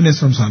forgiveness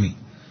from Swami.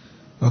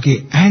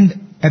 Okay,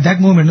 and at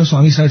that moment,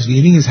 Swami starts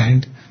waving his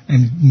hand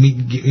and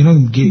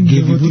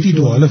gave vibhuti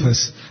to all of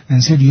us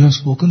and said, you have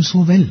spoken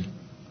so well.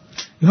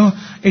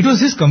 It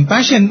was his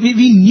compassion.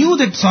 We knew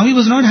that Swami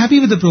was not happy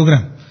with the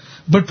program.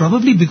 But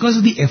probably because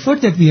of the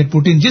effort that we had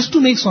put in just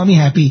to make Swami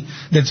happy,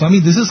 that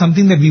Swami, this is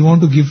something that we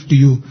want to give to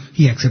you,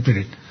 he accepted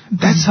it.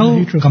 That's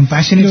how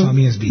compassionate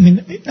Swami has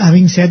been.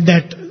 Having said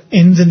that,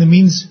 ends and the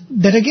means,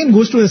 that again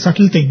goes to a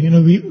subtle thing.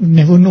 We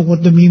never know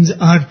what the means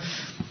are.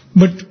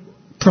 But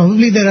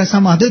probably there are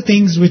some other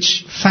things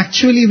which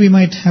factually we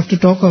might have to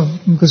talk of,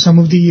 because some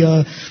of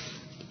the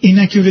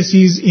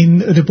inaccuracies in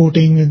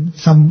reporting and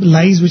some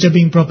lies which are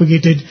being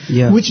propagated,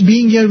 which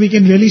being here we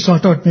can really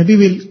sort out. Maybe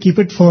we'll keep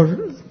it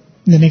for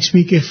the next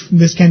week if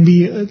this can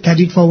be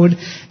carried forward.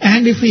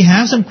 And if we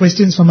have some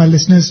questions from our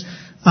listeners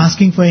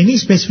asking for any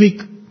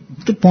specific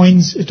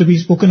points to be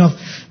spoken of.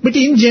 But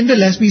in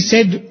general, as we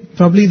said,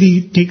 probably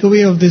the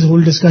takeaway of this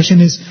whole discussion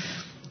is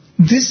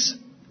this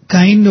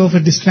kind of a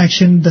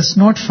distraction does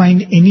not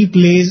find any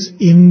place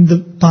in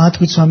the path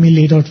which Swami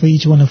laid out for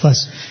each one of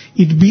us.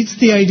 It beats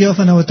the idea of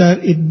an avatar.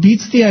 It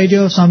beats the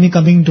idea of Swami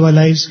coming into our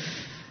lives.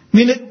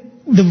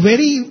 the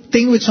very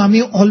thing which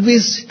Swami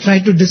always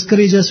tried to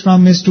discourage us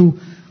from is to,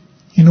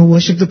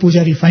 worship the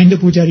pujari, find a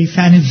pujari,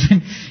 fan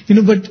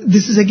him, but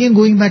this is again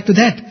going back to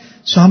that.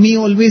 Swami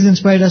always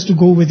inspired us to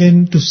go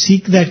within, to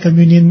seek that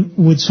communion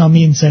with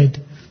Swami inside.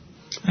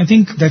 I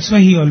think that's why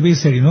he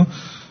always said,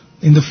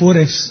 in the 4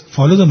 Fs,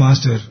 follow the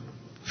master,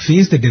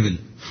 face the devil,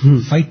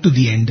 fight to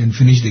the end and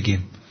finish the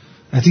game.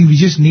 I think we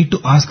just need to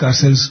ask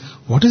ourselves,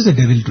 what is the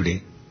devil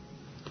today?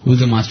 Who is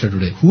the master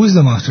today? Who is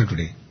the master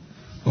today?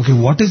 Okay,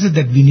 what is it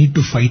that we need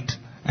to fight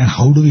and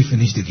how do we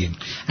finish the game?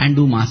 And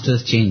do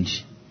masters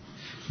change?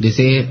 They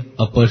say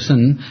a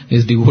person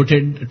is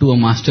devoted to a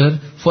master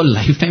for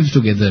lifetimes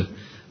together.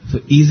 So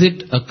is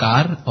it a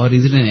car or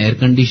is it an air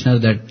conditioner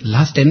that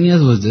last 10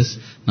 years was this,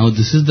 now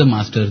this is the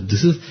master,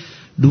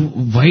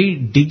 why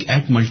dig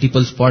at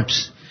multiple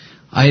spots?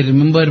 I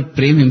remember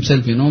Prem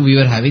himself, we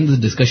were having this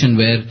discussion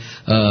where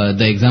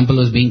the example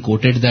was being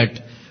quoted that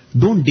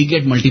don't dig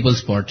at multiple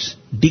spots,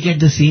 dig at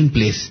the same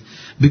place.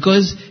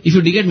 Because if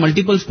you dig at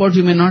multiple spots,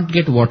 you may not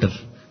get water.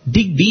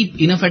 Dig deep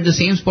enough at the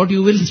same spot,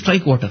 you will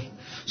strike water.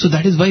 So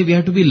that is why we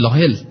have to be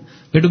loyal.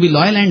 We have to be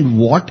loyal, and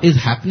what is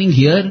happening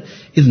here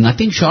is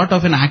nothing short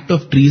of an act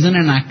of treason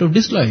and an act of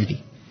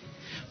disloyalty.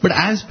 But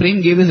as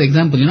Prem gave his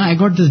example, I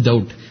got this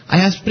doubt. I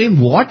asked Prem,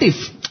 what if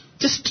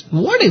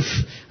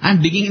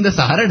I'm digging in the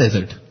Sahara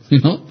desert,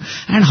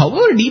 and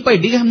however deep I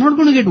dig, I'm not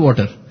going to get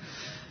water.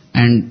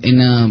 And in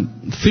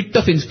a fit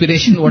of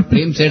inspiration, what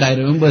Prem said, I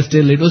remember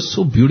still, it was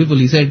so beautiful.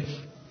 He said,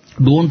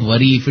 don't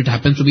worry if it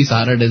happens to be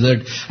Sahara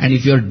desert, and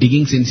if you're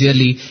digging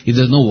sincerely, if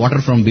there's no water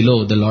from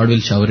below, the Lord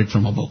will shower it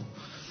from above.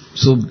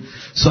 So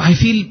I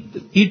feel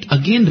it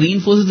again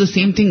reinforces the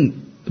same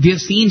thing. We have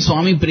seen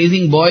Swami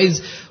praising boys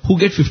who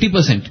get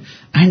 50%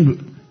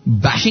 and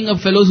bashing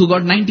up fellows who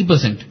got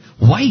 90%.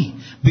 Why?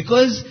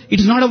 Because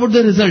it's not about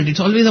the result. It's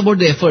always about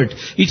the effort.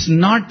 It's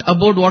not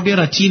about what you're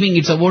achieving.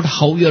 It's about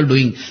how you're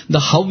doing. The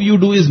how you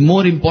do is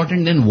more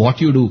important than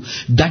what you do.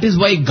 That is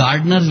why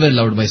gardeners were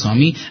loved by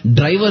Swami.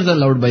 Drivers are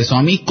loved by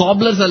Swami.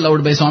 Cobblers are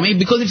loved by Swami.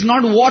 Because it's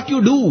not what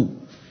you do.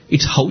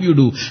 It's how you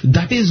do.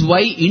 That is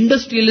why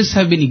industrialists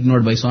have been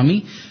ignored by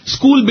Swami.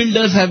 School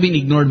builders have been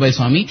ignored by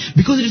Swami.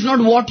 Because it's not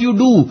what you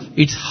do.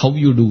 It's how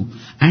you do.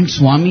 And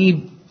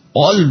Swami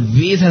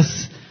always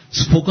has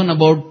spoken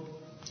about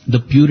the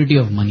purity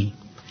of money.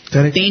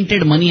 Correct.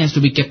 Tainted money has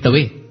to be kept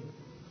away.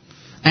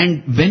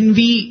 And when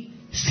we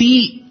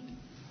see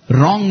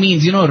wrong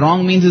means,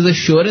 wrong means is the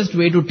surest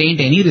way to taint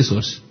any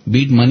resource,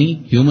 be it money,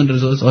 human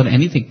resource or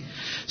anything.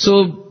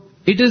 So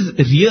it is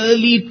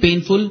really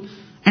painful.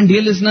 And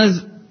dear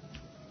listeners,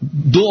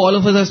 though all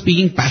of us are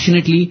speaking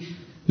passionately,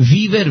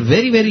 we were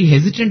very, very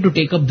hesitant to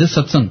take up this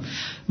satsang.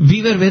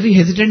 We were very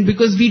hesitant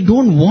because we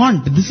don't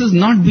want, this has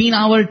not been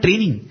our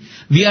training.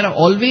 We are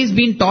always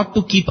being taught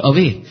to keep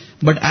away.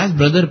 But as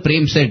Brother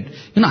Prem said,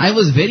 I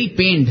was very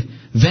pained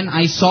when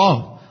I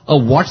saw a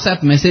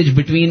WhatsApp message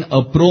between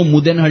a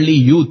pro-Mudenhalli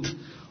youth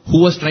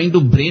who was trying to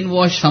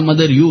brainwash some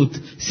other youth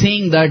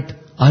saying that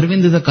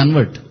Arvind is a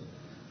convert.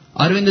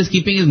 Arvind is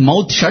keeping his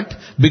mouth shut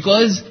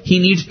because he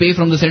needs pay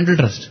from the Central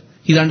Trust.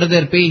 He's under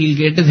their pay, he'll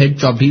get his head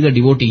chopped, he's a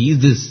devotee,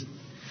 he's this.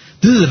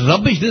 This is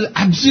rubbish, this is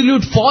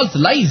absolute false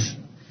lies.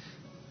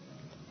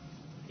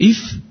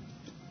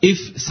 If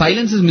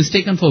silence is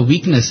mistaken for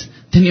weakness,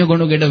 then you're going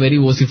to get a very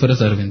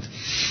vociferous Arvind.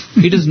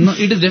 It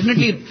is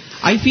definitely,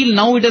 I feel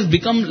now it has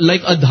become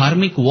like a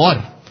dharmic war.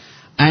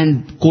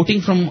 And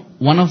quoting from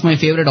one of my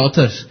favorite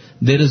authors,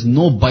 there is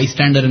no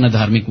bystander in a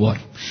dharmic war.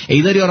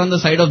 Either you're on the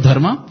side of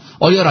dharma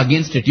or you're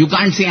against it. You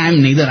can't say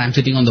I'm neither, I'm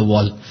sitting on the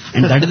wall.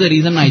 And that is the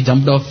reason I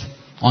jumped off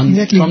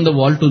from the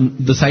wall to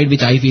the side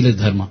which I feel is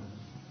dharma.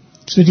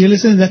 So dear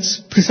listeners, that's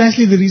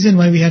precisely the reason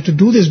why we had to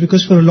do this,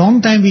 because for a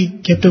long time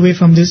we kept away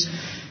from this.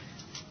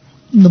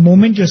 The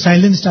moment your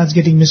silence starts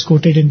getting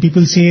misquoted and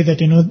people say that,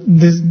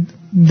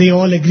 they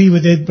all agree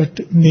with it, but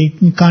they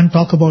can't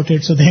talk about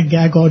it, so they have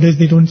gag orders,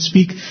 they don't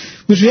speak.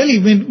 Which really,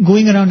 when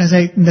going around,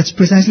 that's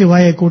precisely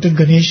why I quoted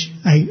Ganesh.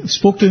 I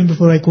spoke to him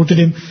before I quoted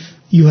him.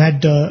 You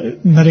had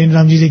Naren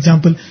Ramji's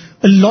example.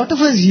 A lot of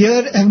us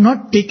here have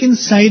not taken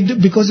side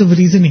because of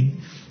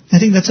reasoning. I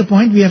think that's a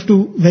point we have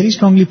to very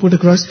strongly put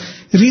across.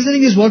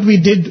 Reasoning is what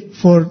we did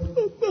for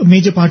a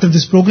major part of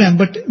this program,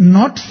 but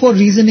not for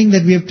reasoning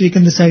that we have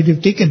taken the side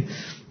we've taken.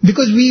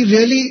 Because we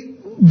really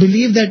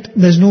believe that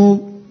there's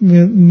no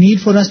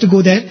need for us to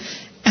go there.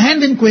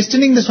 And in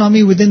questioning the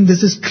Swami within,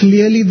 this is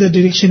clearly the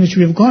direction which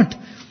we have got.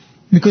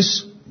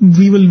 Because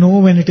we will know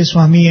when it is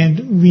Swami,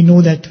 and we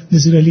know that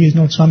this really is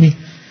not Swami.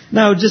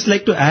 Now I would just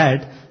like to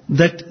add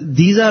that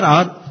these are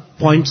our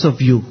points of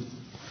view.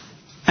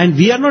 And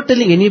we are not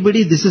telling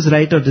anybody this is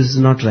right or this is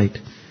not right.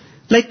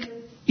 Like,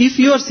 if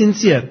you are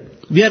sincere,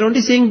 we are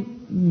only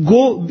saying,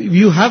 go,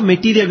 you have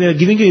material, we are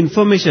giving you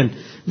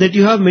information, that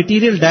you have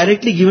material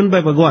directly given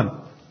by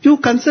Bhagwan. You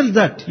consult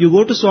that. You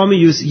go to Swami,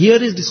 you hear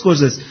his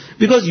discourses.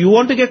 Because you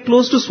want to get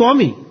close to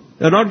Swami.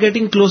 You are not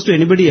getting close to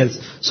anybody else.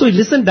 So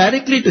listen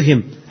directly to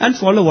him and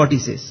follow what he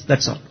says.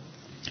 That's all.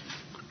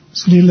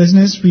 So dear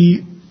listeners,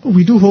 we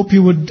do hope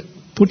you would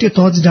put your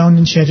thoughts down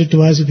and share it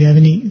to us if you have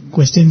any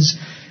questions.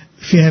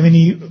 If you have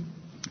any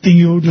anything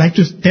you would like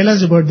to tell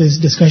us about this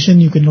discussion,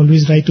 you can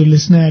always write to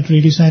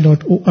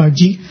listener@radiosai.org.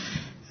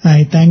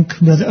 I thank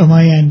Brother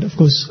Amay and, of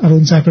course,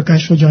 Arun Sai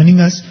Prakash for joining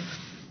us.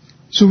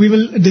 So we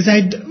will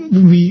decide,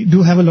 we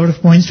do have a lot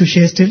of points to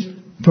share still.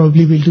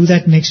 Probably we'll do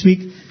that next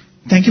week.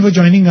 Thank you for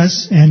joining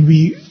us, and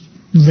we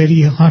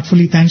very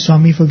heartfully thank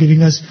Swami for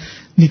giving us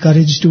the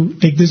courage to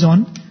take this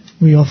on.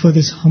 We offer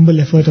this humble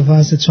effort of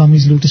ours at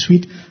Swami's Lotus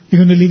Suite. We're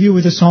going to leave you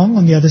with a song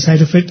on the other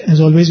side of it. As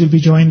always, we'll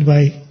be joined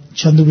by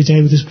Chandu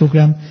Vijay with his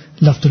program,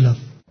 Love to Love.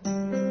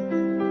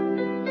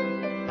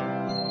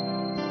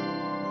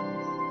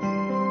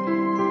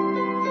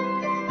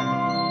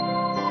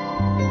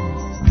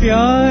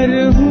 प्यार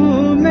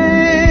हूँ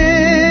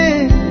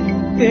मैं,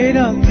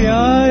 तेरा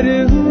प्यार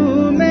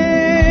हूँ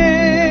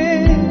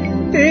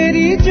मैं,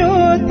 तेरी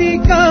ज्योति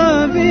का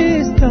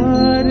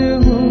विस्तार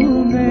हूँ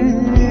मैं।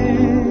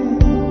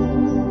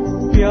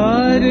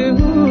 प्यार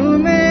हूँ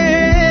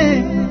मैं,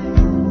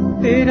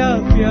 तेरा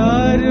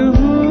प्यार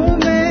हूँ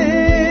मैं,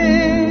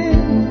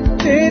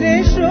 तेरे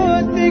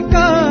स्रोत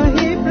का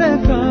ही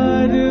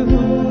प्रकार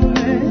हूँ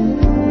मैं।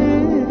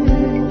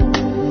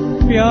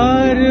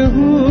 प्यार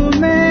हूँ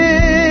मैं,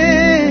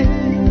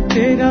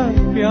 तेरा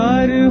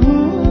प्यार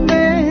हूँ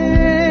मैं,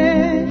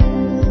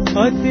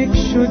 अति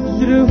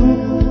क्षुद्र हूँ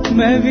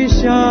मैं,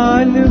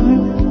 विशाल हूँ,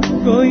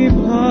 कोई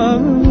भाव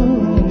हूँ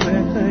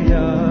मैं,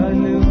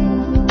 ख्याल हूँ,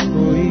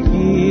 कोई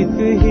गीत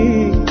ही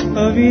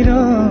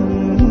अविराम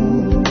हूँ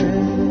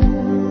मैं।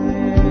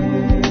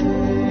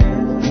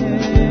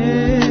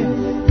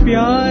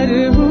 प्यार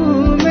हूँ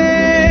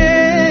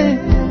मैं,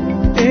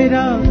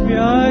 तेरा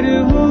प्यार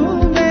हूँ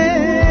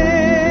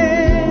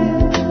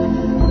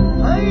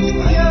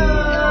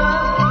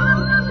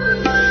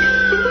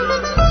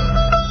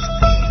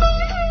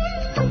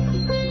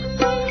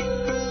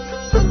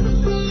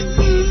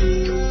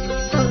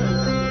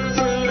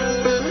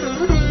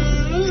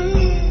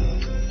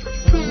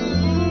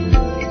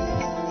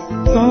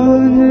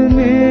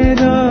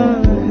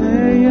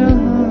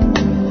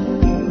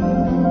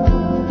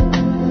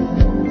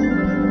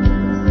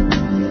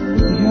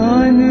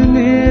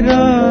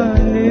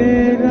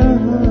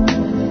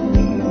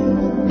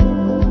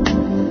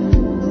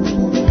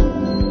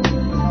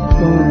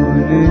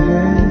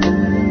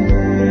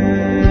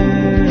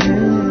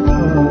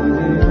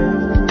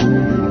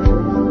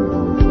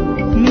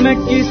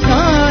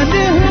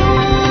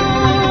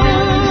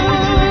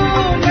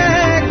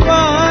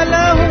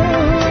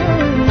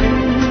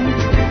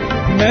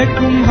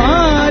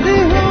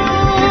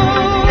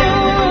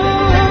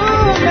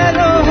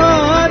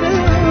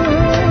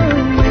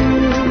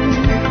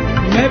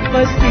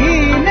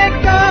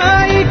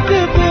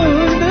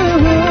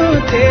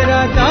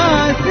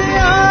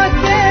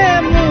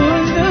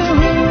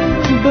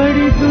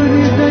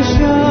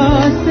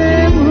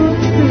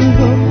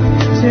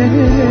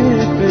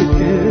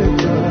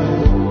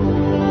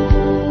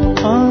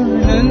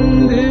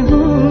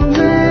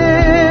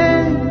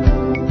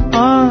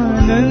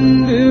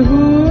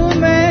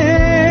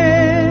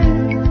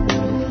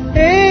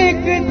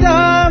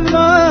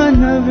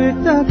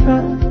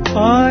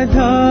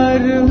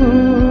आधार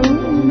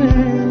हूँ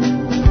मैं।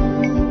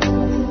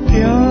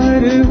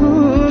 प्यार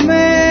हूँ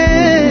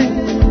मैं,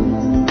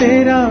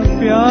 तेरा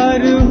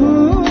प्यार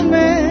हूँ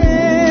मैं।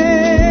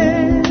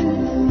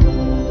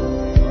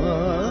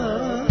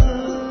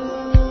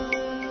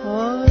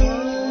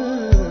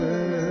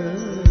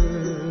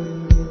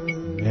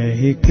 मैं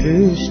ही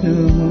कृष्ण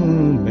हूँ,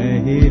 मैं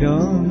ही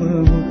राम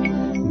हूँ,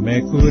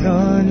 मैं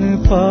कुरान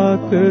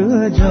पाक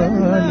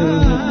अजान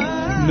हूँ,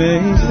 मैं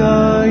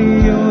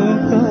ईसाइयों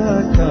का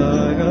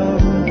तारा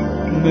हूँ,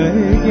 मैं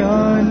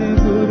ज्ञान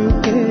गुरु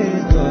के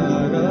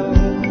द्वारा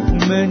हूँ,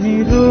 मैं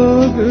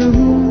निरोग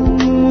हूँ,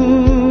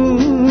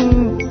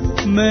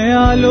 मैं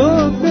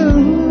आलोक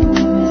हूँ,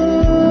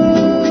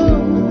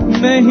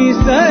 मैं ही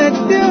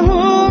सत्य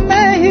हूँ,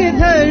 मैं ही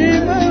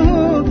धर्म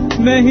हूँ,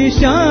 मैं ही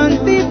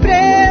शांति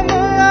प्रेम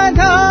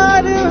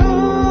आधार हूँ।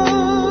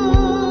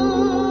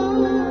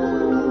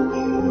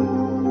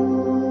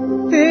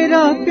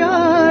 तेरा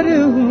प्यार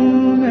हूँ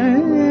मैं,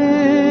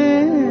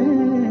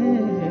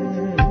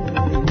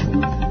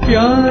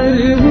 प्यार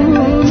हूँ